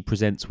that she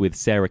presents with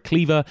Sarah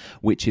Cleaver,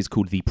 which is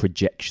called the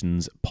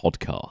Projections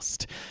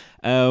Podcast.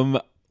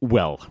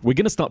 Well, we're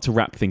going to start to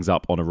wrap things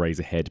up on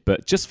Eraserhead,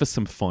 but just for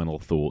some final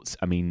thoughts,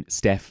 I mean,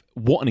 Steph,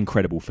 what an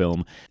incredible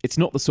film. It's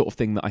not the sort of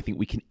thing that I think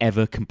we can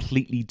ever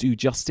completely do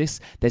justice.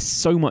 There's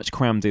so much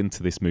crammed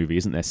into this movie,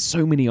 isn't there?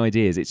 So many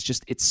ideas.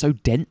 It's so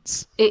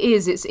dense. It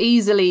is. It's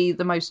easily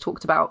the most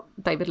talked about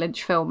David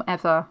Lynch film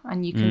ever,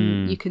 and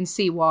you can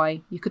see why.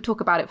 You could talk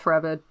about it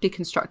forever,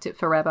 deconstruct it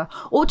forever,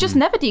 or just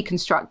never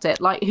deconstruct it.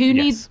 Like,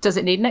 does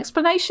it need an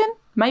explanation?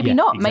 Maybe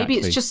not. Exactly. Maybe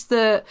it's just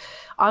the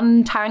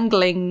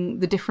untangling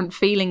the different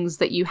feelings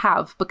that you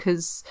have.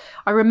 Because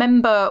I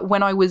remember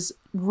when I was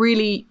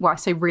I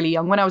say really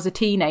young, when I was a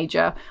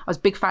teenager, I was a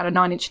big fan of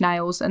Nine Inch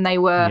Nails, and they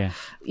were,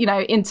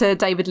 into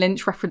David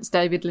Lynch, referenced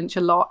David Lynch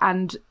a lot.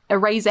 And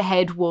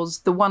Eraserhead was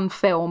the one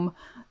film,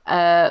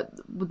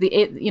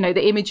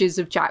 the images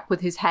of Jack with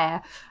his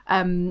hair,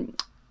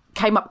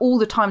 came up all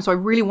the time, so I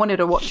really wanted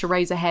to watch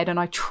Eraserhead, and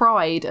I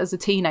tried as a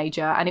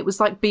teenager, and it was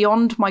like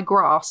beyond my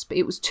grasp.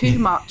 It was too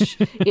much.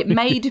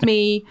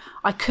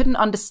 I couldn't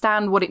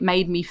understand what it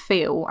made me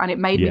feel, and it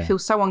made me feel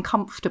so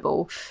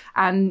uncomfortable.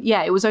 And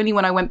it was only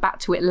when I went back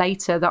to it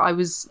later that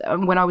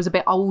when I was a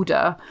bit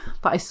older,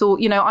 that I thought,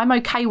 I'm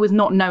okay with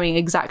not knowing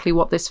exactly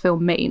what this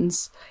film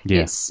means.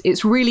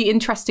 It's really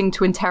interesting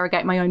to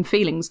interrogate my own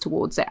feelings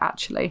towards it,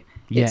 actually.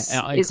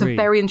 It's a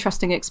very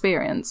interesting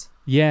experience.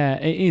 Yeah,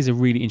 it is a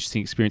really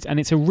interesting experience, and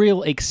it's a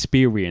real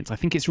experience. I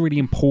think it's really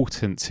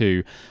important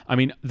to,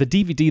 the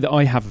DVD that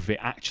I have of it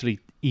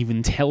actually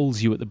even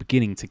tells you at the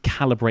beginning to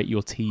calibrate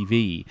your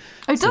TV.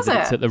 Oh, does it?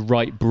 It's at the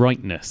right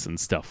brightness and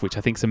stuff, which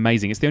I think is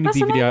amazing. It's the only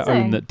DVD I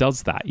own that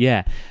does that,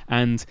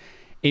 and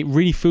it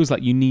really feels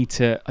like you need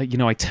to,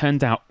 I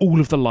turned out all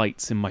of the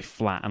lights in my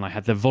flat and I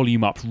had the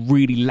volume up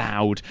really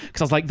loud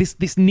because I was like,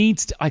 this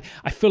needs to, I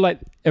feel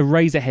like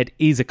Eraserhead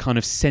is a kind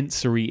of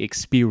sensory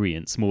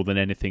experience more than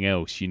anything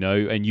else,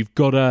 and you've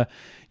got to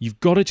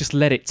just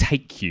let it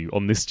take you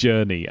on this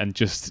journey and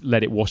just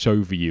let it wash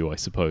over you, I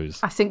suppose.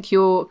 I think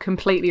you're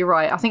completely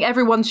right. I think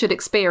everyone should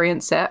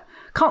experience it.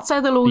 Can't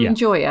say they'll all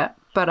enjoy it,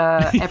 but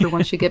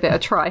everyone should give it a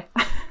try.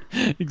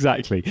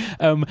 Exactly.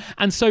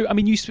 And so,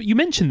 you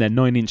mentioned there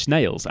Nine Inch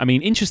Nails.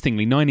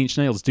 Interestingly, Nine Inch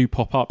Nails do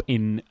pop up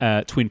in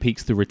Twin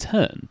Peaks: The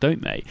Return,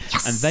 don't they?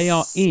 Yes! And they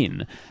are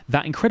in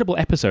that incredible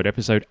episode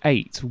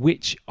 8,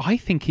 which I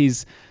think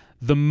is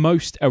the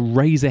most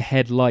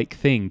Eraserhead-like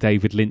thing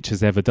David Lynch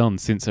has ever done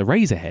since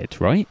Eraserhead,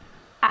 right?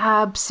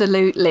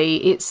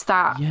 Absolutely. It's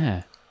that...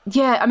 Yeah,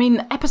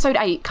 episode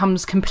 8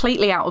 comes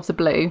completely out of the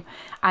blue,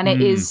 and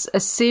it is a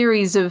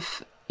series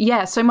of...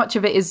 so much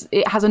of it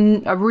has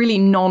a really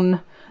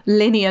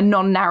non-linear,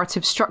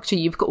 non-narrative structure.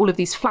 You've got all of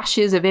these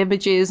flashes of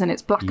images, and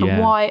it's black and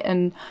white,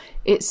 and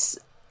it's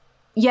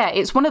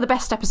one of the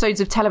best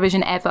episodes of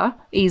television ever,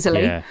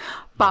 easily.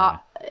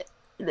 But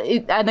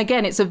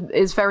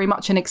it's very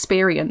much an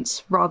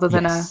experience rather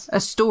than a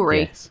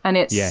story. And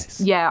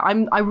it's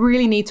I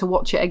really need to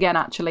watch it again,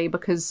 actually,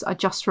 because I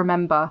just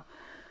remember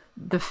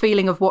the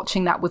feeling of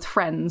watching that with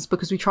friends,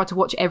 because we tried to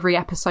watch every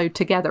episode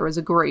together as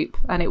a group,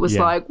 and it was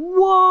like,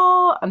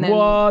 what? And then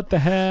what the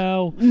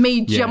hell?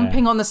 Me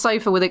jumping on the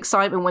sofa with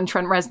excitement when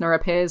Trent Reznor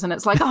appears, and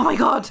it's like, oh my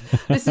God,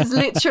 this is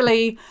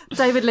literally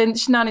David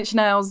Lynch, Nine Inch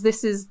Nails.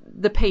 This is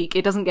the peak.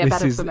 It doesn't get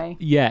better for me.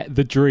 Yeah,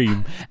 the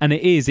dream. And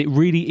it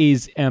really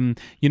is,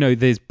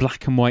 there's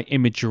black and white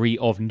imagery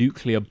of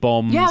nuclear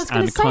bombs. Yeah, I was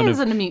going to say kind there's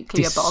a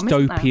nuclear bomb,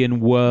 isn't there? Dystopian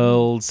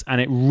worlds, and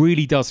it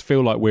really does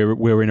feel like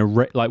we're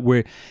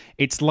in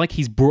it's like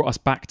he's brought us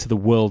back to the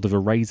world of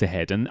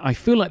Eraserhead, and I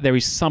feel like there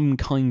is some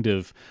kind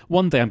of...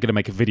 One day I'm going to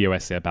make a video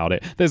essay about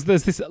it. There's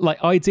this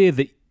idea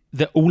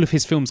that all of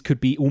his films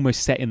could be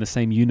almost set in the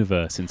same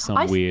universe in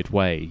some weird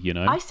way,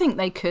 I think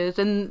they could,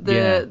 and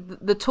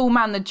the Tall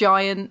Man, the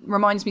Giant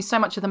reminds me so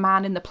much of The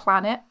Man in the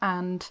Planet,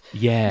 and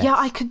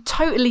I could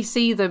totally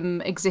see them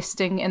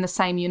existing in the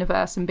same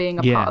universe and being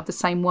a part of the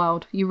same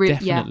world. You really,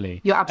 definitely,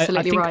 you're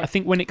absolutely right. I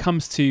think when it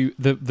comes to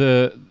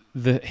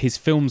his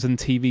films and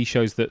TV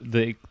shows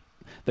that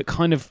that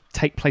kind of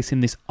take place in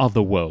this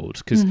other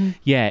world. Because,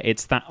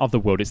 it's that other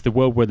world. It's the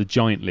world where the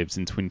giant lives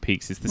in Twin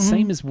Peaks. It's the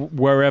same as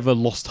wherever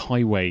Lost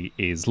Highway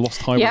is.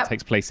 Lost Highway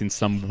takes place in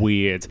some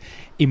weird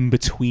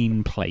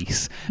in-between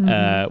place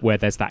where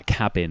there's that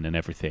cabin and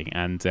everything.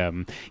 And,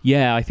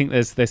 I think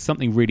there's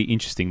something really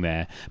interesting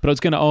there. But I was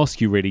going to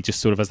ask you really, just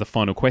sort of as the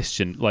final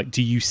question, like,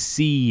 do you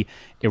see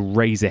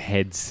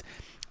Eraserhead's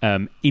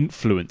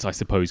influence, I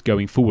suppose,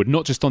 going forward,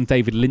 not just on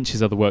David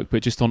Lynch's other work,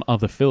 but just on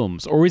other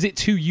films? Or is it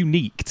too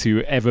unique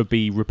to ever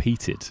be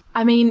repeated?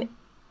 I mean,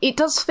 it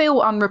does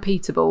feel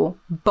unrepeatable,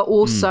 but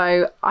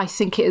also I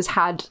think it has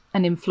had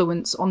an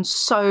influence on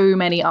so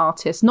many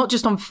artists, not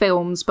just on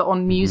films, but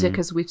on music,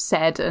 as we've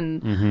said,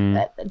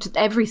 and just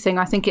everything.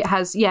 I think it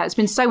has, it's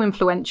been so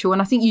influential.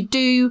 And I think you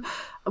do,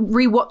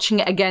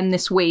 rewatching it again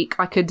this week,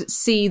 I could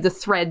see the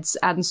threads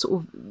and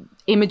sort of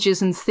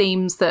images and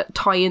themes that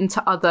tie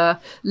into other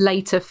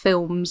later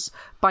films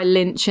by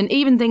Lynch, and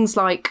even things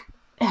like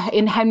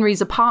in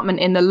Henry's apartment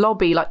in the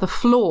lobby, like the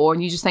floor,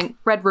 and you just think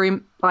Red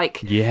Room,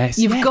 like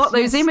you've got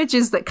those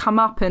images that come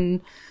up.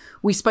 And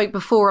we spoke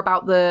before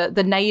about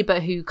the neighbor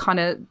who kind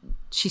of,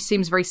 she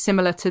seems very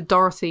similar to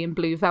Dorothy in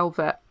Blue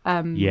Velvet.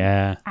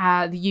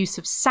 The use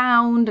of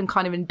sound and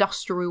kind of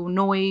industrial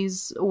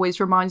noise always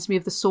reminds me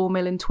of the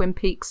sawmill in Twin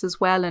Peaks as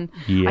well. And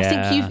I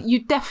think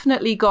you've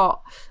definitely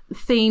got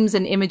themes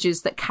and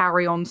images that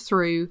carry on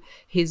through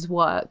his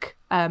work.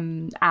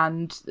 And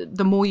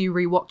the more you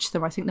rewatch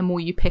them, I think the more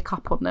you pick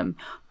up on them.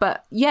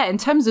 But in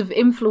terms of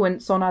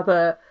influence on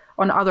other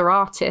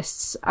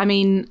artists, I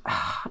mean,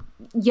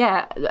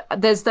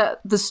 there's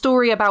the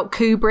story about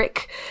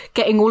Kubrick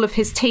getting all of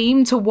his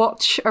team to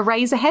watch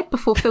Eraserhead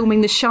before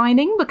filming The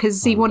Shining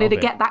because he wanted to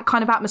get that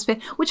kind of atmosphere,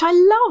 which I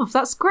love.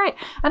 That's great.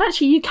 And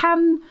actually,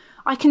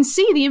 I can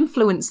see the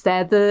influence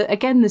there.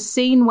 The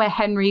scene where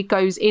Henry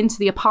goes into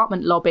the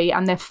apartment lobby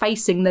and they're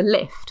facing the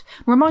lift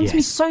reminds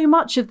me so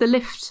much of the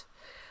lift.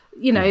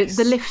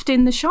 The lift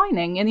in The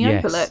Shining, in the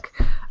Overlook.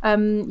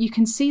 You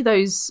can see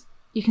those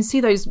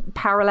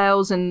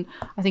parallels, and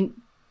I think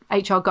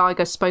H.R.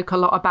 Geiger spoke a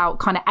lot about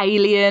kind of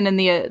Alien and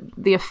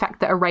the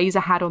effect that Eraser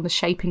had on the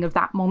shaping of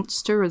that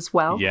monster as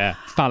well. Yeah,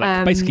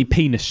 phallic, basically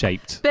penis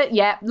shaped. But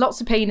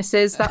lots of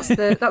penises. That's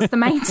the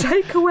main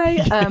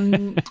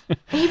takeaway.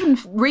 Even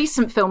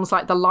recent films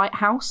like The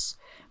Lighthouse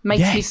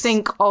makes me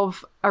think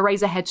of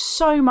Eraserhead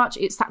so much.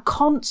 It's that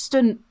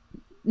constant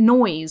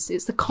noise.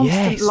 It's the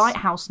constant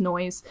lighthouse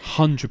noise.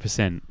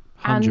 100%.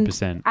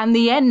 100%. And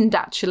the end,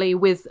 actually,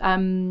 with where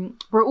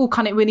it all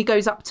kind of, when he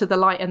goes up to the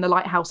light and the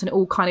lighthouse and it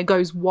all kind of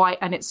goes white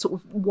and it's sort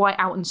of white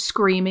out and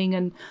screaming,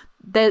 and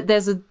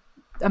there's a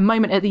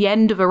moment at the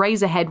end of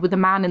Eraserhead with the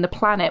man in the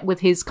planet with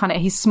his kind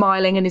of, he's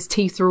smiling and his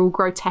teeth are all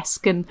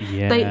grotesque, and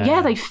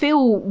they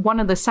feel one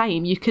and the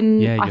same. You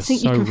can I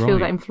think you can feel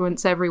that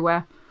influence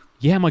everywhere.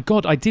 Yeah, my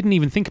God, I didn't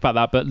even think about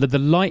that, but the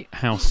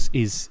lighthouse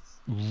is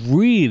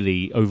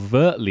really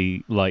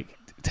overtly like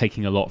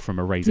taking a lot from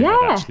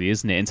Eraserhead, actually,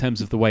 isn't it? In terms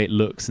of the way it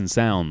looks and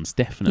sounds,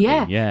 definitely.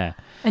 Yeah.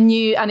 And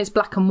it's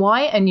black and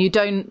white, and you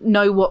don't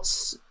know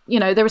what's,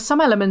 there are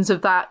some elements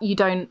of that you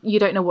don't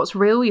know what's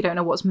real, you don't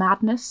know what's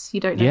madness, you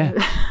don't know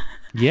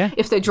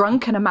if they're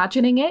drunk and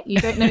imagining it, you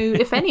don't know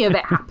if any of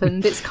it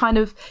happened. It's kind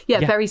of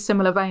very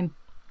similar vein.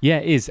 Yeah,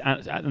 it is,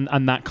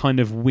 and that kind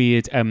of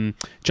weird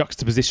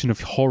juxtaposition of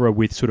horror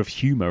with sort of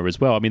humour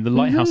as well. I mean, The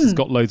Lighthouse has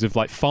got loads of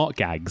like fart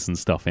gags and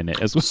stuff in it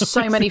as well.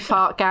 So many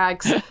fart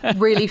gags,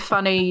 really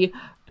funny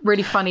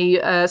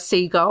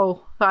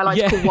seagull that I like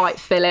to call White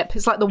Phillip.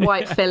 It's like the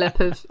White Phillip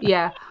of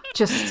really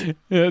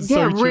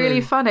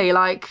funny.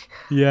 Like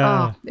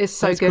it's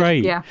so good.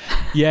 Great.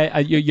 Yeah,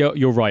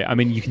 you're right. I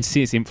mean, you can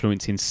see its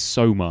influence in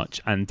so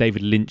much, and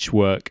David Lynch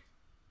work.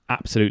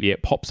 Absolutely,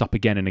 it pops up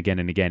again and again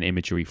and again,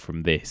 imagery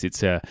from this.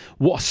 It's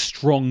what a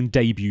strong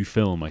debut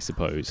film, I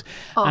suppose.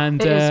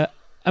 And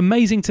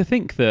amazing to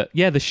think that,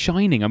 The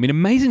Shining. I mean,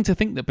 amazing to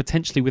think that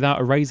potentially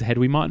without Eraserhead,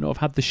 we might not have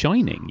had The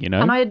Shining,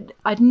 And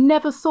I'd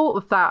never thought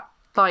of that,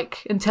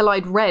 like, until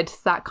I'd read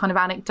that kind of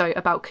anecdote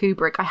about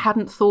Kubrick. I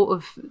hadn't thought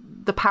of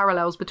the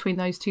parallels between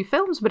those two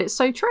films, but it's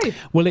so true.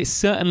 Well, it's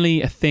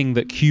certainly a thing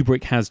that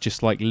Kubrick has,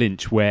 just like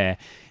Lynch, where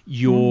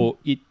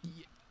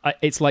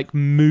it's like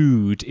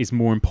mood is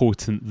more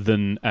important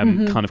than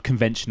kind of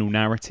conventional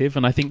narrative,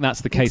 and I think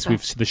that's the case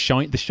with The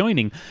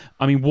Shining.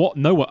 I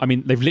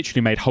mean, they've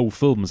literally made whole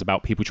films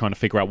about people trying to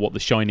figure out what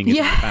The Shining is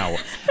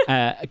about,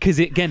 because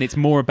it's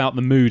more about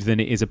the mood than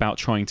it is about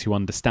trying to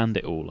understand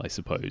it all, I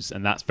suppose,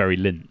 and that's very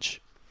Lynch.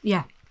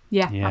 Yeah,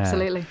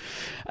 absolutely.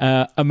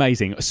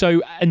 Amazing.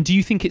 So, and do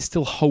you think it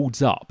still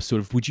holds up? Sort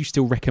of, would you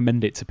still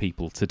recommend it to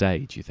people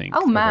today, do you think?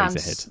 Oh man,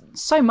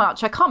 so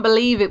much. I can't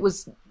believe it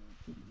was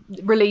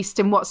released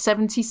in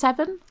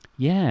 77?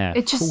 Yeah,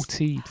 it's just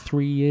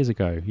 43 years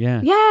ago.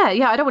 Yeah.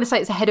 I don't want to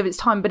say it's ahead of its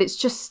time, but it's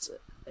just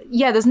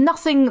there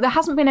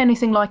hasn't been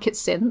anything like it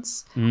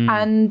since,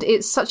 and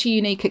it's such a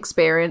unique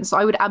experience.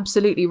 I would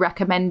absolutely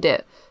recommend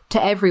it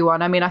to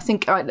everyone. I mean, I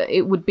think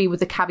it would be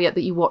with the caveat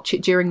that you watch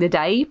it during the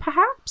day,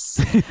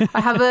 perhaps.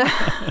 I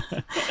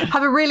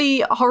have a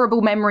really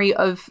horrible memory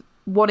of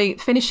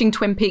finishing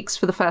Twin Peaks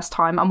for the first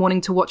time and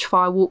wanting to watch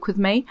Fire Walk with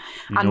Me.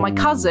 And my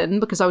cousin,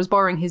 because I was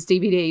borrowing his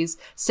DVDs,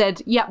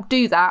 said, yep,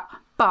 do that,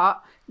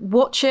 but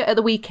watch it at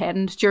the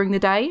weekend during the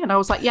day. And I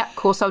was like, yeah, of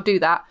course I'll do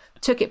that.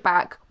 Took it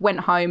back,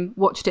 went home,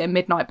 watched it at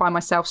midnight by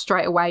myself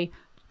straight away.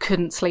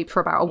 Couldn't sleep for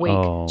about a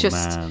week.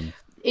 Man.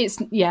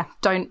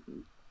 Don't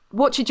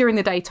watch it during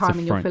the daytime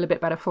and you'll feel a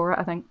bit better for it,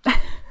 I think.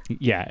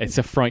 Yeah, it's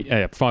a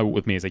Fire Walk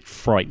with Me is a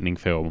frightening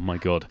film. Oh my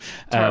God.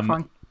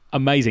 Terrifying.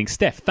 Amazing.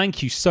 Steph,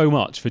 thank you so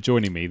much for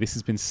joining me. This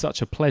has been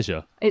such a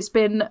pleasure. It's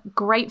been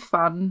great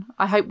fun.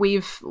 I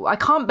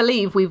can't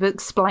believe we've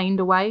explained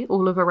away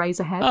all of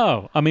Eraserhead.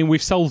 Oh, I mean,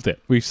 we've solved it.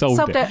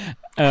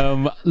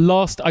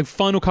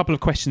 Final couple of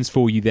questions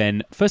for you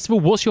then. First of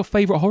all, what's your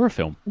favourite horror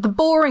film? The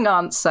boring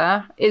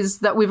answer is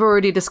that we've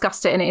already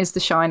discussed it, and it is The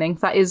Shining.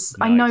 That is,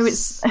 nice. I know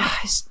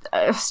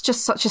it's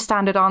just such a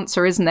standard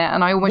answer, isn't it?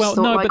 And I almost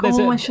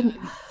I shouldn't...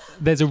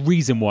 There's a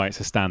reason why it's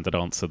a standard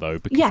answer, though,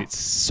 because it's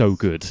so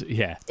good.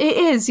 Yeah, it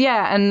is.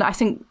 Yeah, and I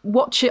think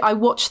I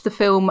watched the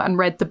film and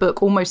read the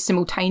book almost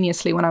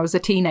simultaneously when I was a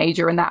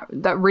teenager, and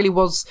that really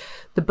was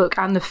the book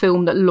and the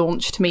film that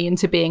launched me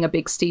into being a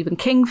big Stephen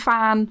King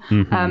fan.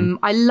 Mm-hmm.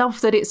 I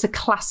love that it's a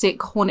classic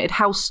haunted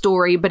house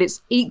story, but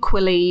it's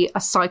equally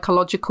a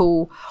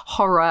psychological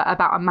horror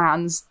about a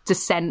man's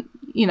descent,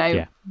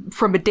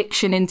 from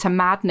addiction into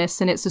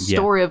madness, and it's a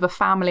story of a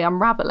family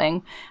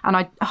unraveling, and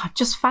I'm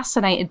just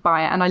fascinated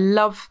by it. And I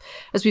love,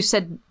 as we've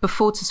said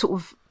before, to sort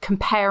of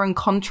compare and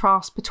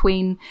contrast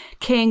between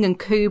King and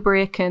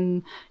Kubrick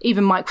and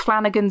even Mike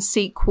Flanagan's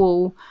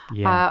sequel.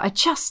 It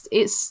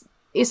is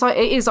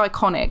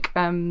iconic.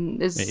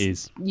 It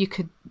is. You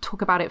could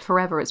talk about it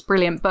forever. It's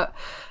brilliant. But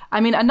I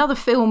mean, another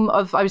film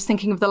I was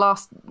thinking of the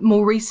last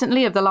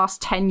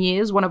 10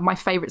 years, one of my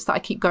favourites that I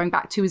keep going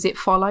back to is It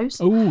Follows.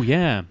 Oh,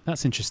 yeah.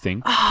 That's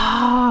interesting.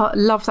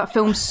 Love that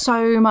film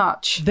so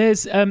much.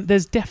 There's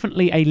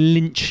definitely a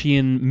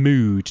Lynchian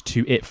mood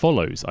to It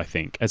Follows, I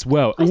think, as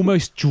well.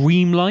 Almost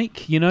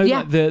dreamlike,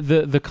 like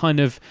the kind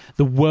of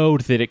the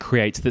world that it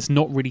creates that's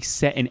not really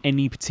set in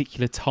any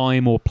particular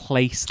time or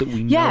place that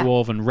we know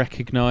of and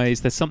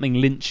recognise. There's something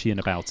Lynchian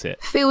about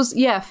it. Feels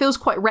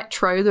quite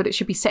retro, that it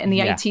should be set in the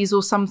 80s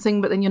or something,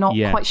 but then you're not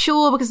quite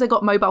sure because they've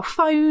got mobile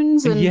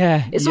phones and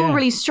it's all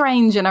really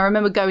strange. And I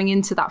remember going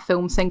into that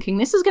film thinking,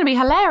 this is going to be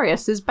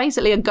hilarious. There's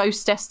basically a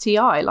ghost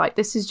STI. Like,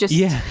 this is just,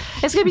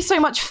 it's going to be so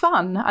much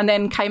fun. And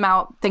then came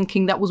out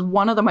thinking that was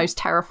one of the most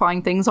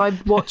terrifying things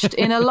I've watched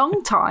in a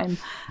long time.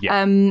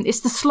 It's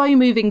the slow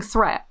moving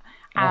threat.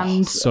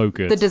 And so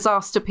good. The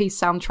Disaster Piece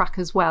soundtrack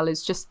as well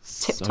is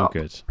just tip top. So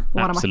good.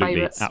 One of my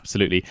favourites.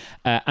 Absolutely.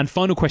 And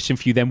final question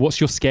for you then. What's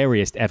your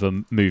scariest ever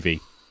movie?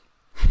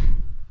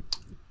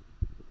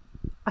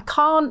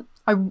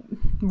 I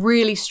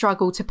really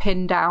struggle to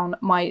pin down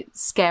my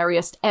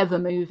scariest ever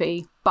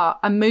movie, but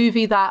a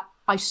movie that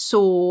I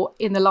saw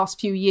in the last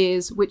few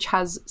years, which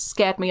has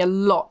scared me a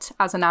lot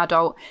as an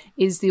adult,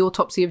 is The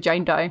Autopsy of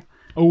Jane Doe.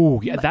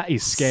 Oh, yeah, that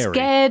is scary.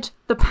 Scared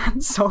the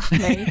pants off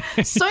me.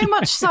 So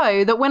much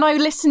so that when I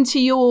listened to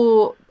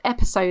your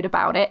episode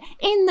about it,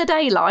 in the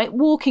daylight,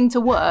 walking to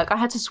work, I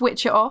had to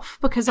switch it off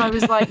because I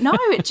was like, no,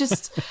 it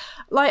just...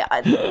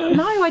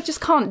 I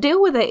just can't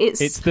deal with it.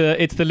 It's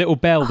the little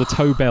bell, the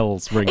toe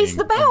bells ringing. It's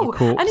the bell,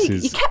 and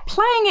he kept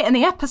playing it in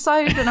the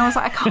episode, and I was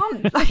like,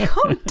 I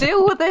can't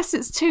deal with this.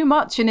 It's too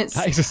much, and it's.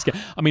 That is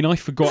I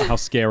forgot how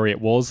scary it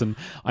was, and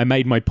I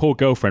made my poor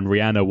girlfriend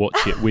Rihanna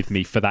watch it with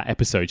me for that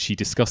episode. She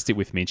discussed it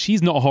with me, and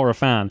she's not a horror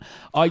fan.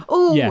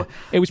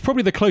 It was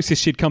probably the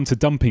closest she'd come to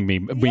dumping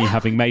me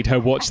having made her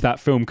watch that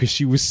film because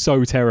she was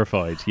so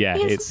terrified. Yeah,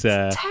 it's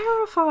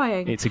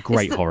terrifying. It's a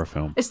great horror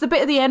film. It's the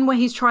bit at the end where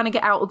he's trying to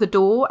get out of the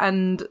door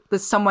and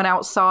there's someone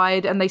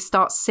outside and they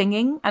start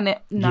singing and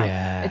it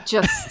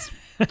just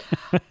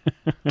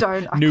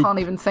can't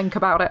even think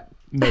about it.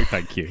 No,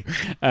 thank you.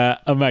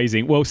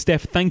 Amazing. Well,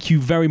 Steph, thank you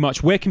very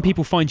much. Where can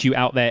people find you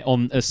out there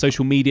on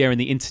social media and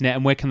the internet,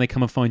 and where can they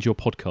come and find your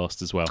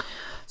podcast as well?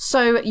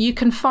 So you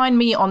can find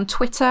me on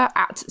Twitter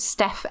at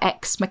Steph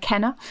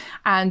McKenna,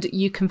 and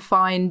you can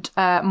find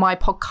my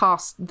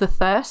podcast, The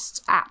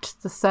Thirst, at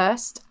The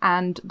Thirst,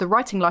 and the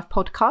Writing Life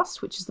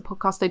podcast, which is the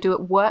podcast I do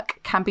at work,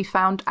 can be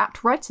found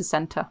at Writers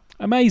Centre.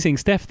 Amazing.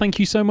 Steph, thank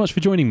you so much for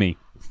joining me.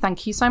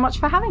 Thank you so much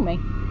for having me.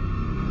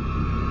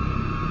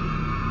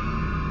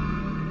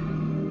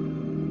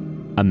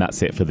 And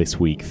that's it for this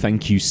week.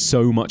 Thank you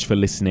so much for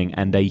listening,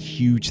 and a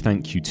huge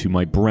thank you to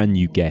my brand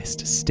new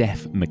guest,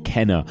 Steph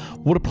McKenna.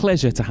 What a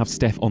pleasure to have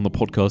Steph on the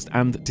podcast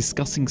and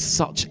discussing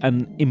such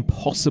an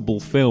impossible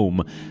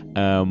film.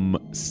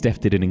 Steph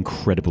did an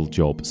incredible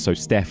job. So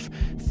Steph,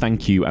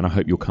 thank you, and I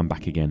hope you'll come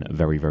back again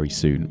very, very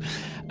soon.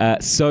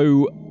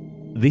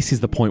 This is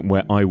the point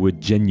where I would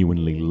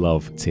genuinely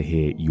love to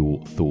hear your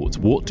thoughts.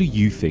 What do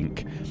you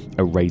think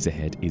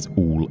Eraserhead is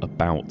all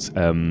about?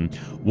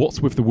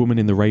 What's with the woman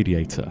in the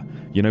radiator?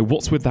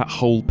 What's with that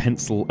whole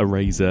pencil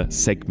eraser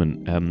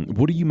segment?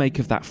 What do you make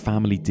of that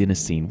family dinner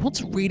scene?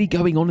 What's really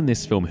going on in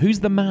this film? Who's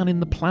the man in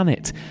the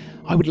planet?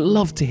 I would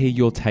love to hear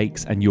your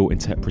takes and your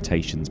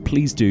interpretations.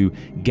 Please do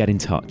get in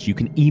touch. You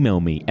can email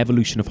me,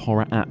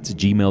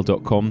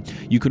 evolutionofhorror@gmail.com.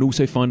 You can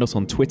also find us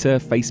on Twitter,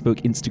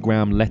 Facebook,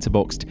 Instagram,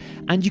 Letterboxd,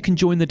 and you can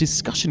join the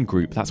discussion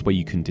group. That's where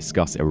you can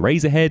discuss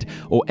Eraserhead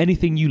or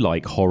anything you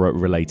like horror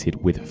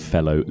related with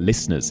fellow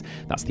listeners.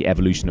 That's the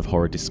Evolution of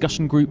Horror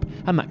discussion group,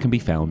 and that can be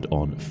found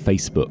on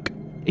Facebook.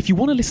 If you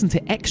want to listen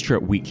to extra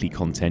weekly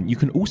content, you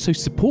can also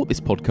support this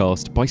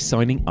podcast by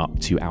signing up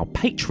to our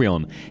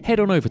Patreon.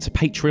 Head on over to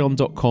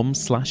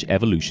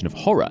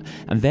patreon.com/evolutionofhorror.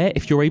 And there,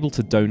 if you're able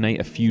to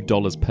donate a few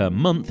dollars per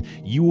month,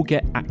 you will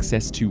get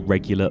access to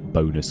regular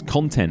bonus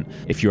content.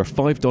 If you're a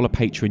 $5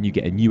 patron, you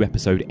get a new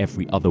episode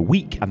every other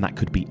week, and that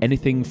could be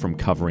anything from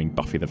covering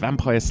Buffy the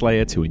Vampire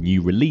Slayer to a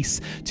new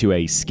release to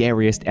a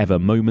scariest ever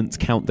moments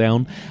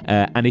countdown.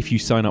 And if you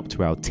sign up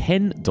to our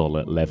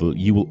 $10 level,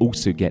 you will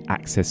also get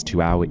access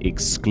to our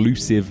exclusive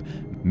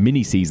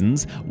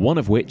mini-seasons, one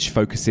of which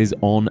focuses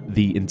on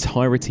the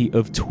entirety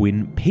of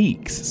Twin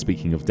Peaks.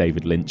 Speaking of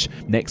David Lynch,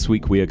 next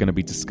week we are going to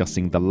be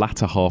discussing the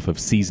latter half of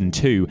Season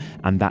 2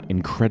 and that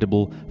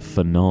incredible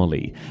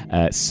finale.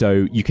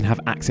 So you can have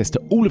access to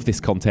all of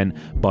this content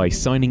by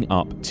signing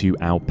up to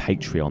our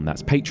Patreon.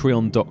 That's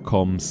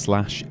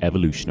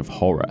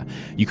patreon.com/evolutionofhorror.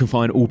 You can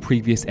find all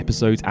previous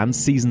episodes and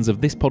seasons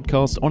of this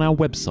podcast on our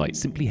website.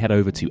 Simply head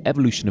over to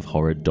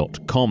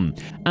evolutionofhorror.com.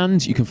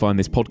 And you can find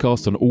this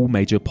podcast on all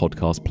major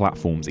podcast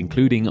platforms,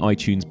 including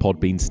iTunes,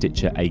 Podbean,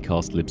 Stitcher,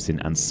 Acast, Libsyn,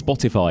 and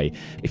Spotify.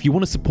 If you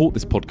want to support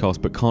this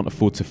podcast but can't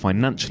afford to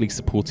financially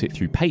support it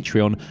through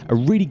Patreon, a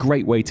really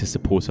great way to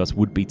support us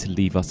would be to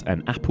leave us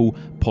an Apple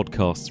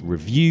Podcasts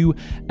review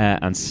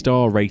and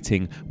star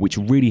rating, which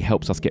really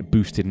helps us get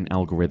boosted in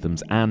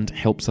algorithms and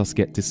helps us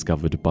get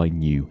discovered by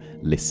new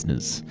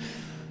listeners.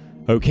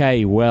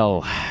 Okay,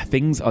 well,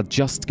 things are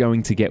just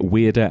going to get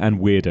weirder and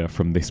weirder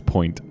from this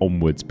point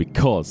onwards,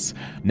 because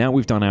now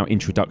we've done our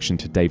introduction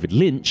to David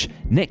Lynch,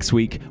 next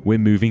week we're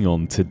moving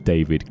on to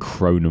David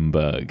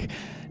Cronenberg.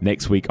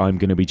 Next week I'm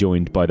going to be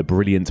joined by the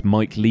brilliant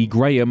Mike Lee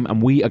Graham,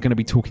 and we are going to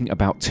be talking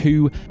about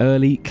two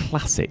early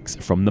classics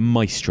from the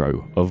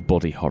maestro of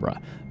body horror,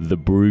 The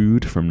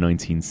Brood from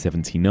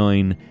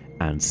 1979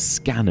 and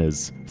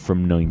Scanners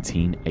from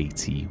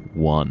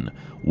 1981.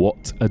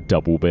 What a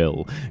double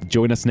bill.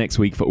 Join us next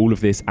week for all of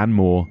this and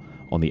more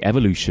on the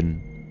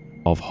Evolution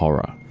of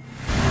Horror.